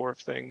stupid dwarf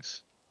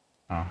things.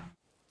 Oh.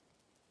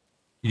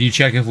 Did you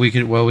check if we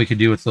could what we could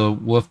do with the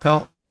wolf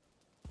pelt?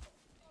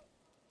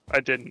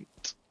 I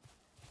didn't.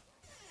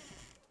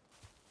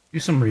 Do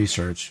some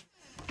research.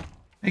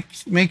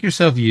 Make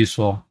yourself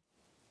useful.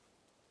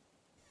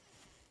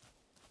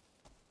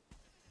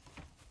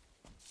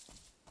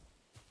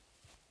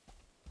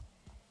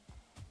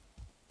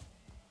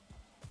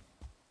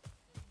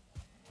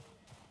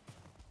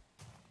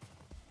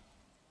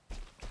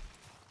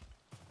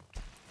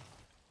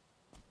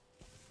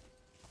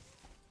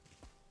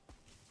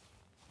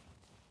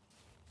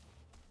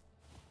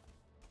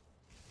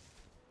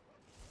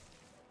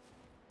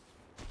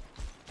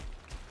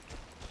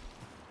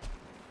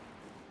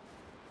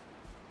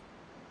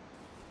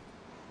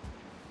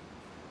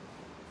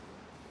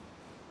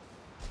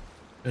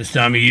 This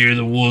time of year,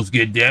 the wolves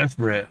get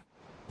desperate.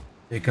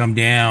 They come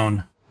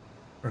down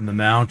from the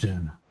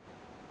mountain.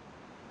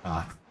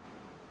 Ah.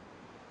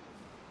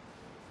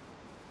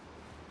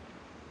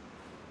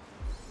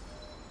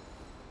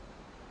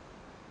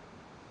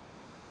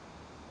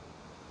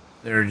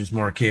 They're just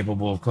more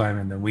capable of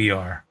climbing than we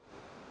are.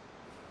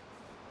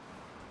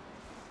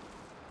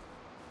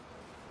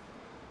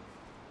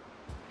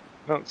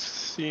 I don't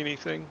see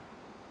anything.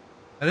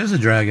 That is a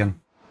dragon.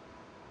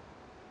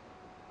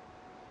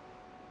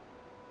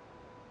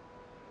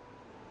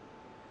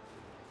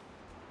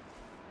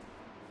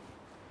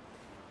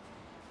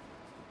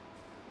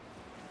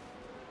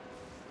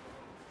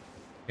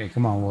 Okay,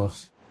 come on,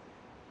 wolves.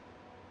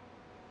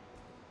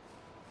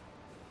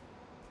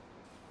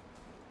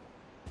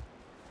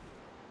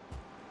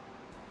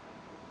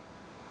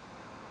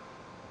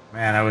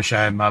 Man, I wish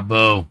I had my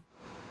bow.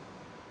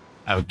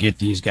 I would get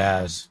these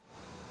guys.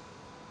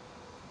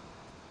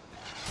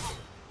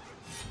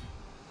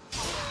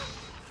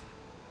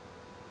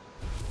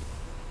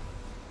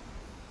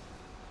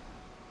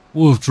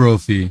 Wolf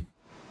trophy.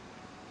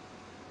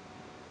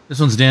 This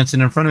one's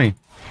dancing in front of me.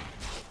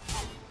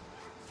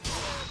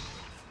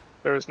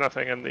 There was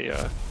nothing in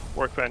the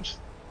workbench.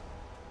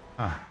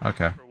 Ah,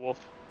 okay. For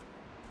wolf.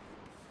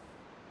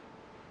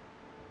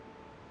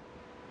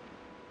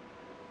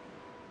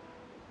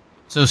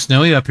 So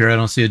snowy up here, I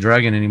don't see a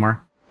dragon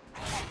anymore.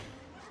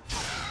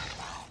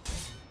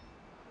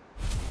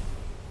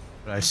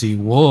 But I see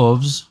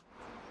wolves.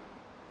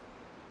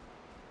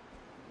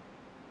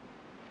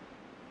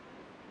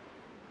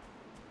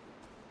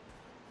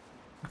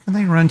 How can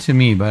they run to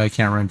me, but I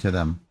can't run to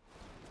them?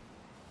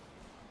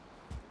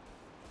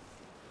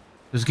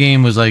 This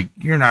game was like,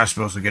 you're not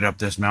supposed to get up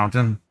this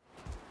mountain.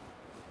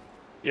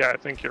 Yeah, I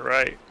think you're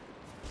right.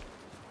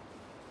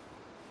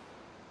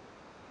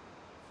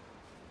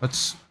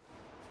 Let's...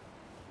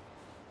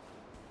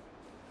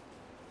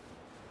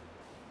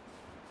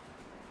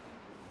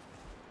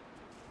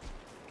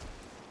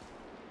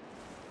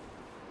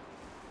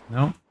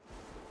 No.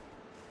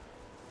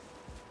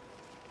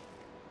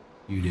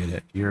 You did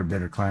it. You're a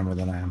better climber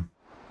than I am.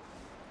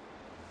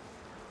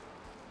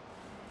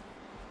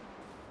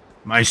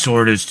 My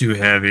sword is too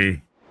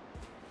heavy.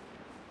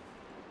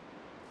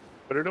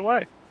 Put it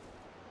away.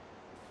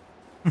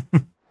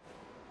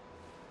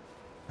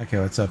 Okay,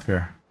 what's up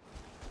here?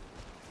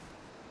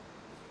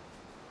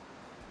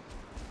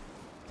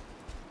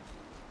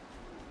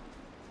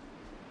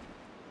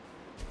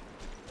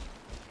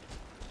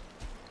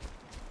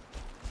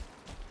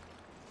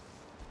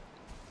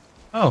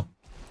 Oh,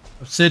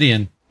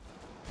 obsidian.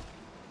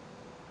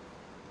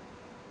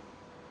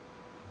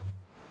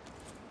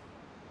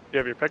 You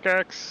have your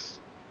pickaxe?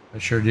 I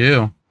sure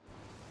do.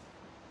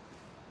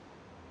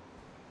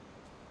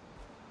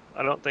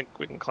 I don't think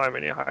we can climb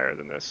any higher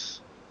than this.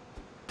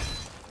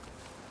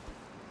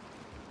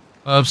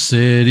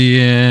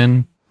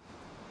 Obsidian.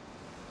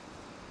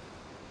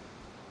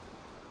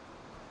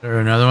 Is there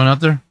another one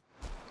out there?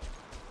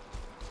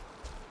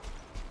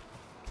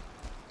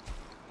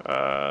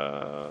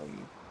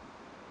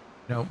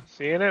 Nope.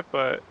 Seeing it,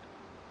 but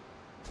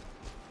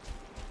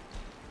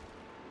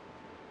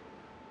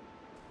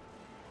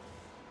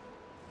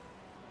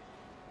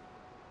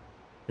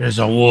There's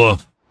a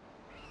wolf.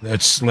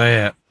 Let's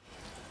slay it.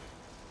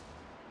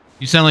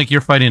 You sound like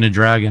you're fighting a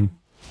dragon.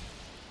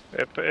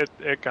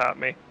 it got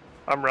me.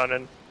 I'm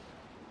running.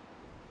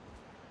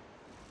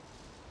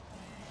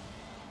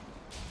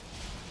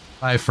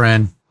 Hi,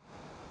 friend.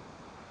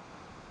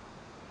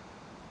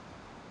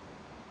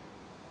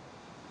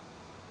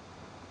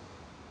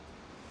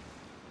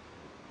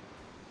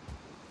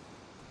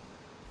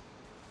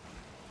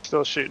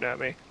 Still shooting at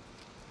me.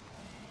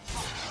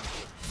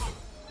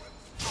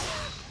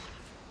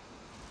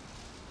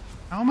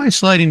 How am I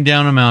sliding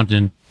down a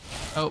mountain?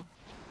 Oh.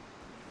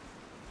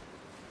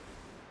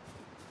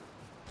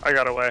 I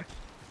got away.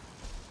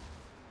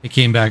 It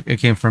came back. It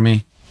came for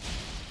me.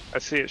 I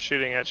see it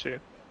shooting at you.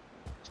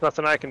 There's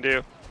nothing I can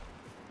do.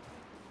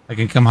 I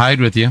can come hide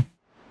with you.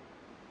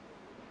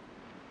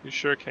 You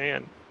sure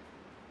can.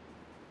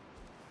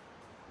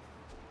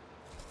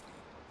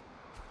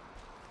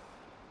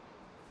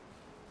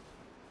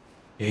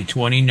 Day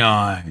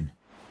 29.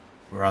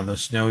 We're on the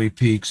snowy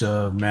peaks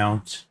of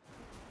Mount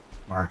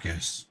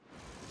Marcus.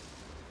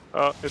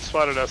 Oh, it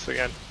spotted us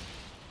again.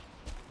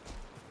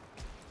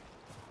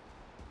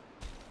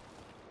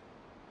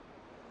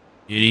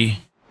 Did he?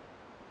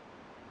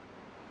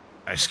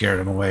 I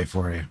scared him away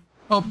for you.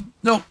 Oh,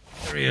 no.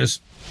 There he is.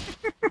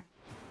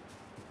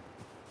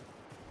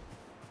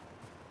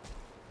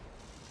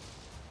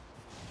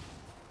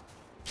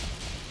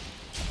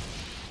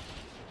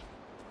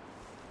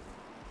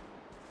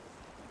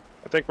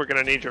 I think we're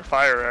gonna need your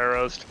fire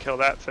arrows to kill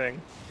that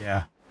thing.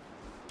 Yeah.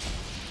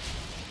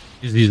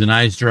 Is he the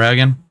nice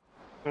dragon?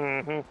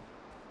 Mm-hmm.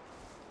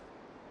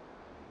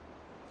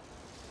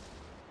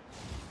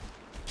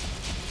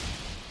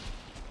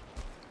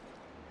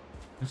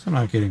 Guess I'm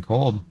not getting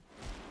cold.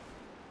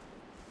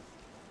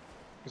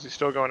 Is he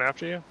still going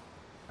after you?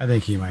 I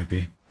think he might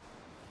be.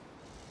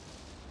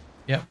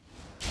 Yep.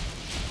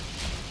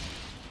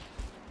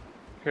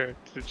 Here,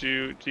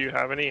 do you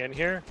have any in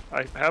here?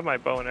 I have my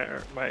bow and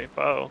arrow, my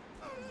bow.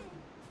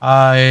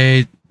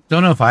 I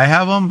don't know if I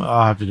have them.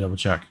 I'll have to double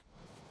check.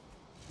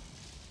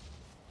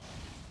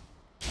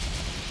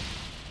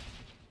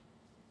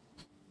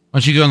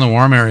 Once you go in the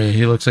warm area,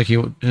 he looks like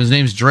his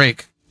name's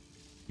Drake.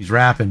 He's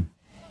rapping.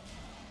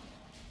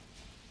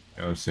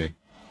 Let's see.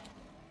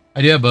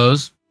 I do have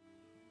bows.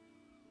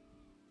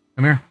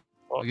 Come here.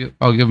 Well,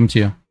 I'll give them to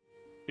you.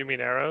 you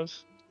mean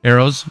arrows?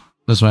 Arrows?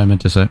 That's what I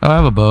meant to say. Oh, I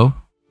have a bow.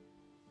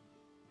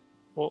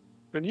 Well,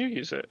 then you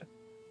use it.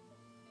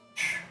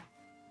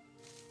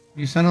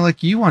 You sounded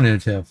like you wanted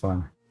to have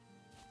fun.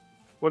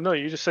 Well, no,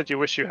 you just said you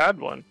wish you had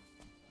one.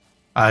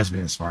 I was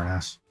being a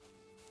smartass.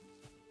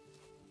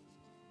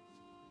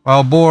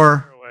 Wild boar.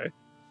 Fire away.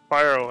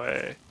 Fire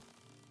away.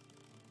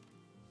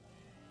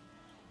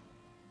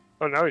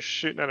 Oh, now he's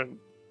shooting at a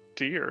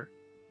deer.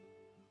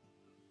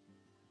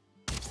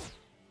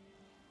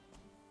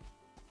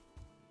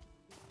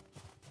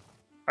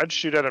 I'd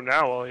shoot at him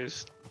now while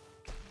his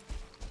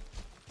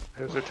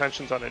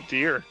attention's on a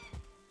deer.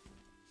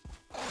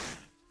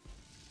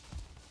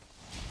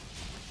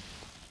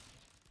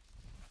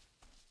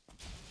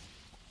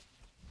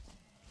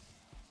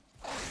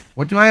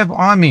 What do I have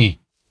on me?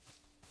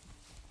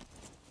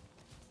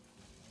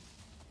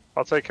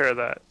 I'll take care of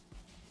that.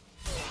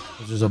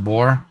 This is a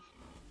boar?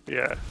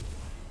 Yeah.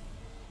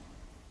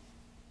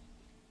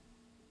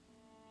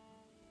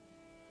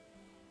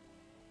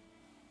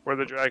 Where'd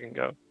the dragon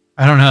go?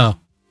 I don't know.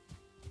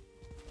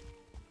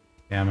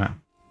 Damn it.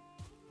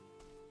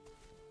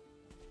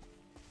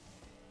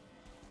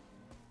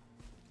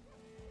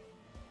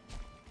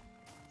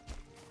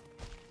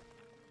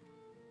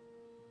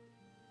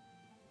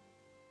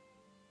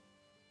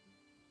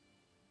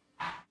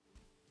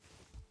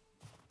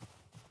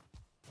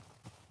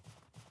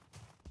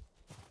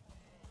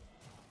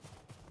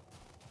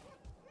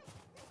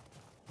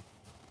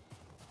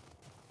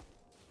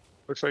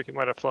 Looks like he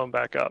might have flown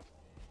back up.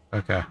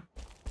 Okay.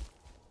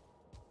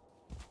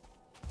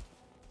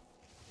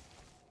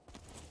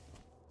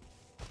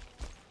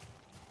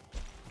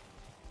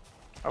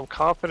 I'm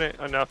confident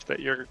enough that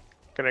you're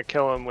gonna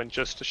kill him with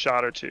just a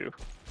shot or two.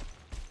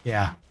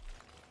 Yeah.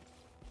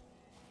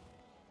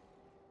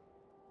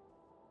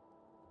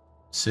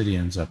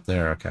 Obsidian's up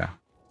there, okay.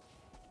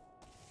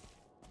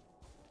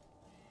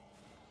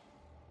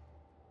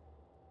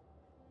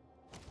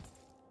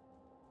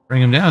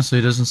 Bring him down so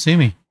he doesn't see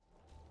me.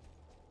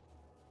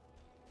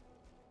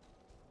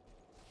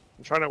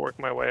 I'm trying to work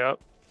my way up.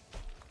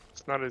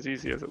 It's not as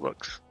easy as it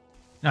looks.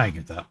 I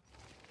get that.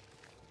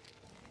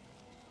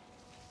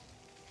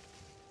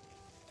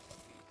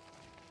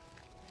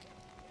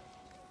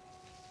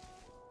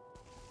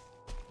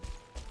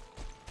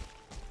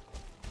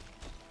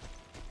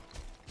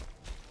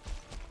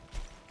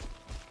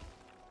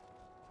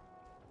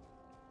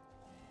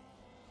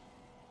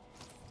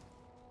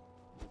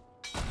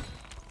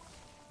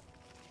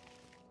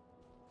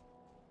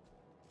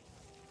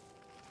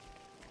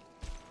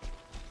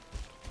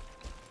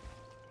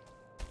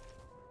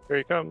 Here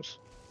he comes.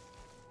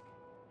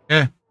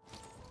 Okay.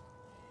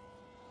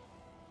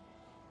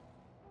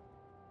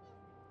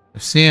 I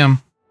see him.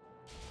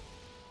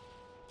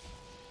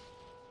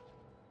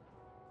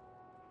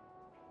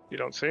 You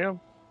don't see him?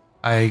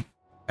 I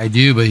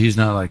do, but he's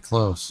not like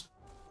close.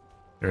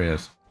 There he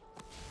is.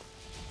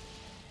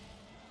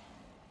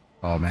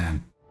 Oh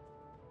man.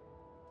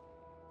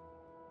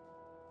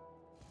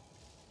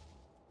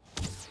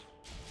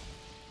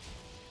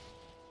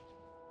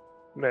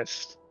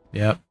 Missed.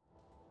 Yep.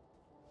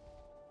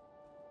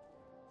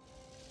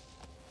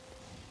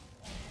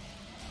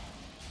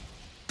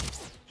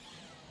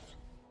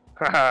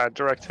 Haha,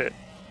 direct hit.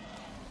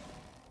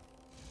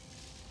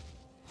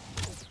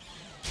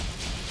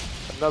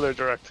 Another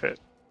direct hit.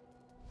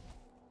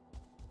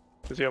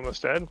 Is he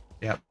almost dead?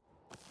 Yep.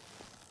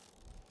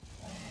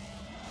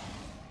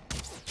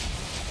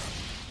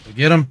 We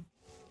get him.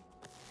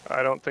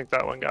 I don't think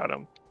that one got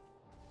him.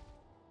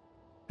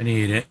 I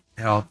need it.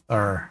 Help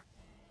or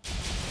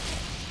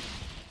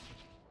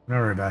don't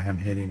worry about him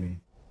hitting me.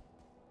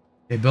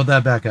 Okay, build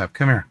that back up.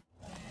 Come here.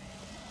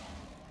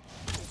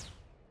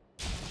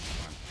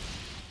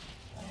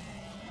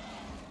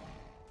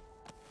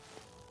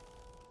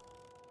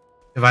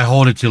 If I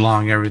hold it too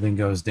long, everything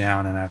goes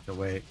down and I have to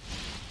wait.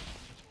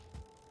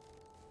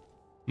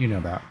 You know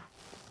that.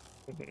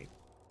 Mhm.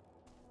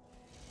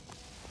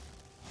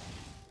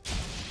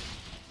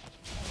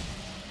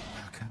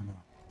 Oh, come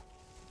on.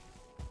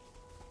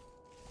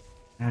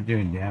 Not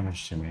doing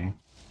damage to me.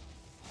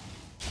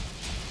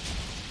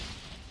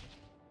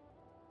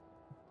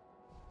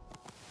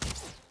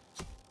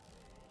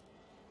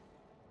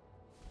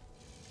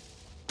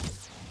 I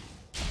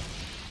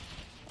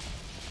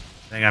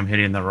think I'm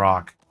hitting the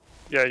rock.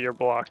 Yeah, you're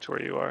blocked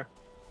where you are.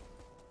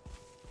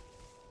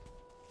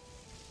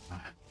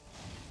 Back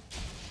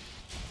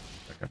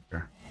up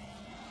there.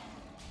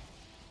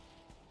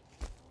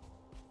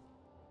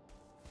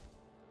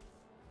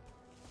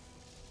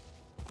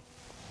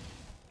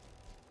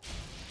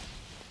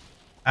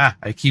 Ah,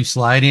 I keep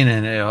sliding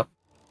and it'll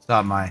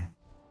stop my...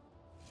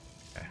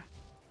 Okay.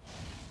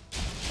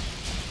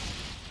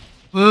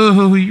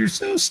 Ooh, you're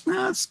so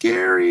not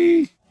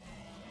scary.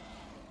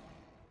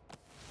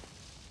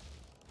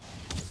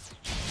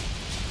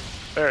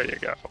 There you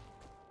go.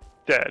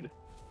 Dead.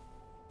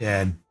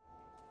 Dead.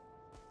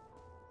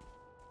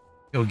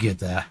 Go get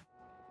that.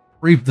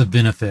 Reap the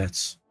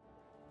benefits.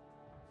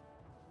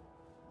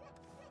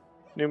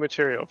 New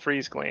material,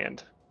 freeze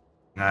gland.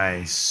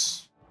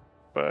 Nice.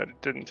 But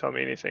it didn't tell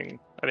me anything.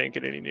 I didn't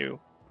get any new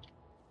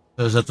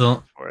So is that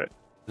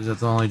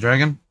the only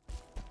dragon?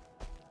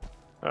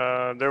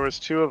 There was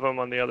two of them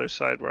on the other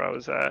side where I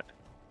was at.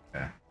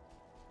 Okay.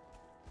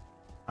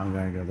 I'm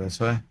gonna go this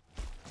way.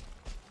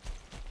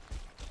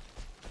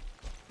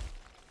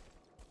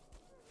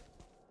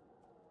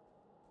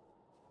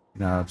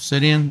 Now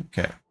obsidian.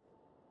 Okay.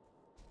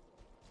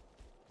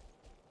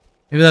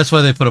 Maybe that's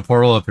why they put a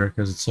portal up here,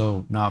 because it's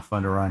so not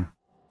fun to run.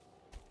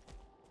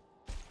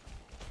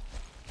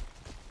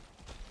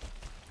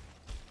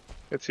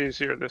 It's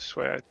easier this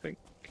way, I think.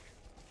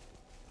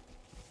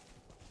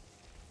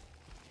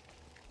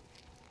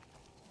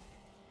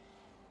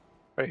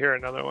 I hear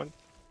another one.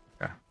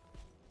 Yeah.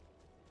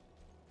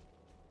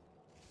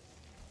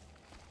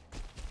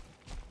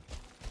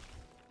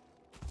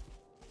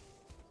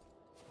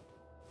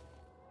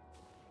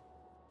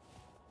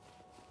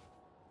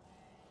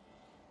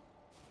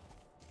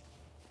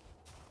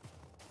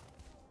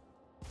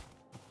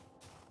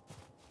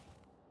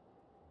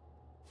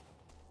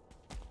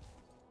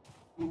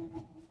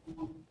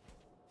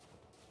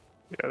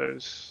 Yeah,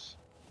 there's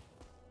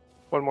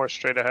one more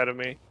straight ahead of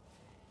me.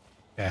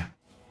 Yeah.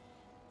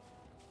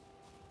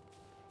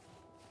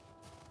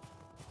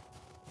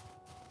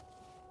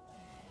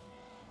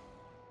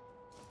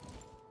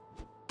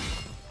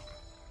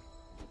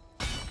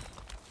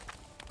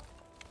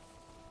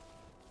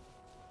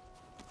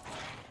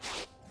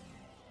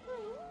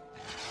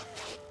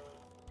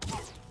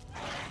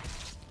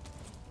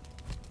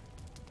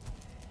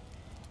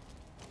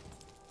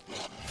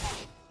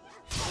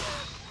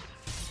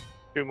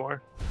 Two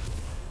more.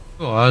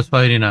 Cool, I was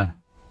fighting a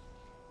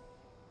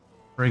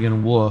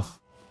friggin' wolf.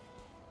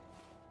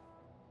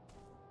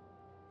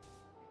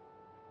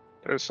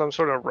 There's some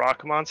sort of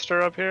rock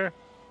monster up here.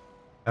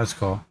 That's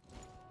cool.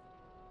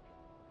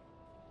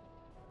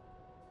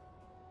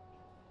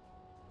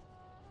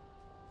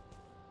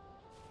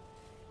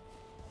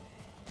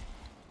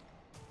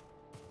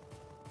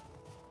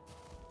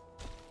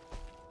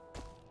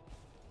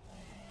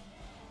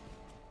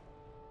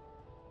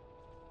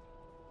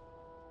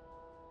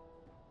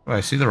 Oh, I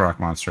see the rock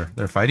monster.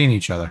 They're fighting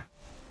each other.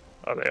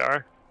 Oh, they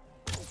are?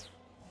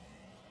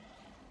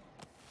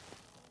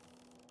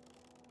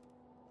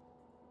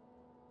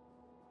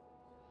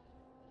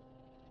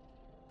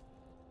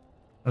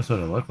 That's what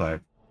it looked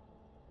like.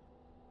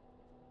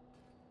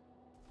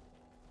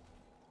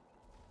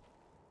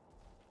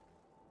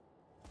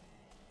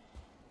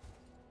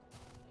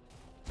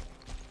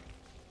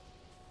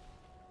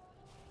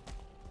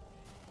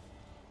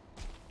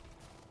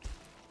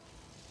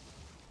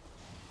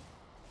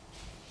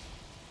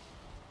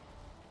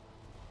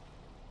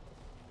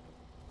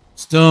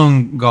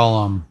 Stone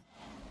golem.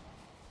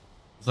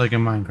 It's like in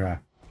Minecraft.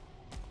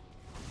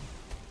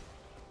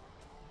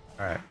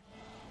 Alright.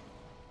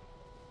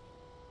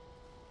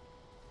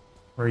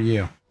 Where are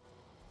you?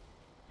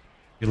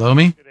 Below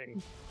me?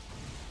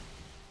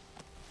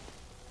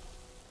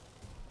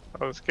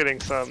 I was getting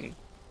some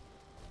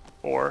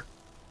ore.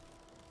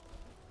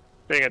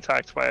 Being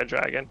attacked by a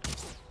dragon.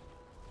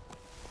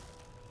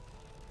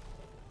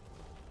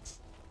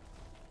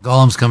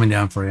 Golem's coming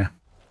down for you.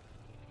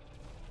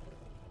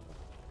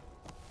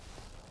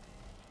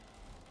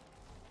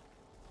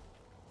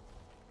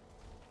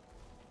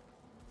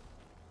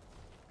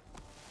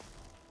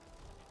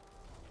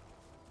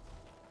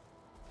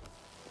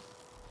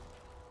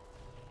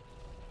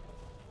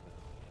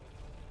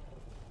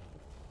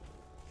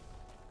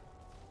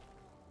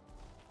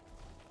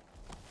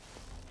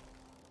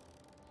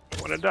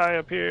 I want to die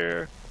up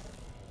here.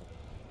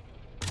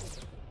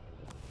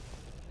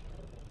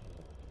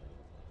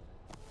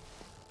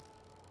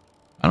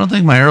 I don't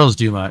think my arrows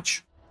do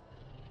much.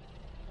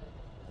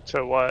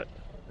 To what?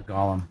 The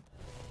golem.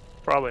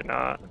 Probably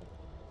not.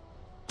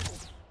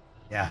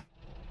 Yeah.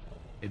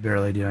 They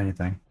barely do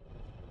anything.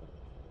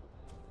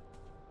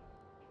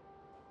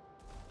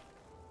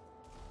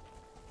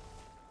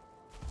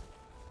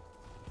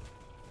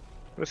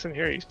 Listen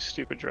here, you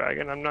stupid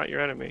dragon. I'm not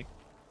your enemy.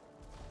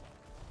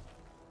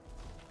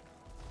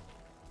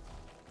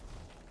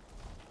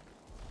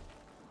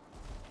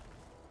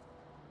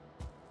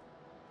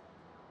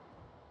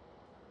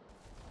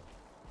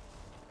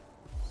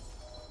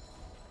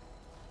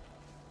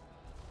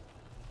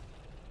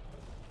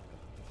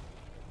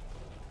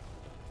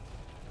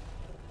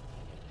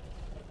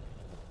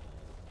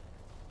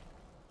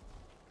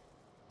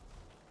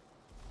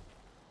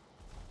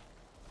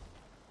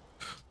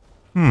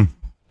 Hmm.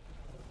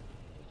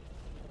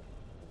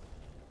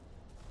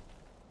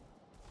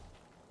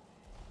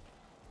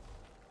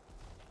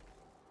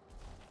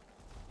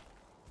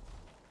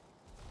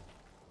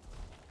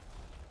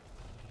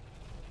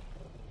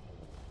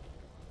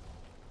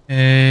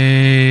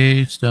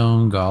 A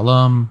stone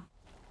golem.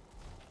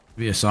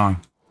 Be a song.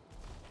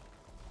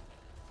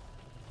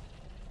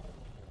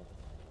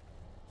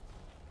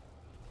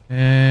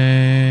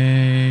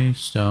 A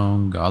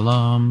stone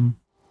golem.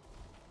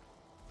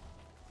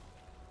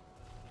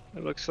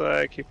 It looks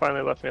like he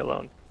finally left me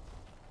alone.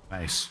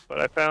 Nice. But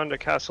I found a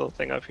castle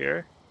thing up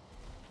here.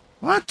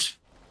 What?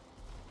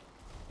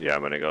 Yeah,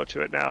 I'm gonna go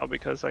to it now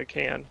because I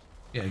can.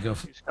 Yeah, go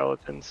for Two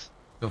skeletons.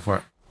 Go for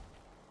it.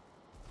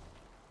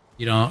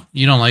 You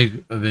don't like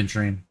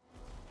adventuring.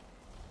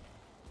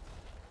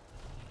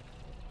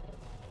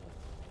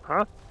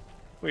 Huh?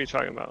 What are you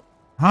talking about?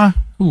 Huh?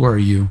 Who are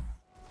you?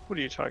 What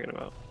are you talking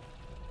about?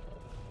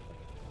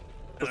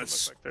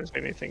 Doesn't look like there's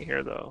anything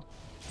here though.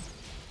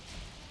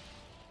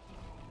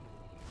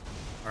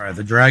 All right,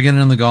 the dragon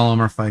and the golem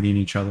are fighting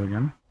each other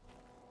again.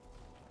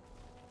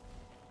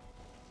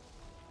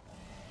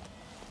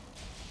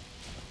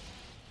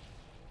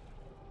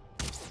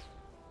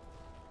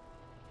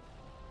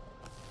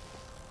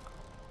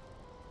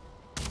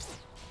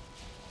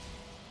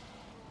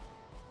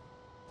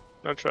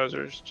 No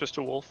trousers, just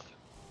a wolf.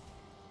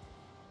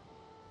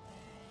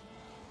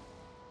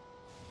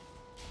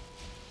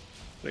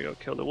 Gonna go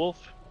kill the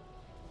wolf.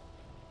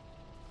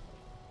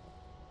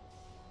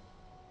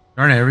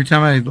 Darn it, every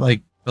time I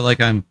feel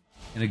like I'm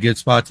in a good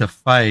spot to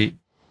fight,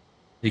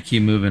 they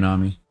keep moving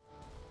on me.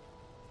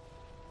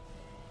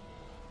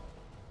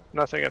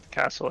 Nothing at the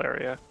castle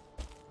area.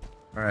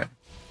 All right.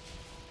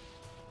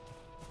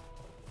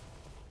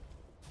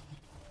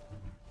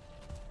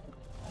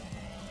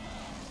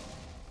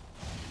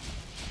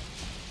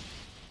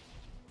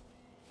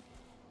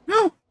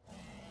 No.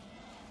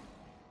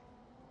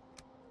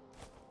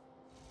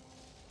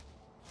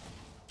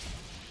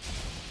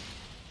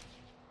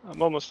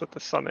 I'm almost at the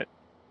summit.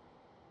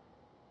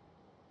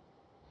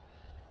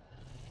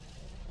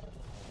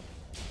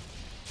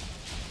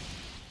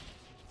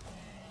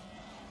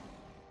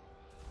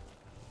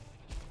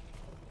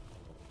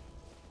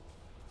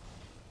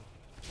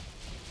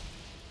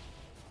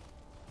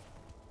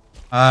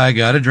 I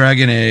got a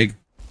dragon egg.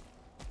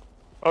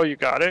 Oh, you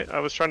got it? I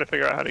was trying to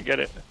figure out how to get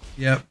it.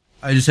 Yep.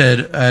 I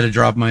had to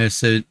drop my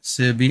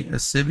Obsidian.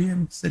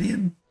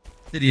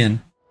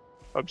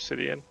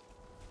 Obsidian.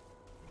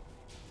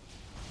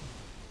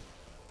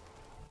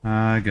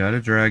 I got a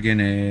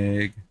dragon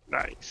egg.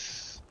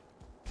 Nice.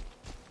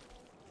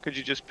 Could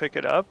you just pick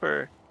it up,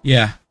 or?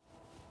 Yeah.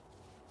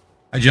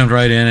 I jumped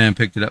right in and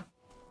picked it up.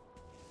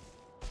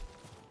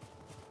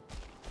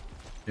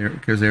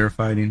 Because they were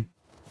fighting.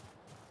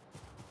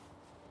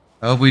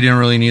 I hope we didn't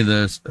really need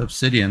the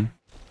obsidian.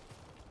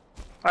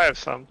 I have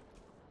some.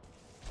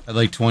 I had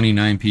like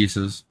 29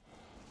 pieces.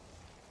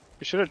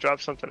 You should have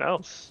dropped something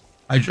else.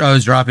 I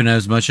was dropping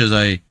as much as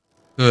I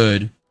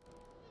could.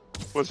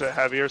 Was it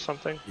heavy or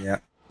something? Yeah.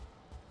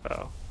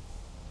 Oh.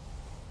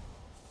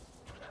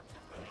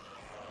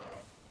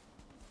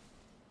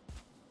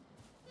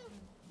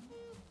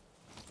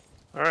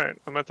 Alright,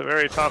 I'm at the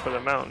very top of the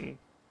mountain.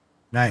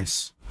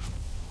 Nice.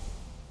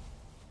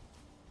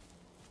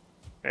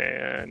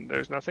 And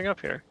there's nothing up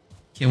here.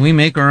 Can we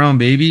make our own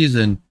babies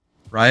and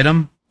ride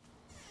them?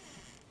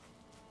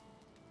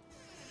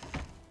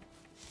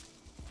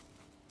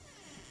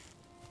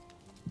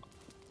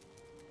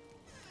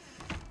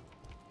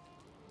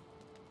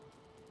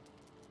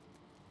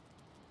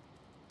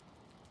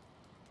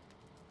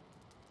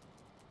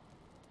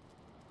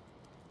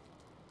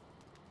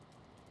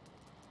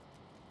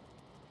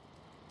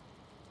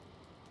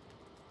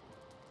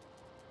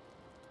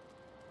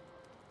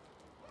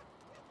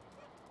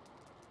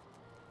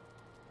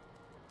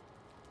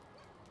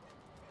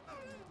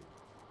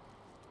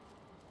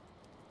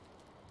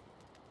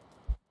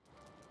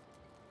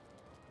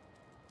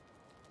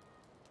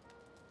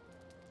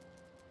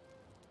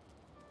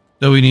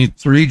 So we need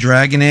 3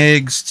 dragon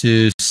eggs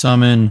to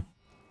summon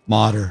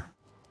MadHatter.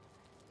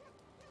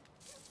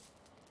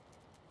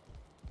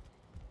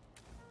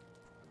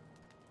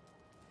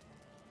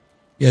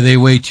 Yeah, they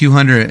weigh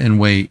 200 in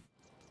weight.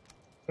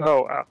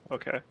 Oh, wow.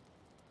 Okay.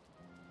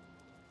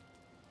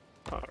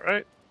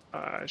 Alright.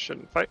 I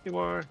shouldn't fight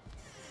anymore.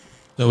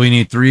 So we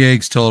need 3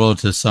 eggs total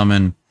to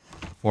summon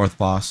 4th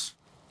boss.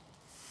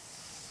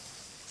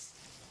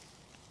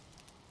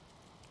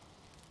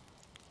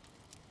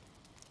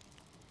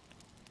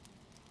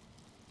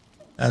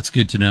 That's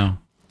good to know.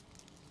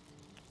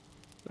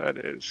 That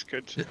is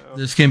good to know.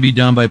 This can be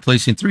done by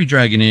placing 3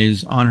 dragon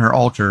eggs on her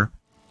altar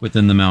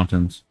within the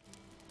mountains.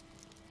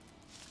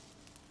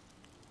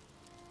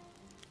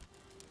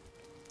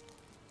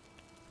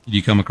 Did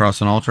you come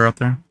across an altar up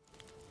there?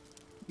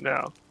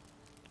 No.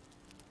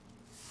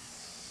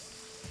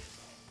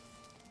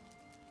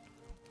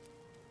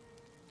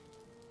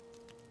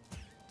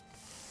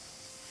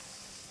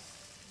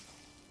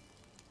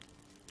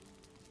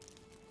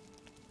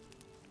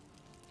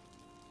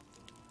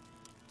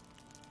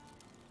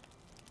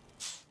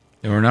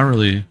 Yeah,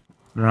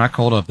 they're not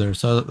cold up there,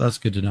 so that's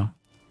good to know.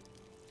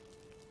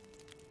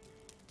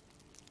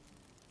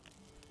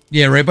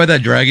 Yeah, right by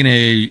that dragon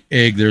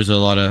egg, there's a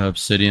lot of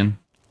obsidian.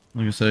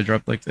 Like I said, I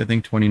dropped I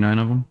think 29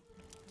 of them.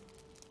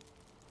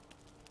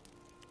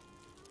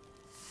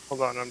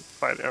 Hold on,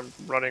 I'm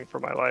running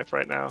for my life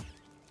right now.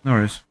 No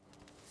worries.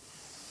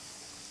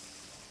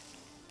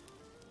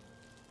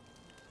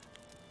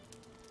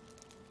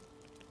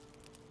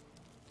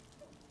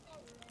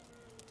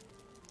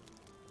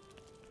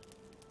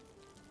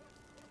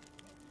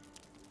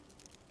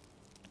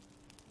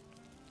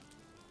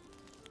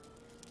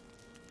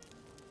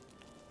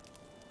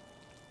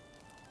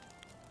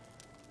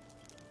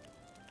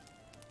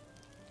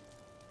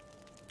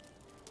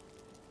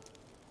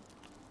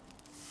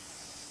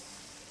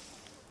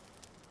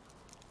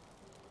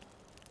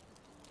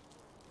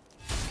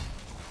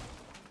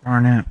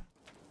 Darn it.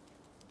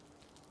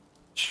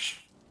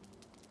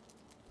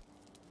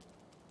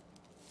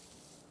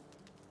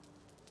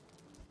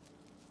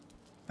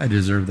 I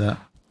deserve that.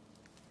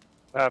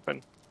 What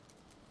happened?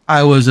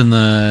 I was in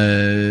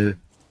the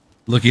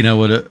looking at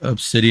what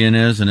obsidian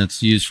is, and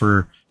it's used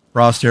for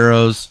frost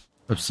arrows,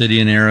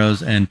 obsidian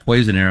arrows, and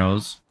poison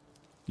arrows.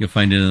 You'll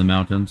find it in the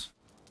mountains.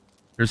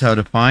 Here's how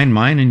to find,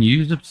 mine, and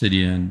use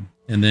obsidian.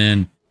 And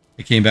then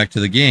I came back to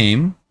the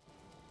game,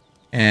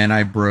 and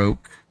I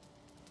broke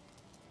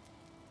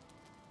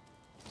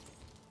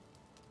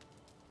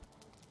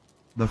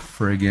the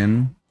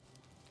friggin'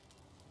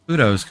 food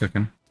I was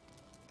cooking.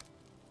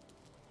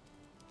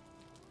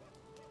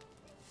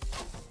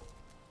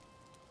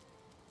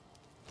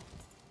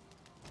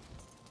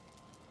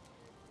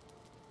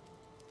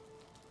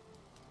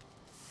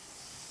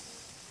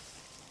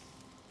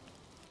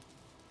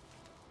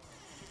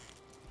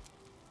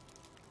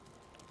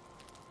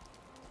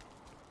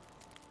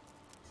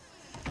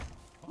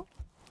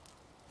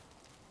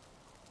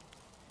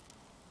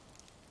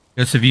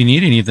 Guess if you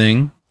need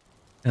anything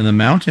in the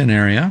mountain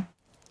area,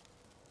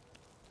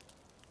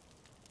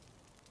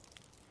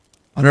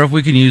 I wonder if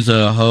we can use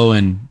a hoe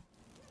and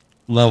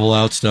level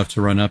out stuff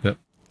to run up it.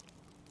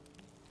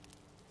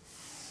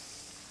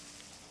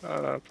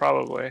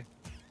 Probably.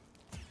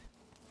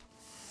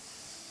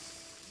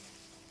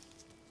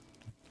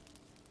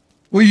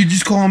 Will you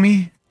just call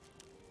me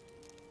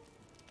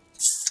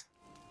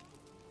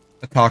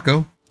a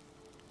taco?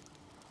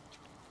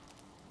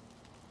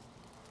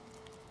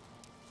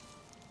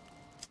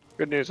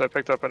 Good news, I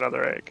picked up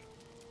another egg.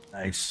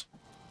 Nice.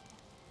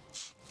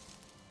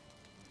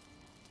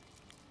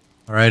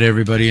 All right,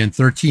 everybody. In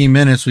 13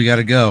 minutes, we got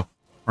to go.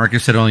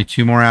 Marcus said only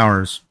 2 more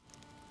hours.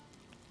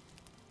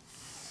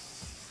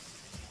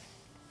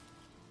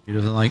 He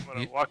doesn't like.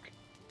 I'm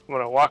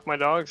gonna walk my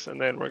dogs, and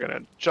then we're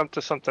gonna jump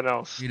to something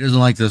else. He doesn't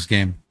like this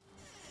game.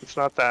 It's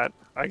not that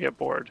I get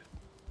bored.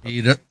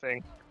 He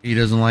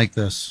doesn't like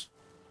this.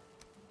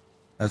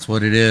 That's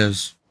what it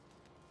is.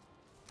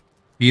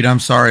 Pete, I'm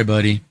sorry,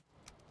 buddy.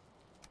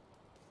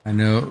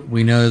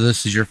 We know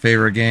this is your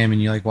favorite game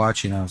and you like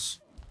watching us.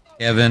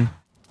 Kevin,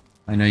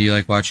 I know you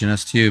like watching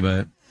us too,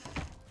 but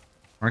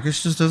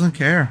Marcus just doesn't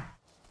care.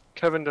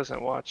 Kevin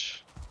doesn't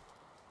watch.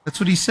 That's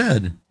what he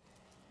said.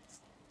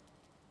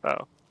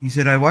 Oh. He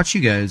said, I watch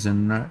you guys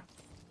and I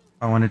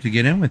wanted to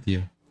get in with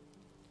you.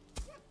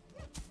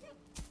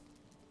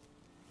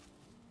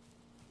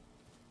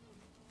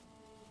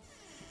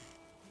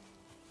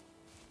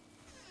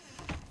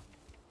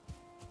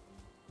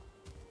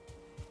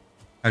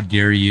 How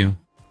dare you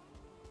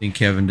think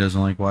Kevin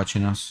doesn't like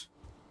watching us?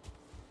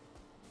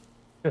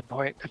 Good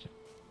point.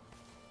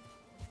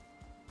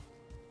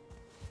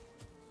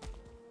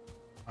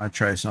 I'll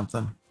try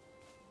something.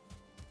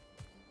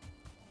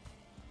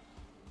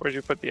 Where'd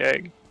you put the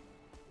egg?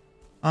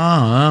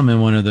 I'm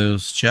in one of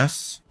those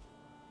chests.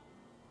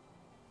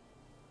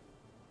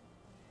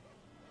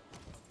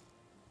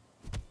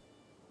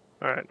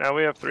 Alright, now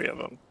we have 3 of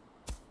them.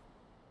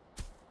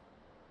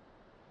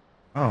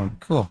 Oh,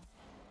 cool.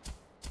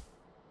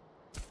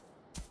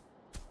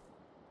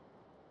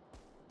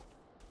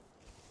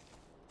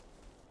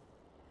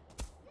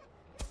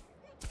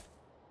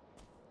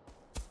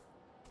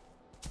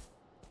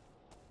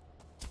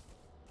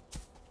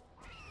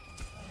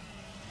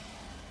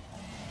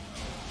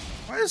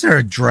 Why is there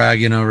a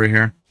dragon over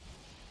here?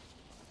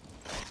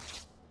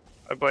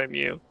 I blame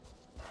you.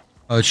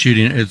 Oh, it's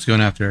shooting. It's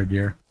going after a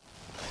deer.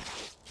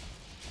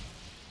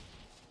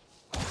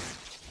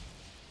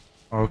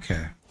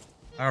 Okay.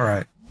 All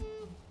right.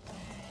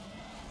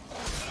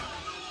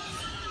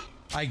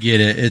 I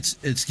get it.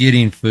 It's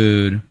getting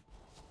food.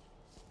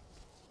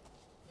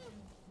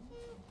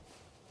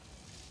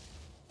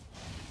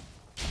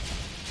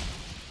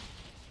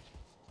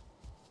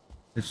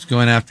 It's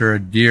going after a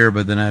deer,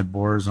 but then I had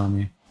boars on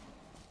me.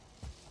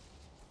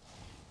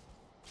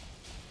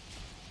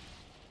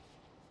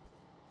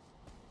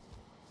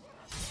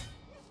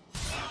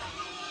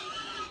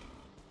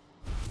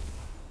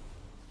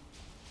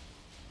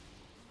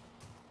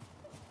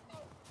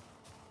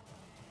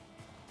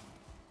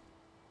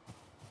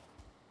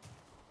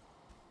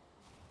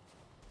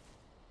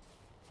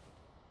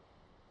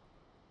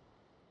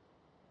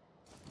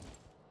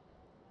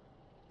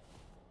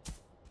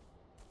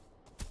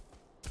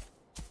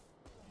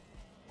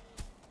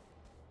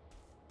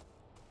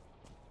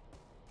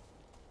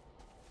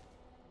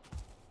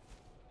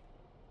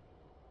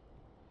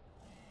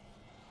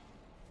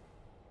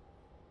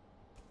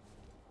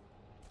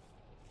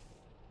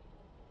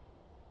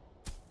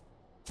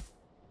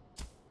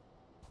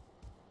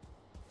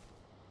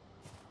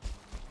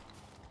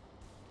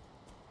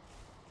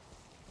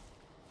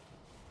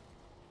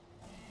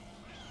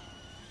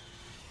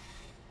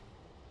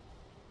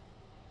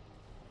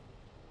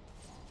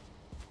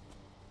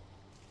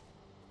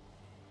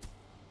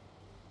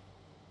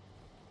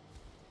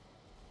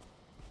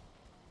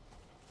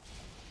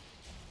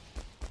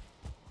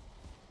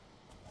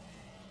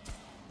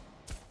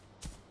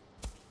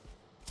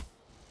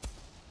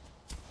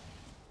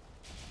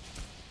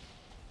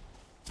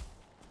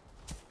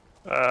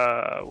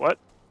 What?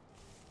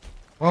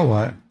 Well,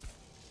 what?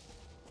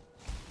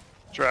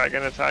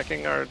 Dragon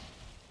attacking our...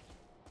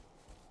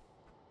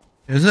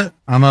 Is it?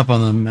 I'm up on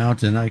the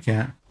mountain. I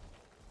can't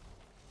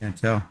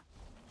tell.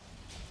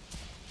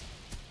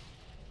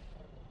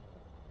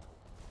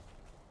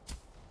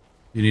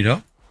 You need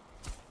help?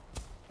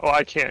 Oh,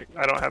 I can't.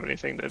 I don't have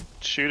anything to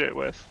shoot it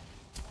with.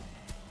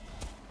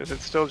 Is it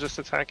still just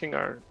attacking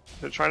our...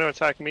 Is it trying to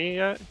attack me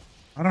yet?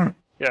 I don't...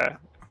 Yeah.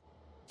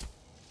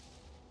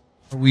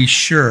 Are we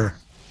sure?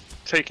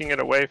 Taking it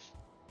away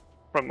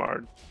from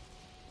our...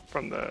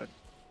 From the...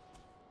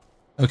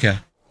 Okay.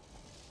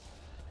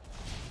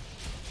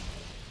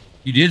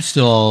 You did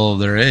steal all of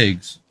their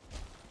eggs.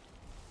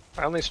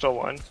 I only stole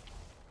one.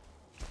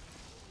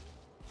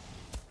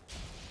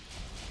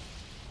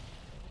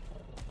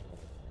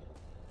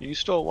 You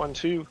stole one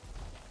too.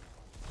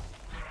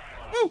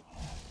 Woo!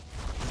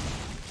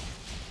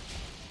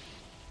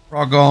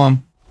 Raw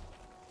golem.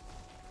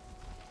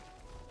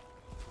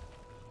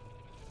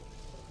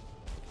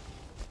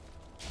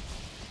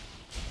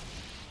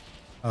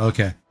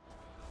 Okay.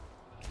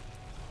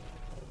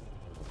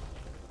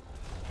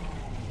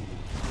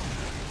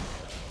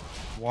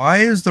 Why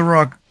is the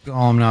rock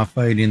golem not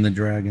fighting the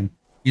dragon?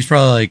 He's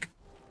probably like...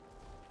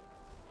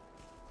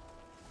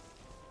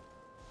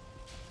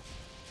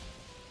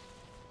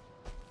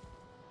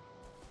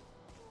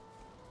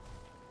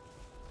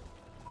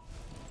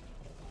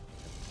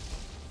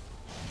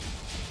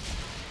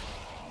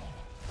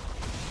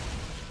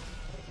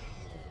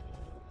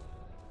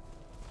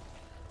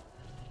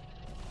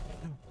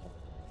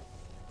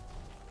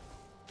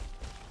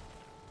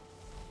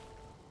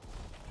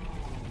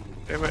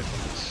 Damn it,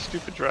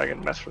 stupid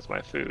dragon messed with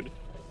my food.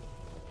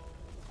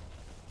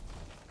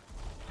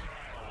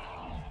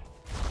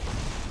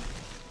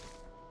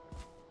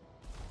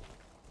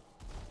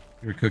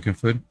 You're cooking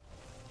food?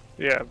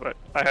 Yeah, but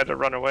I had to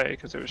run away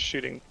because it was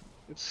shooting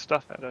its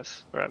stuff at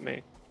us, or at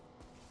me.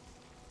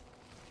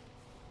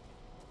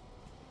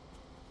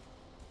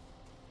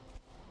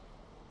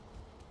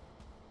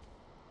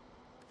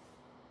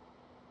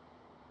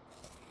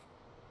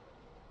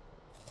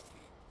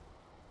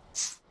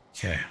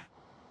 Okay.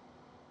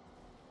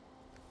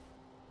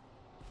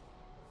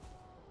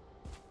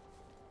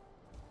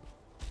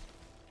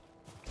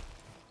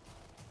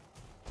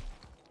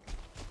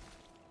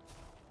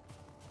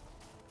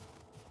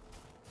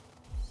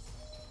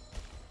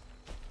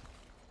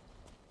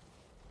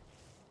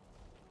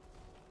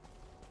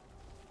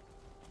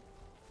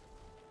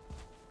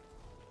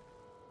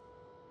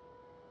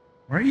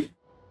 Why are you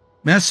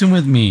messing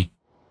with me?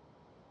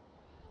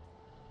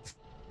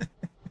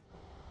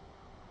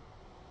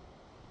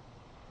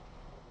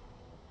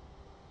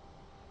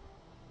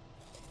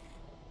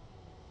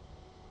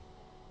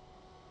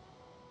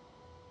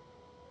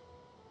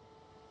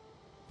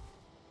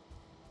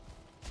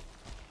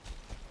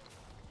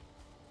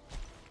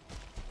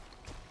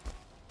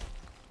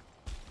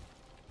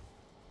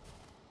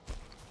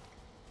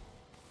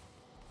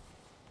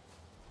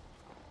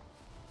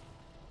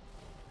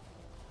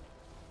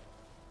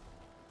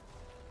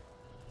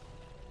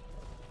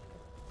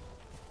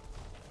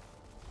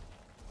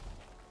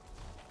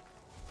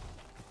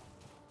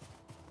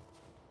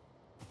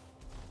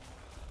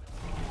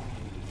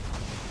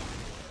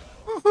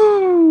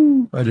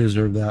 Woohoo! I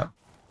deserve that.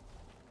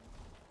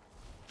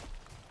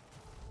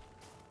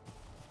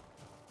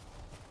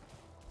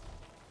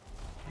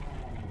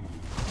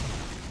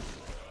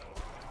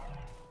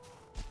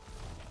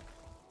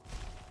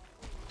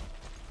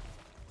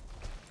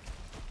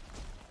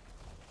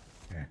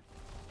 Okay.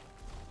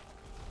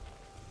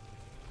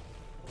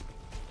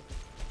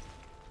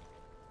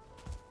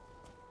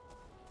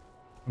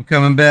 I'm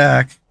coming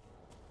back.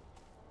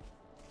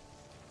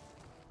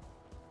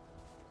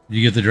 Did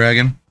you get the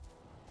dragon?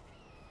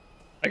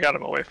 I got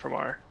him away from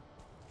our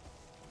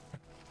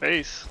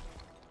base.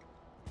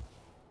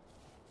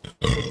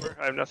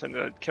 I have nothing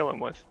to kill him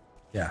with.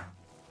 Yeah.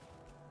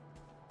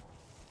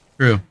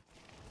 True.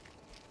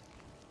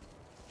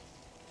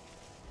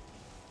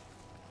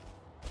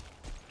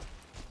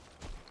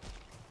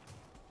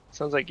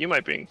 Sounds like you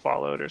might be being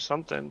followed or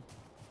something.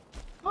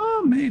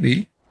 Oh,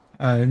 maybe.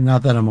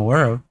 Not that I'm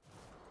aware of.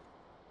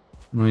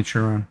 Let me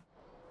turn around.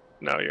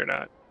 No, you're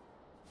not.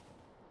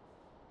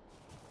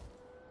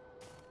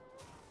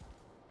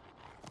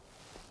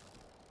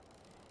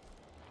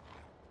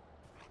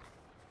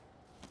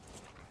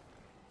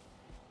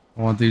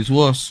 I want these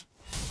wolves.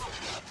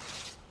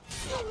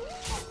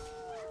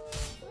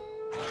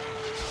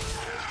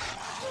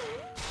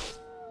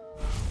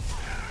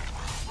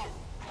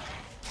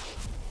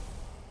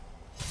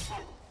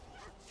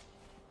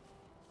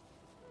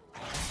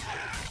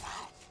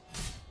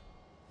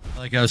 I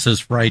like how it says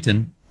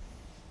frightened.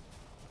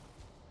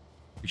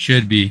 It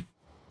should be.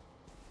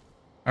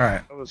 All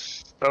right.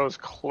 That was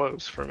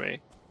close for me.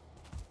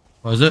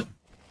 Was it?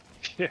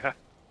 Yeah.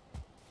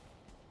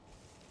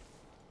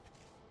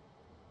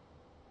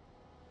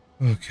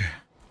 Okay.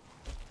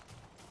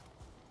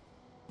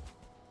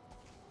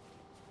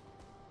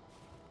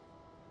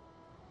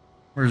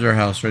 Where's our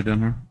house? Right down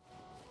here?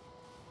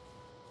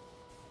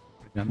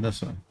 Right down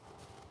this way.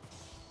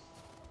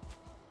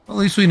 Well,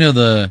 at least we know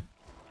the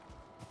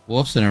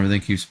wolves and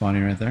everything keep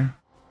spawning right there.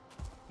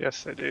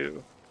 Yes, I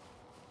do.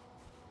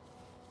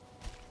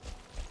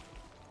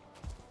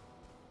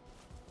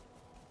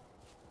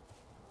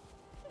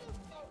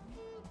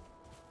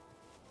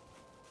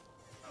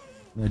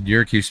 The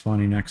deer keeps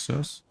spawning next to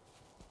us.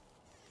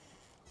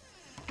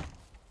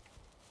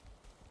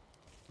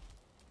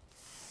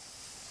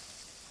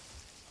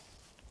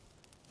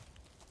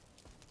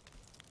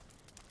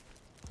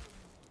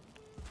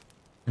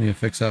 I need to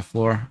fix that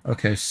floor.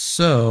 Okay,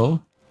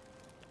 so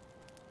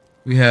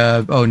we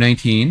have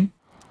 19.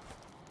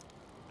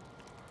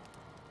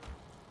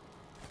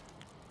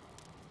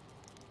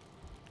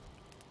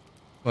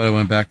 What I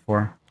went back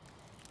for.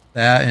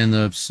 That and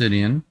the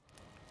obsidian.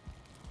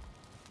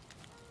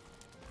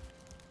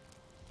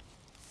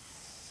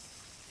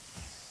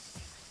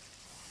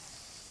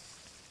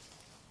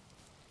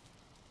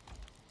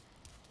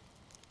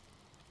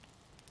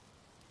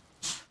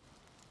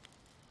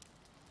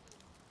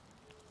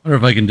 I wonder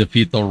if I can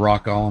defeat the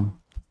rock golem.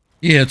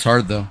 Yeah, it's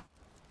hard though.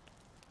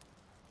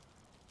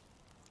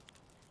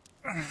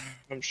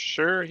 I'm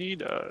sure he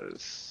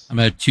does. I'm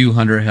at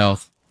 200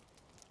 health.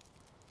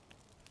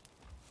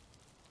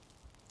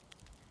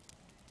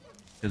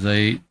 Because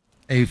I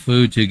ate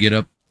food to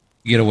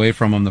get away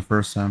from him the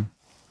first time.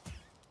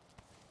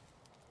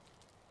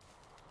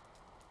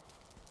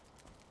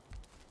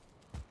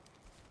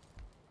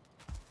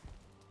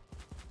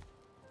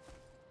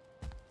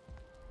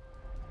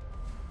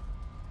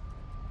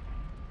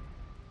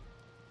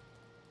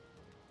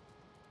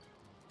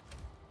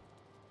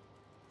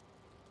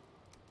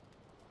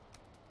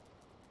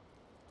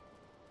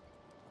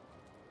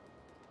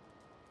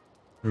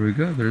 There we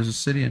go. There's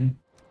obsidian.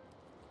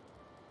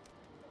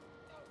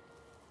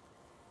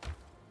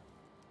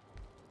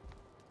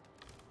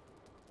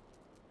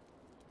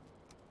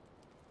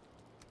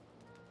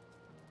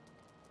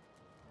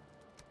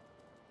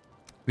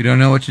 We don't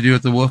know what to do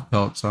with the wolf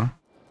pelts, huh?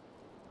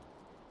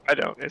 I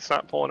don't. It's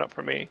not pulling up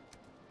for me.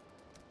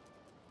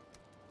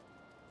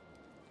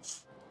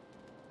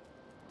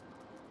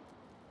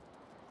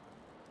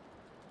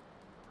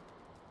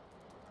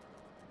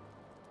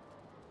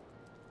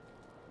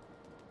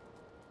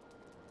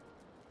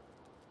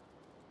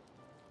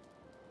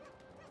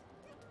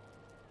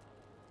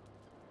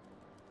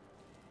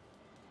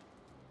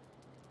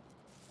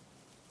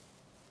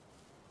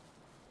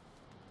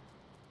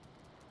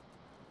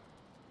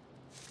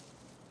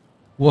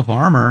 Wolf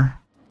armor?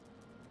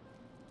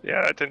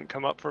 Yeah, it didn't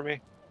come up for me.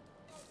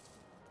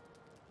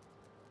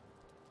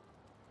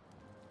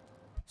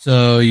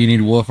 So you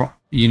need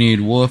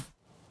wolf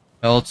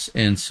pelts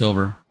and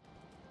silver.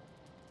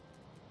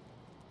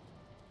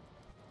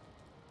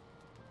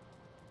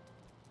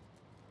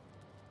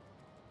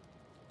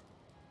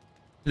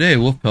 Today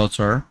wolf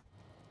pelts are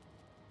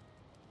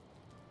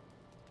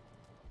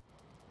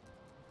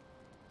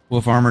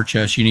wolf armor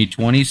chest. You need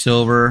 20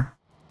 silver,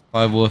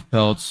 5 wolf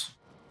pelts,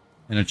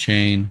 and a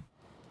chain.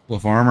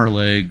 Wolf armor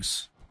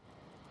legs,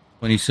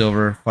 20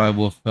 silver, 5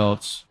 wolf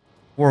pelts,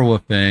 4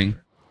 wolf bang.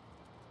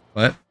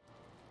 What?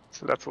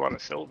 So that's a lot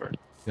of silver.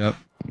 Yep.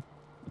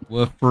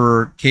 Wolf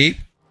for cape,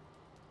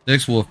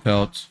 6 wolf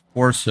pelts,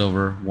 4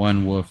 silver,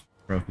 1 wolf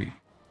trophy.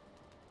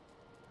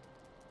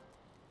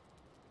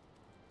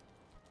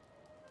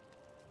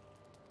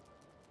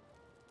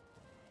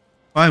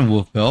 Find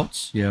wolf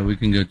pelts. Yeah, we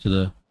can go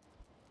to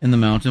in the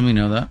mountain. We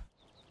know that.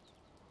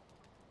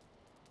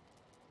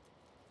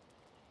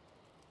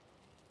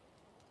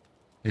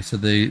 They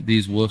said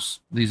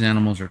these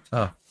animals are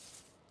tough.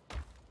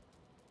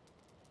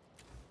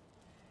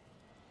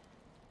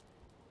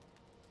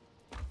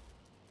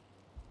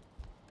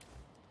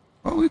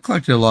 Oh, we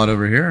collected a lot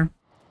over here.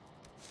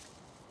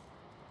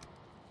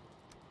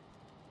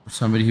 For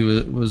somebody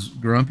who was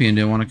grumpy and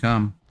didn't want to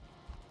come.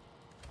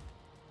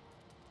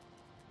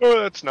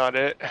 Oh, that's not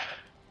it.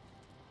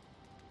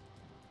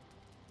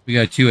 We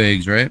got 2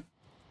 eggs, right?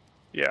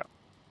 Yeah.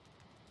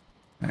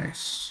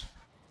 Nice.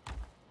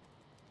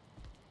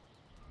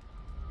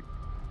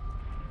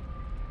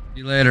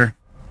 See you later.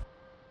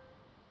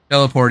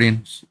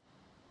 Teleporting.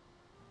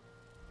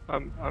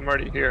 I'm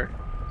already here.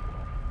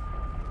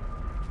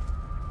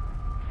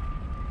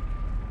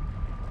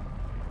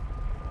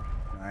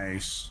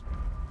 Nice.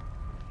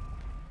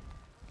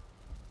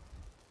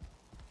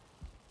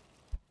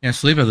 Can't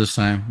sleep at this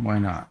time. Why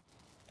not?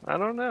 I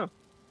don't know.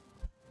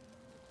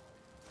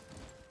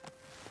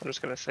 I'm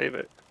just gonna save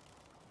it.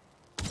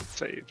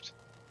 Saved.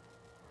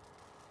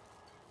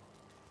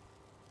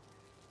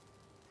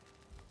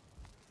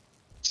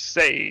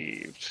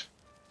 Saved.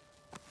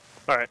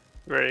 Alright,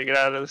 ready to get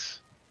out of this?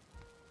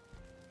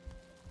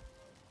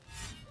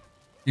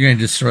 You're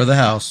gonna destroy the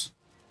house.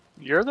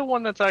 You're the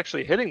one that's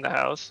actually hitting the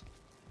house.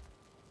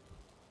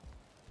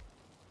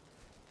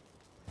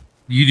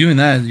 You doing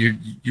that?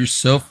 You're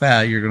so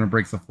fat. You're gonna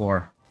break the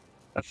floor.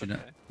 That's okay.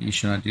 You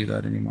should not do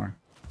that anymore.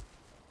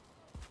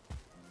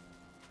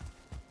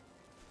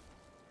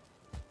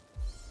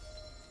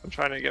 I'm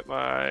trying to get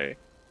my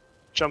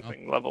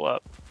jumping level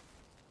up.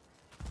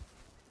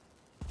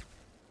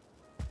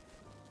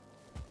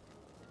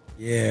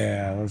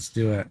 Yeah, let's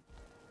do it.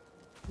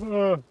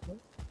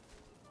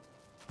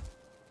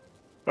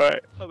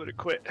 Alright, I'm gonna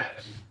quit.